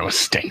was kind of a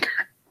stinker.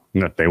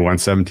 No, they won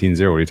 17-0.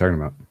 What are you talking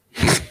about?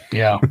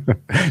 Yeah.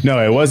 No,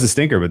 it was a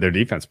stinker, but their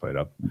defense played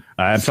up.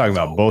 I'm talking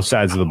about both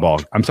sides of the ball.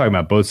 I'm talking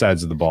about both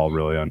sides of the ball,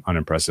 really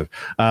unimpressive.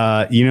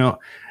 Aaron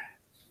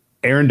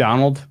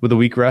Donald with a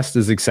week rest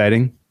is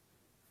exciting.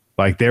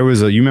 Like you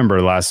remember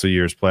last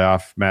year's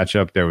playoff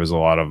matchup, there was a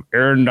lot of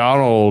Aaron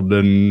Donald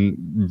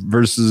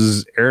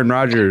versus Aaron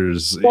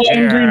Rodgers. Well,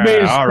 and Green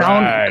Bay is down.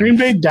 Right. Green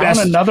Bay down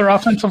another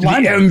offensive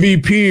lineman.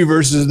 MVP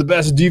versus the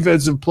best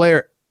defensive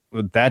player.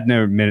 Well, that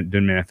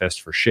didn't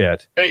manifest for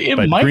shit.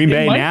 Green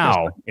Bay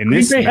now in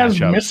this matchup has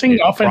missing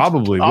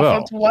offensive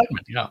lineman.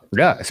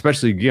 Yeah,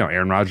 especially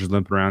Aaron Rodgers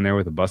limping around there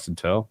with a busted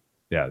toe.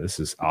 Yeah, this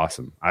is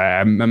awesome.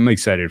 I'm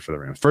excited for the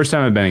Rams. First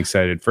time I've been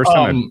excited. First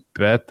time I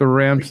bet the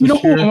Rams. You know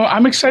who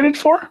I'm excited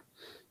for?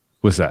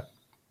 What's that?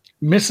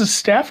 Mrs.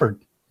 Stafford.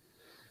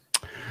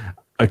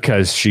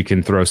 Because she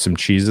can throw some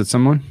cheese at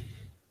someone?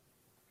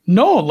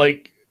 No,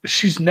 like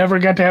she's never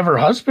got to have her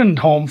husband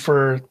home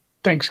for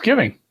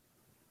Thanksgiving.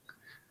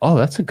 Oh,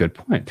 that's a good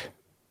point.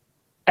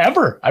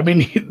 Ever. I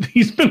mean,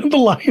 he's been in the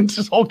Lions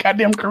his whole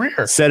goddamn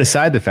career. Set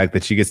aside the fact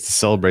that she gets to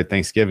celebrate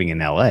Thanksgiving in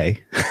LA,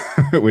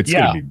 which is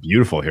going to be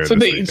beautiful here. So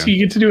you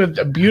get to do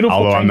a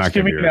beautiful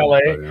Thanksgiving in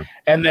LA,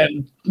 and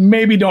then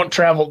maybe don't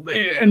travel.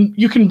 And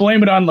you can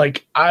blame it on,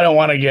 like, I don't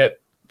want to get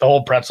the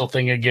whole pretzel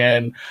thing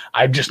again.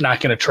 I'm just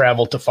not going to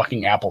travel to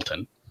fucking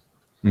Appleton.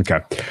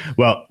 Okay.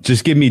 Well,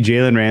 just give me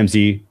Jalen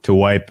Ramsey to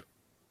wipe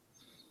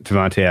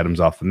Devontae Adams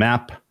off the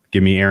map.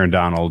 Give me Aaron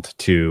Donald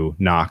to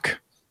knock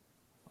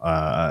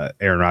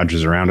Aaron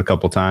Rodgers around a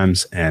couple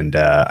times, and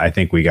I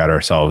think we got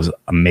ourselves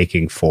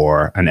making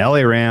for an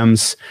LA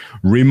Rams.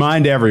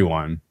 Remind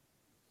everyone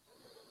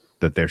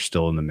that they're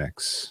still in the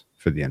mix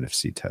for the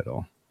NFC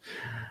title.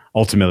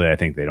 Ultimately, I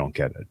think they don't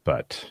get it,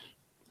 but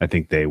I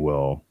think they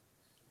will.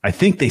 I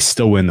think they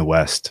still win the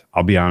West.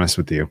 I'll be honest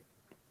with you.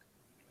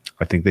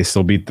 I think they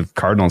still beat the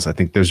Cardinals. I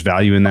think there's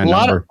value in that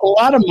number. A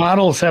lot of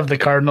models have the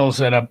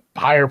Cardinals at a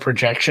higher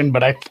projection,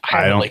 but I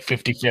have like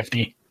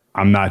 50-50.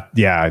 I'm not.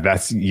 Yeah,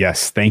 that's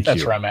yes. Thank you.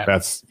 That's where I'm at.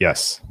 That's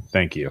yes.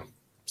 Thank you.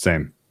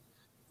 Same.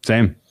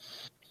 I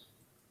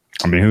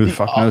mean, who the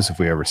fuck knows if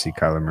we ever see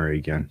Kyler Murray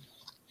again?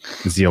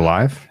 Is he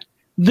alive?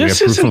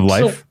 This is proof of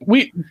life. So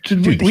we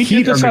did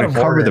this out of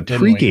cover the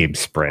pregame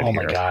spread. Oh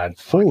my god!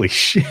 Holy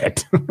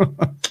shit!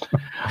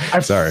 I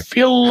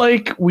feel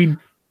like we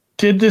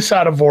did this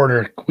out of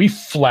order. We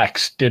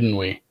flexed, didn't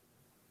we?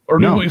 Or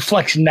do we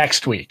flex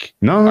next week?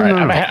 No.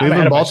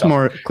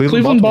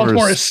 Cleveland,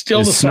 Baltimore is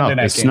still the Sunday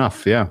night game.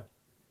 Snuff, yeah.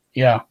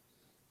 Yeah.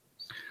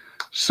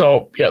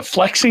 So, yeah,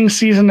 flexing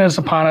season is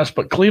upon us,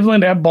 but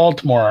Cleveland and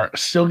Baltimore are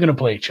still going to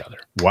play each other.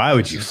 Why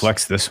would you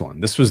flex this one?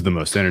 This was the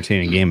most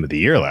entertaining game of the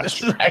year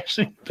last year.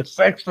 This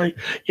actually,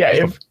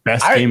 yeah.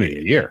 Best game of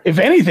the year. If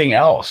anything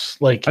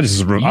else, like I'll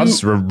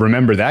just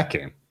remember that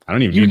game. I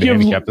don't even need to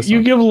handicap this one.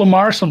 You give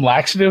Lamar some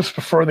laxatives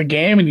before the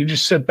game, and you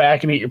just sit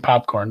back and eat your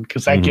popcorn,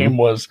 because that game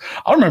was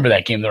 – I'll remember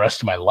that game the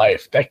rest of my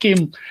life. That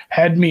game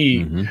had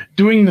me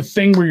doing the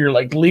thing where you're,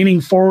 like,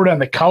 leaning forward on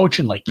the couch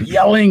and, like,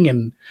 yelling,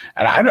 and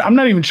I'm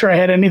not even sure I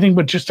had anything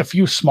but just a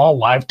few small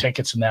live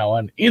tickets in that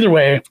one. Either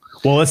way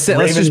 – well, let's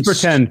just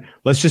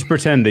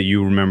pretend that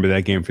you remember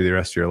that game for the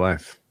rest of your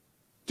life.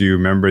 Do you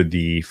remember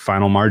the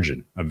final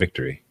margin of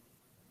victory?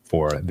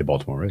 for the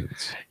Baltimore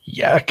Ravens.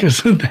 Yeah,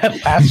 because of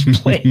that last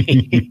play,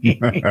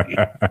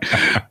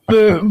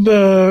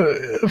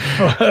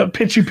 the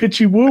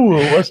pitchy woo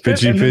woo was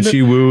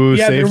pitchy woo woo.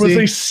 Yeah, safety? There was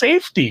a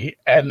safety,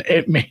 and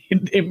it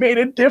made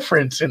a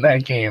difference in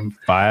that game.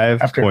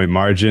 5-point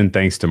margin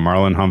thanks to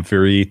Marlon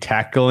Humphrey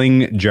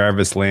tackling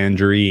Jarvis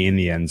Landry in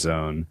the end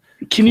zone.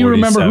 Can you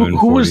remember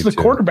who was the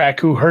quarterback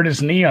who hurt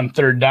his knee on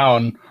third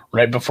down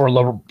right before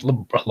Lamar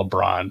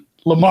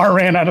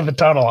ran out of the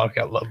tunnel?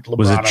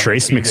 Was it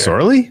Trace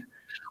McSorley?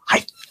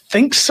 I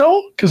think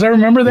so, because I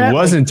remember that. It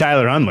wasn't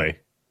Tyler Huntley.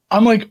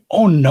 I'm like,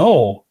 oh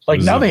no!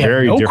 Like now they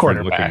have no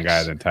different looking quarterbacks.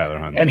 guy than Tyler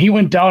Huntley. And he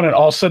went down, and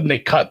all of a sudden the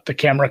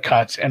camera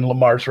cuts, and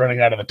Lamar's running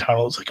out of the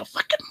tunnel. It's like a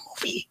fucking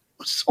movie. It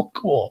was so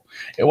cool.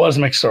 It was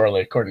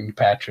McSorley, according to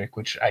Patrick,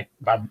 which I'm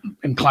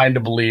inclined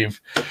to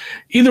believe.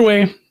 Either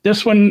way,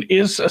 this one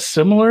is a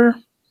similar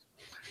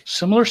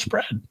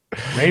spread.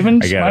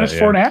 Ravens minus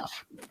 4.5.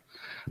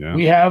 Yeah.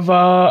 We have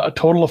a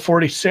total of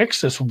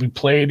 46. This will be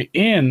played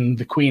in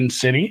the Queen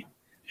City.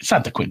 It's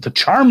not the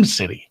Charm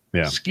City.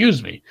 Yeah.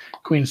 Excuse me.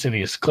 Queen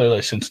City is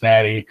clearly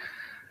Cincinnati.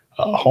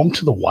 Home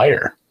to the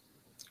Wire.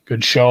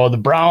 Good show. The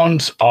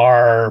Browns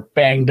are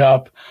banged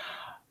up.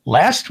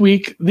 Last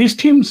week, these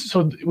teams,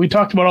 so we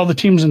talked about all the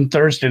teams in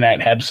Thursday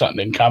night had something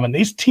in common.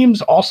 These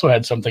teams also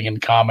had something in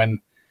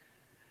common.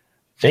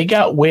 They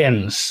got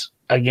wins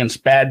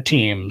against bad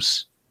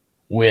teams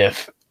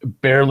with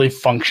barely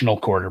functional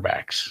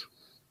quarterbacks.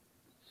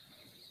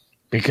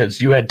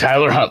 Because you had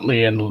Tyler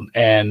Huntley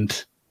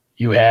and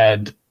you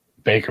had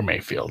Baker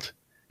Mayfield.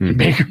 Mm-hmm.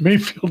 Baker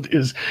Mayfield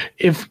is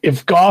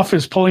if Goff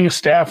is pulling a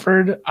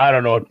Stafford, I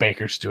don't know what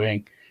Baker's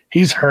doing.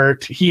 He's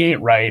hurt. He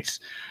ain't right.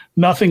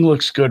 Nothing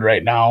looks good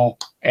right now.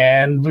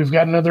 And we've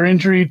got another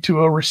injury to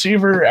a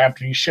receiver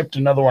after he shipped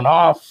another one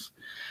off.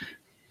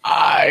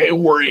 I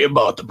worry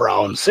about the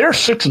Browns. They're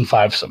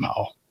 6-5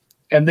 somehow.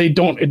 And it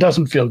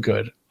doesn't feel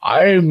good.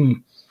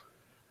 I'm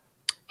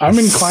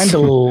inclined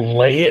to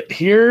lay it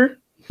here.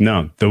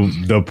 No,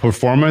 the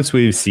performance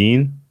we've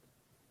seen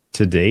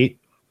to date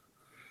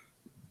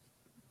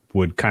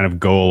would kind of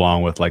go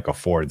along with like a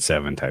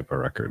 4-7 type of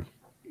record.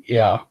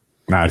 Yeah.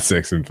 Not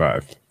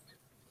 6-5.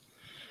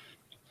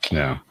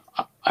 No.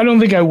 I don't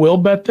think I will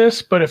bet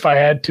this, but if I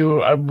had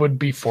to, I would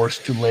be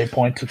forced to lay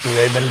points with the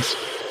Ravens.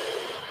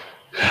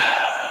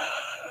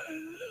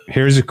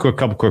 Here's a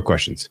couple quick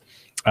questions.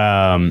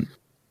 I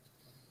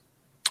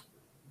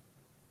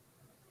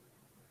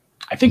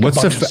think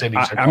what's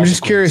I'm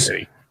just curious.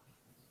 City.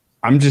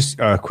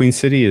 Queen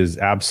City is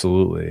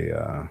absolutely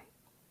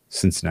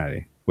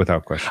Cincinnati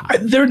without question.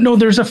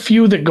 There's a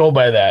few that go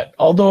by that.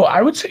 Although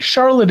I would say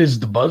Charlotte is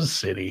the buzz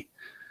city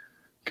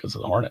because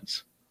of the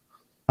Hornets.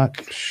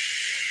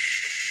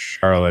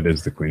 Charlotte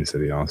is the Queen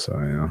City also,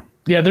 yeah.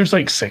 Yeah, there's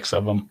like 6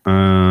 of them.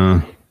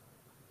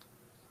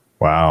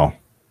 Wow.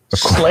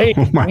 Slade.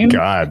 Oh my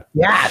God.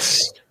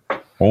 Yes.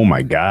 Oh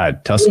my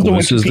God.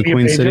 Tuscaloosa is the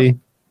Queen City.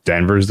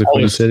 Denver is the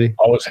Queen City.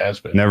 Always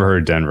has been. Never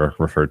heard Denver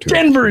referred to.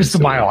 Denver is the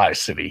Mile High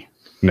City.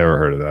 Never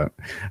heard of that.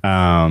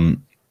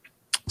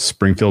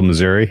 Springfield,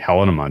 Missouri.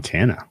 Helena,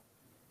 Montana.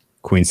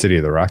 Queen City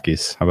of the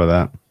Rockies. How about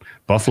that?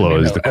 Buffalo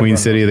is the Queen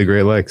City of the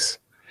Great Lakes.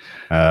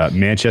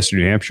 Manchester,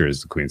 New Hampshire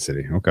is the Queen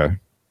City. Okay.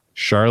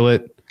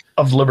 Charlotte.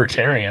 Of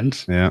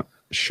libertarians. Yeah.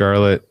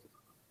 Charlotte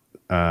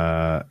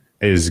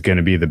is going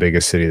to be the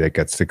biggest city that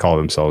gets to call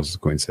themselves the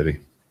Queen City.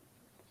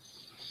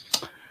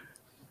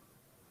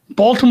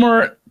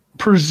 Baltimore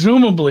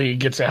presumably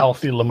gets a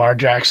healthy Lamar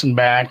Jackson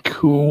back,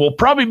 who will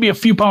probably be a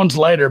few pounds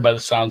lighter by the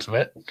sounds of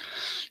it.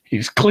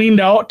 He's cleared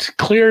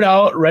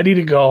out, ready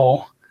to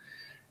go.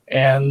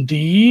 And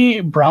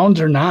the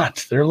Browns are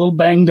not. They're a little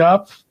banged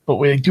up, but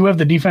we do have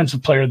the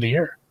Defensive Player of the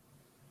Year.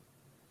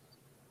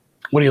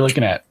 What are you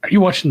looking at? Are you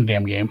watching the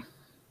damn game?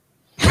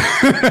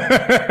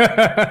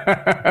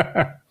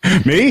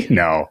 Me?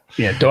 No.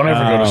 Yeah, don't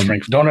ever go to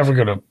Springfield. Don't ever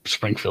go to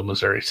Springfield,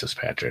 Missouri, says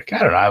Patrick. I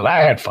don't know. I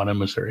had fun in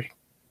Missouri.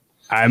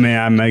 I mean,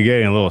 I'm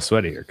getting a little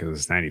sweaty here because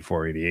it's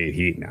 94, 88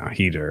 heat now.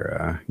 Heat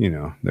are,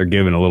 they're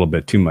giving a little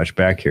bit too much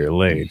back here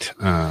late.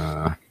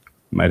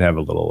 Might have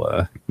a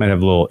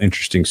little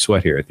interesting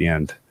sweat here at the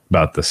end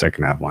about the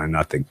second half line,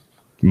 not the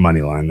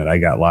money line that I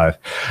got live.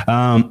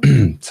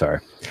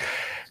 Sorry.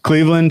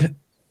 Cleveland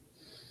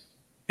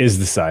is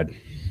the side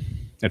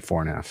at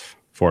 4.5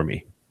 for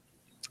me.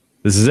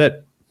 This is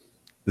it.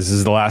 This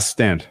is the last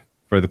stand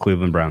for the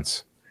Cleveland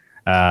Browns.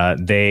 I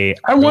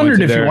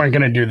wondered if you weren't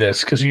going to do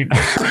this because you're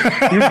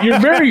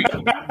very.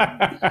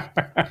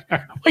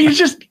 Well,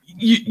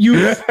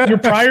 your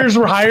priors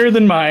were higher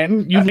than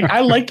mine. I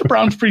like the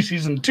Browns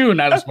preseason too,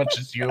 not as much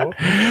as you.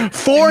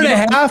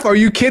 4.5? Are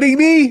you kidding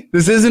me?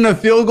 This isn't a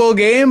field goal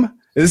game.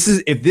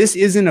 If this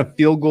isn't a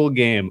field goal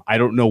game, I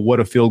don't know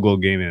what a field goal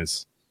game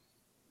is.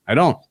 I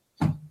don't.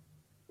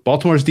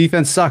 Baltimore's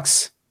defense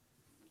sucks.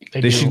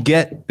 They should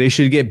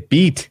get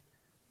beat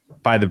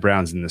by the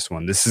Browns in this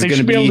one. This is going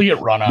to be able to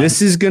get run on.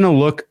 This is going to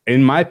look,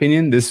 in my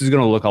opinion, this is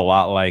going to look a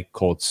lot like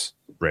Colts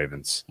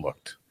Ravens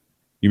looked.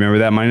 You remember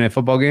that Monday Night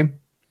Football game?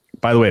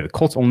 By the way, the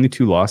Colts only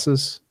 2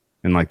 losses.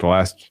 in like the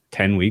last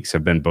 10 weeks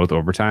have been both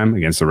overtime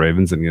against the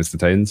Ravens and against the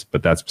Titans,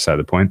 but that's beside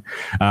the point.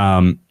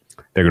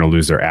 They're going to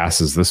lose their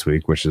asses this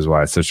week, which is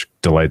why it's such a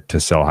delight to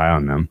sell high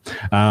on them.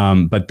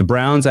 But the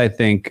Browns, I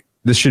think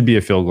this should be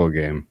a field goal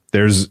game.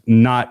 There's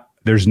not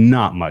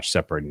much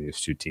separating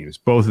these two teams.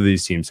 Both of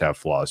these teams have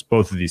flaws.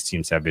 Both of these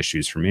teams have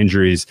issues from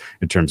injuries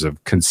in terms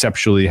of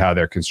conceptually how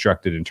they're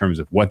constructed, in terms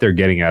of what they're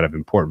getting out of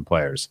important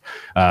players.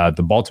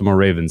 The Baltimore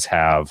Ravens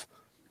have,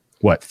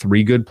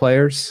 3 good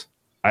players?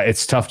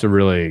 It's tough to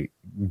really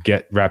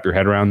wrap your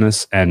head around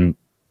this. And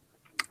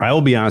I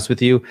will be honest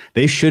with you,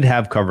 they should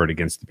have covered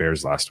against the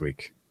Bears last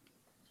week.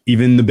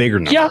 Even the bigger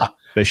number. Yeah.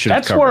 They should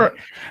have covered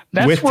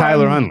with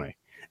Tyler Huntley.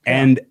 Yeah.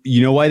 And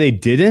you know why they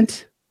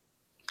didn't?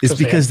 It's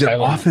because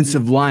their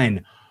offensive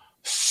line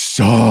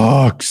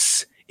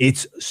sucks.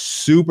 It's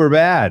super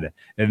bad.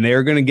 And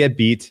they're going to get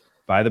beat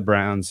by the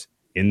Browns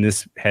in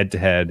this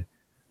head-to-head,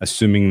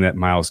 assuming that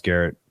Myles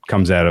Garrett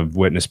comes out of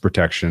witness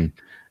protection.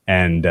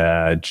 And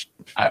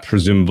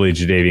presumably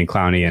Jadeveon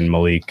Clowney and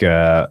Malik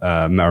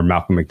or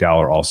Malcolm McDowell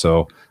are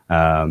also,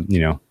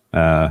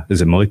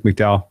 is it Malik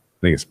McDowell? I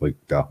think it's Malik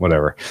McDowell,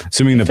 whatever.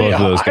 Assuming that both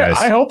of those guys.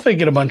 I hope they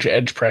get a bunch of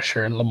edge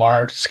pressure and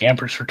Lamar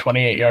scampers for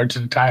 28 yards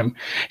at a time.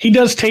 He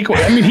does take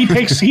away. I mean, he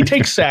takes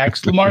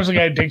sacks. Lamar's the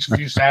guy who takes a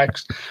few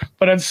sacks.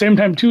 But at the same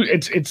time, too,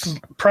 it's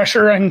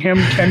pressuring him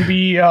can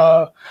be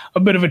a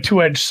bit of a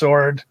two-edged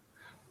sword.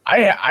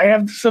 I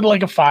have this at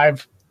like a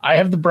 5. I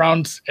have the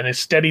Browns at a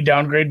steady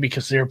downgrade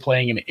because they're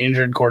playing an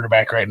injured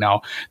quarterback right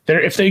now.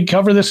 If they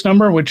cover this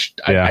number, which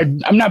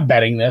I'm not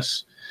betting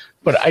this,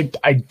 but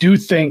I do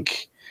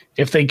think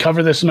if they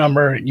cover this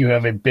number, you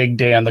have a big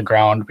day on the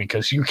ground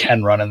because you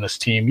can run in this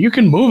team. You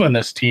can move in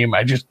this team.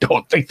 I just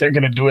don't think they're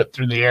going to do it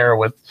through the air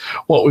with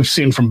what we've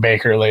seen from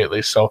Baker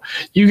lately. So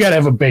you got to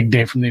have a big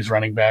day from these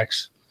running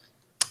backs.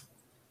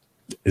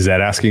 Is that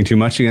asking too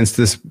much against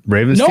this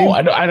Ravens team? No,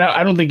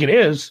 I don't think it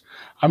is.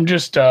 I'm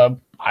just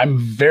I'm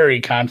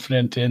very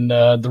confident in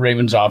the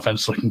Ravens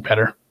offense looking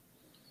better.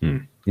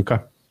 Okay.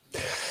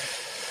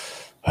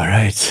 All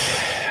right.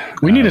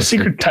 We need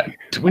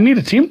we need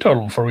a team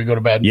total before we go to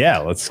bed. Yeah,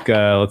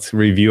 let's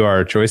review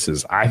our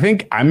choices.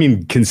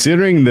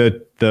 Considering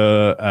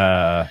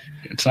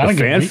it's not the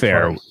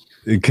fanfare,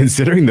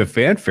 considering the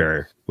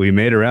fanfare we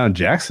made around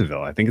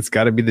Jacksonville, I think it's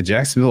got to be the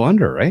Jacksonville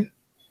under, right?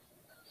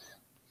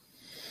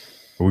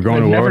 We're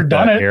going to war with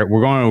that. We're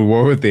going to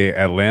war with the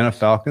Atlanta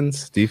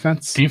Falcons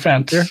defense. Here?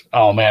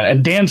 Oh man,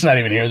 and Dan's not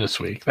even here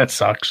this week. That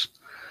sucks.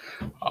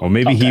 Well,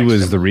 maybe he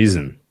was the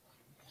reason.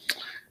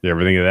 You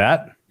ever think of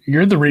that?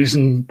 You're the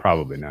reason.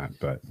 Probably not,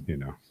 but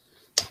I'm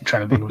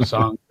trying to think of a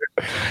song.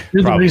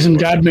 You're the reason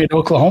God made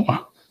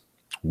Oklahoma.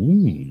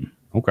 Ooh,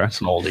 okay.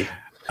 It's an oldie.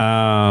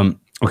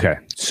 Okay,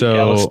 so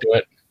yeah, let's do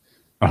it.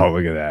 Oh,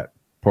 look at that.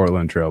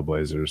 Portland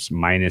Trailblazers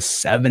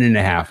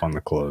 -7.5 on the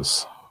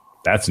close.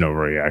 That's no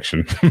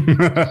reaction.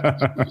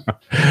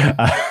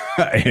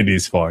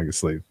 Andy's falling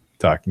asleep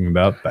talking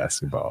about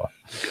basketball.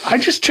 I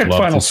just checked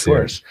final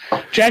scores.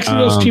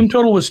 Jacksonville's team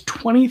total was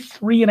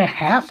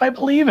 23.5, I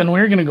believe, and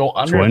we're going to go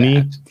under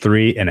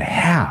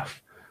 23.5.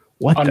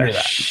 What under the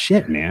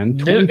shit, man?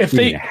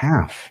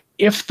 23.5.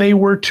 If they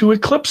were to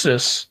eclipse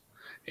this,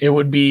 it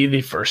would be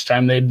the first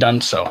time they'd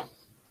done so.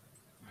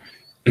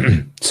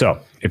 So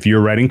if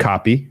you're writing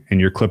copy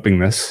and you're clipping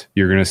this,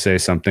 you're going to say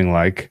something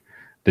like,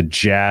 the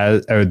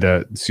Jags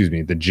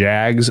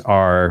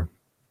are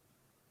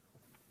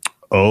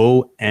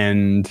 0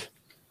 and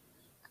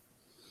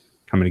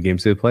how many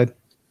games have they played?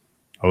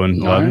 0 and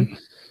 11?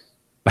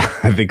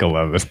 I think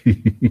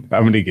 11.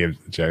 How many games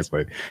did the Jags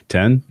play?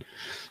 10?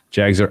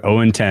 Jags are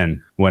 0 and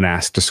 10 when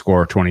asked to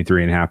score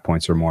 23.5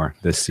 points or more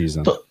this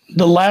season.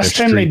 The last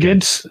time they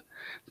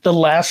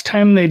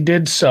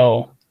did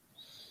so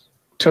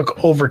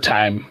took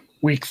overtime,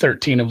 week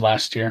 13 of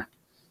last year.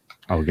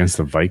 Oh, against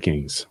the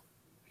Vikings.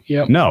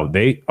 Yep. No,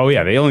 they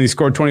only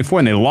scored 24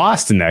 and they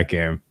lost in that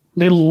game.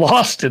 They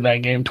lost in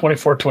that game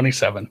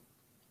 24-27.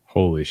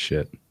 Holy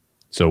shit.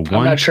 So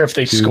I'm not sure if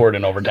they scored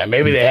in overtime.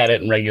 Maybe they had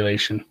it in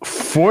regulation.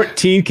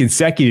 14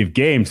 consecutive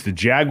games, the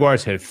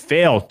Jaguars have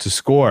failed to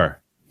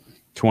score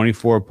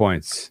 24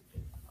 points.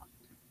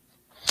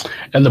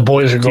 And the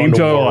boys are going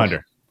to war.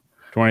 Under.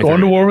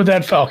 Going to war with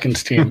that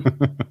Falcons team.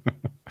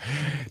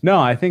 No,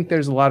 I think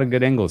there's a lot of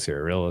good angles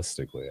here.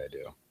 Realistically, I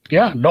do.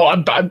 Yeah, no,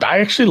 I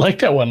actually like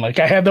that one. Like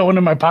I had that one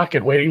in my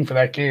pocket waiting for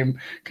that game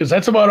because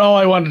that's about all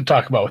I wanted to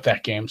talk about with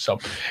that game. So,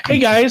 hey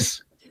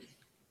guys,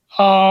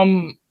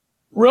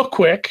 real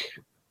quick,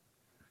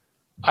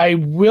 I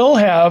will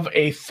have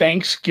a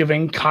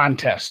Thanksgiving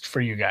contest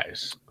for you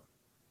guys.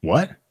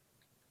 What?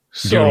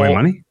 So giving away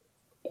money?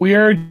 We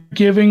are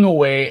giving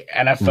away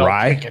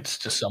NFL tickets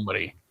to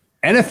somebody.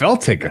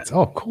 NFL tickets?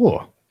 Oh,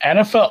 cool.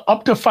 NFL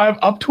up to a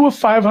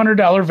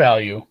 $500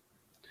 value.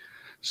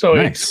 So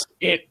nice.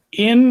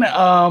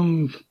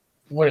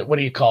 What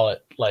do you call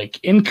it? Like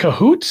in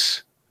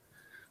cahoots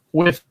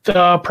with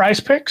Prize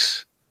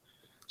Picks.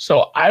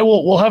 So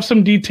we'll have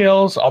some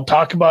details. I'll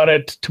talk about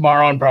it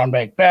tomorrow on Brown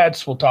Bag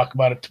Bets. We'll talk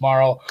about it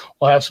tomorrow.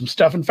 We'll have some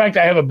stuff. In fact,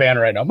 I have a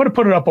banner right now. I'm going to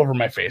put it up over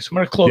my face. I'm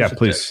going to close it.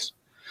 Please.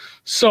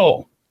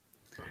 So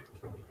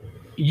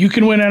you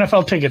can win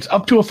NFL tickets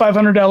up to a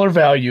 $500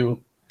 value,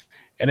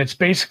 and it's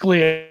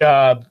basically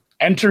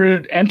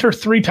enter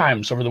 3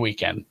 times over the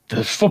weekend.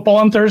 There's football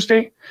on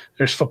Thursday,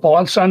 there's football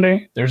on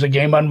Sunday, there's a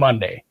game on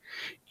Monday.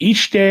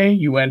 Each day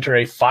you enter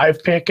a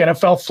 5-pick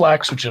NFL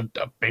flex, which is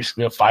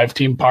basically a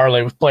 5-team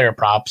parlay with player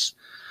props,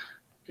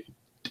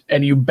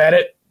 and you bet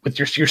it with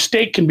your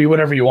stake can be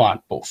whatever you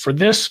want. But for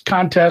this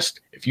contest,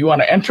 if you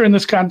want to enter in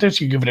this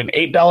contest, you give it an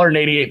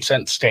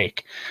 $8.88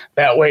 stake.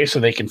 That way, so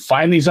they can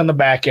find these on the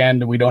back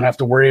end, and we don't have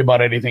to worry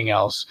about anything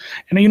else.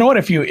 And you know what?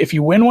 If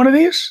you win one of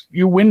these,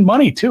 you win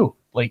money too.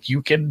 Like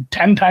you can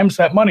 10 times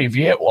that money if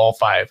you hit all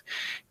 5.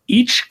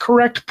 Each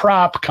correct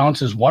prop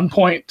counts as 1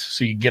 point,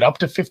 so you get up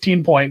to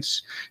 15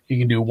 points. You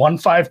can do 1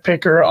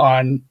 5-picker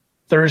on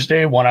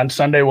Thursday, 1 on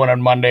Sunday, 1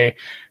 on Monday.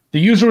 The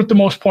user with the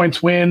most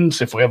points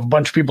wins. If we have a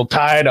bunch of people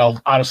tied,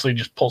 I'll honestly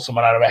just pull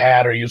someone out of a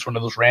hat or use one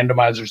of those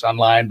randomizers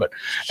online. But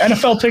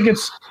NFL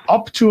tickets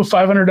up to a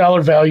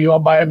 $500 value, I'll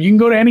buy them. You can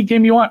go to any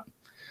game you want.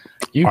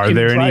 Are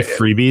there any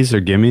freebies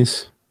or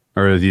gimmies?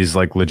 Or are these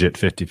like legit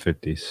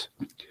 50-50s?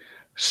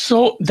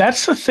 So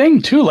that's the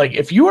thing too. Like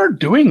if you are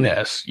doing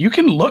this, you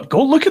can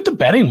go look at the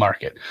betting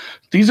market.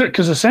 These are,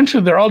 because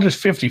essentially they're all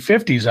just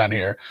 50-50s on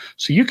here.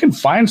 So you can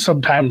find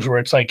sometimes where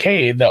it's like,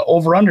 hey, the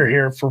over under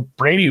here for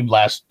Brady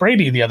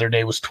the other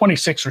day was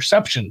 26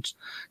 receptions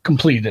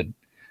completed.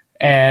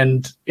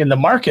 And in the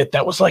market,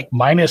 that was like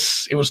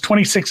it was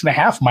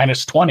 26.5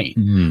 minus 20.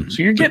 Mm-hmm.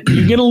 So you get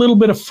a little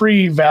bit of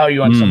free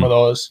value on some of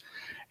those.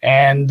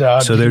 And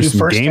so there's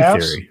some game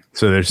theory.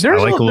 So there's I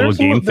like a little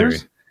game theory.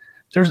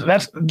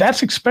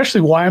 That's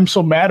especially why I'm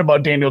so mad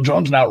about Daniel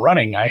Jones not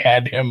running. I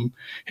had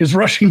his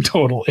rushing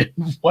total in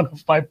one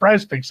of my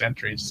Prize Picks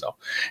entries. So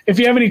if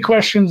you have any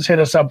questions, hit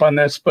us up on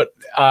this. But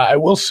I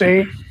will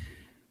say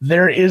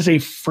there is a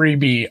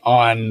freebie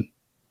on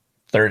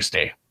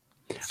Thursday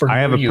for I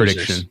have a users.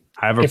 Prediction.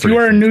 If you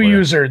are a new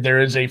user, there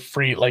is a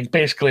free,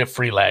 basically a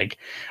free leg.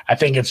 I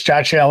think it's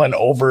Josh Allen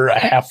over a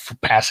half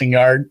passing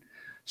yard.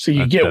 So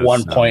you get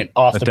 1 point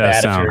off the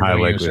bat if you're a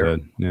new user.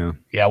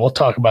 Yeah, we'll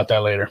talk about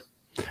that later.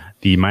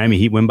 The Miami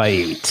Heat win by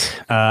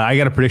 8. I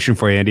got a prediction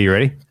for you, Andy. You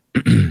ready?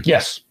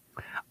 Yes.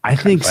 I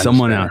think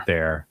someone out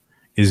there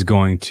is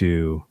going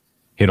to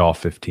hit all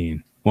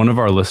 15. One of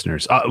our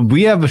listeners.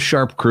 We have a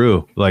sharp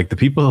crew. Like the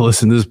people who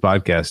listen to this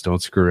podcast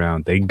don't screw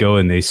around. They go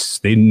and they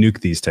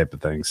nuke these type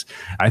of things.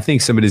 I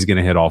think somebody's going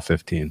to hit all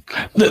 15.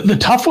 The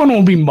tough one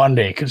will be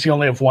Monday because you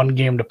only have one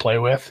game to play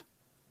with.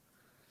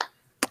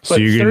 So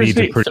you're going to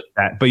need to predict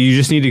that. But you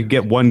just need to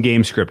get one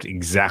game script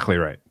exactly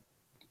right.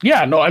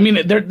 Yeah, no, I mean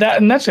and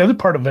that's the other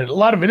part of it. A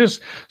lot of it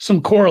is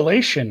some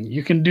correlation.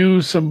 You can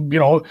do some,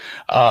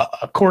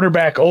 a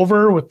quarterback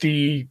over with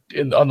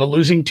on the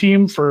losing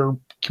team for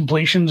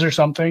completions or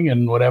something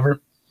and whatever.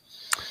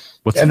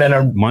 And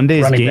then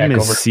Monday's game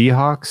is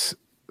Seahawks,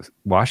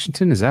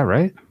 Washington. Is that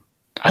right?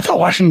 I thought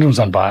Washington was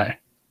on bye.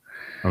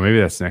 Or maybe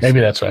that's next. Maybe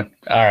that's right.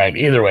 All right.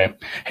 Either way,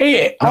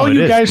 hey,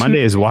 guys.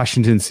 Monday is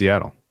Washington,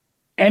 Seattle.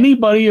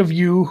 Anybody of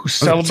you who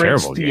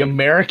celebrates the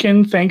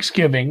American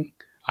Thanksgiving,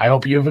 I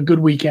hope you have a good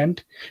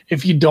weekend.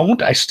 If you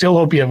don't, I still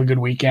hope you have a good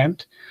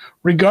weekend.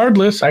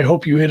 Regardless, I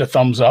hope you hit a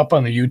thumbs up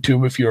on the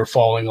YouTube if you are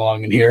following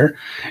along in here.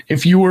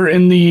 If you were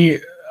in the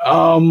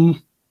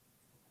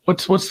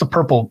what's the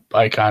purple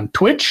icon?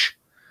 Twitch?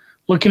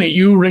 Looking at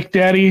you, Rick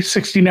Daddy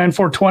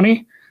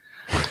 69420.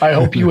 I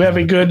hope you have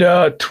a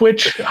good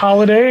Twitch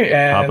holiday.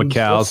 And Papa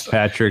Cal's,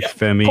 Patrick,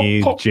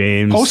 Femi,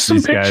 James, post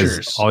some pictures.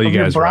 Guys, all you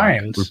guys,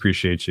 Brian. We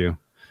appreciate you.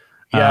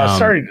 Yeah,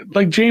 sorry.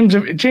 Like James,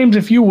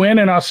 if you win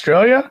in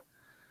Australia,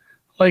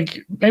 like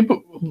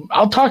maybe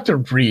I'll talk to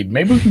Reed.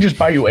 Maybe we can just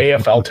buy you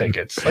AFL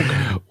tickets. Like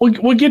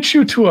we'll get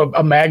you to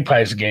a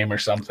Magpies game or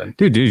something.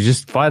 Dude,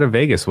 just fly to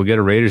Vegas. We'll get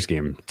a Raiders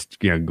game.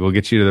 We'll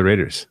get you to the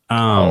Raiders.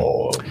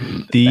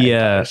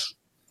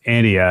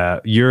 Andy,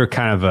 you're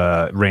kind of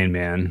a Rain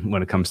Man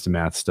when it comes to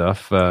math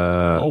stuff.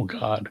 Oh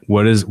God.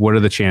 What are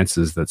the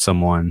chances that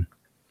someone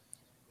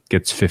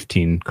gets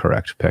 15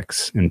 correct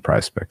picks in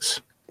Prize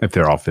Picks if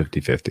they're all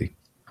 50-50?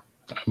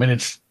 I mean,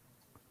 it's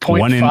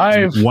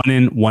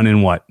 0.5. One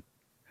in what?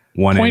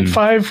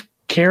 0.5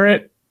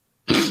 carat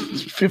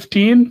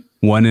 15.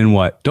 One in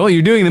what? Oh,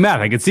 you're doing the math.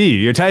 I can see you.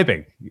 You're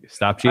typing.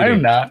 Stop cheating.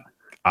 I'm not.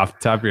 Off the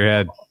top of your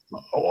head.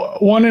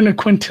 1 in a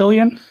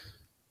quintillion?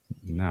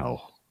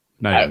 No.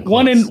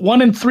 One in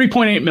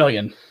 3.8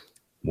 million.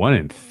 1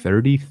 in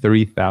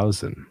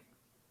 33,000.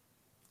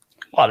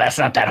 Well, that's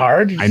not that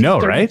hard. I know,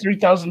 right?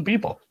 3,000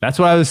 people. That's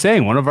what I was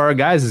saying. One of our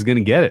guys is going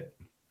to get it.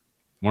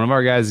 One of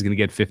our guys is going to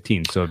get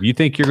 15. So if you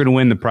think you're going to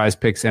win the Prize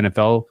Picks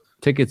NFL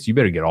tickets, you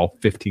better get all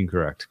 15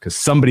 correct because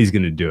somebody's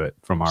going to do it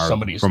from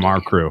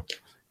our crew.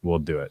 We'll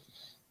do it.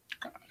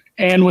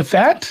 And with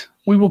that,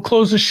 we will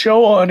close the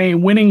show on a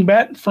winning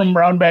bet from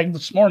Brown Bag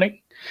this morning.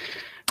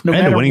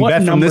 And a winning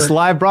bet from this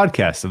live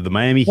broadcast of the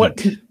Miami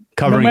Heat,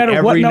 covering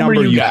every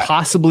number you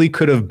possibly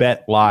could have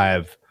bet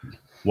live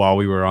while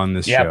we were on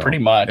this show. Yeah, pretty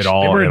much. They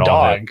were a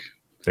dog.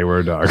 They were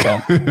a dog.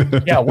 So,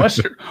 yeah,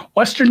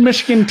 Western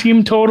Michigan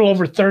team total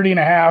over 30.5,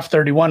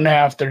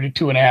 31.5,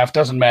 32.5.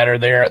 Doesn't matter.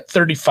 They're at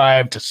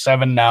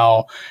 35-7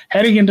 now,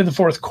 heading into the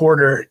fourth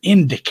quarter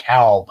in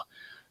DeKalb.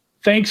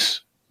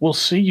 Thanks. We'll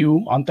see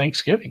you on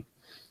Thanksgiving.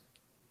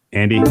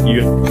 Andy,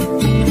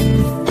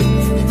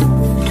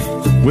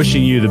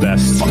 wishing you the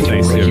best.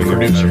 Thanksgiving.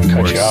 Producer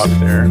cut you off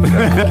there.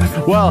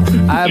 Well,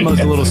 I was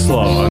a little slow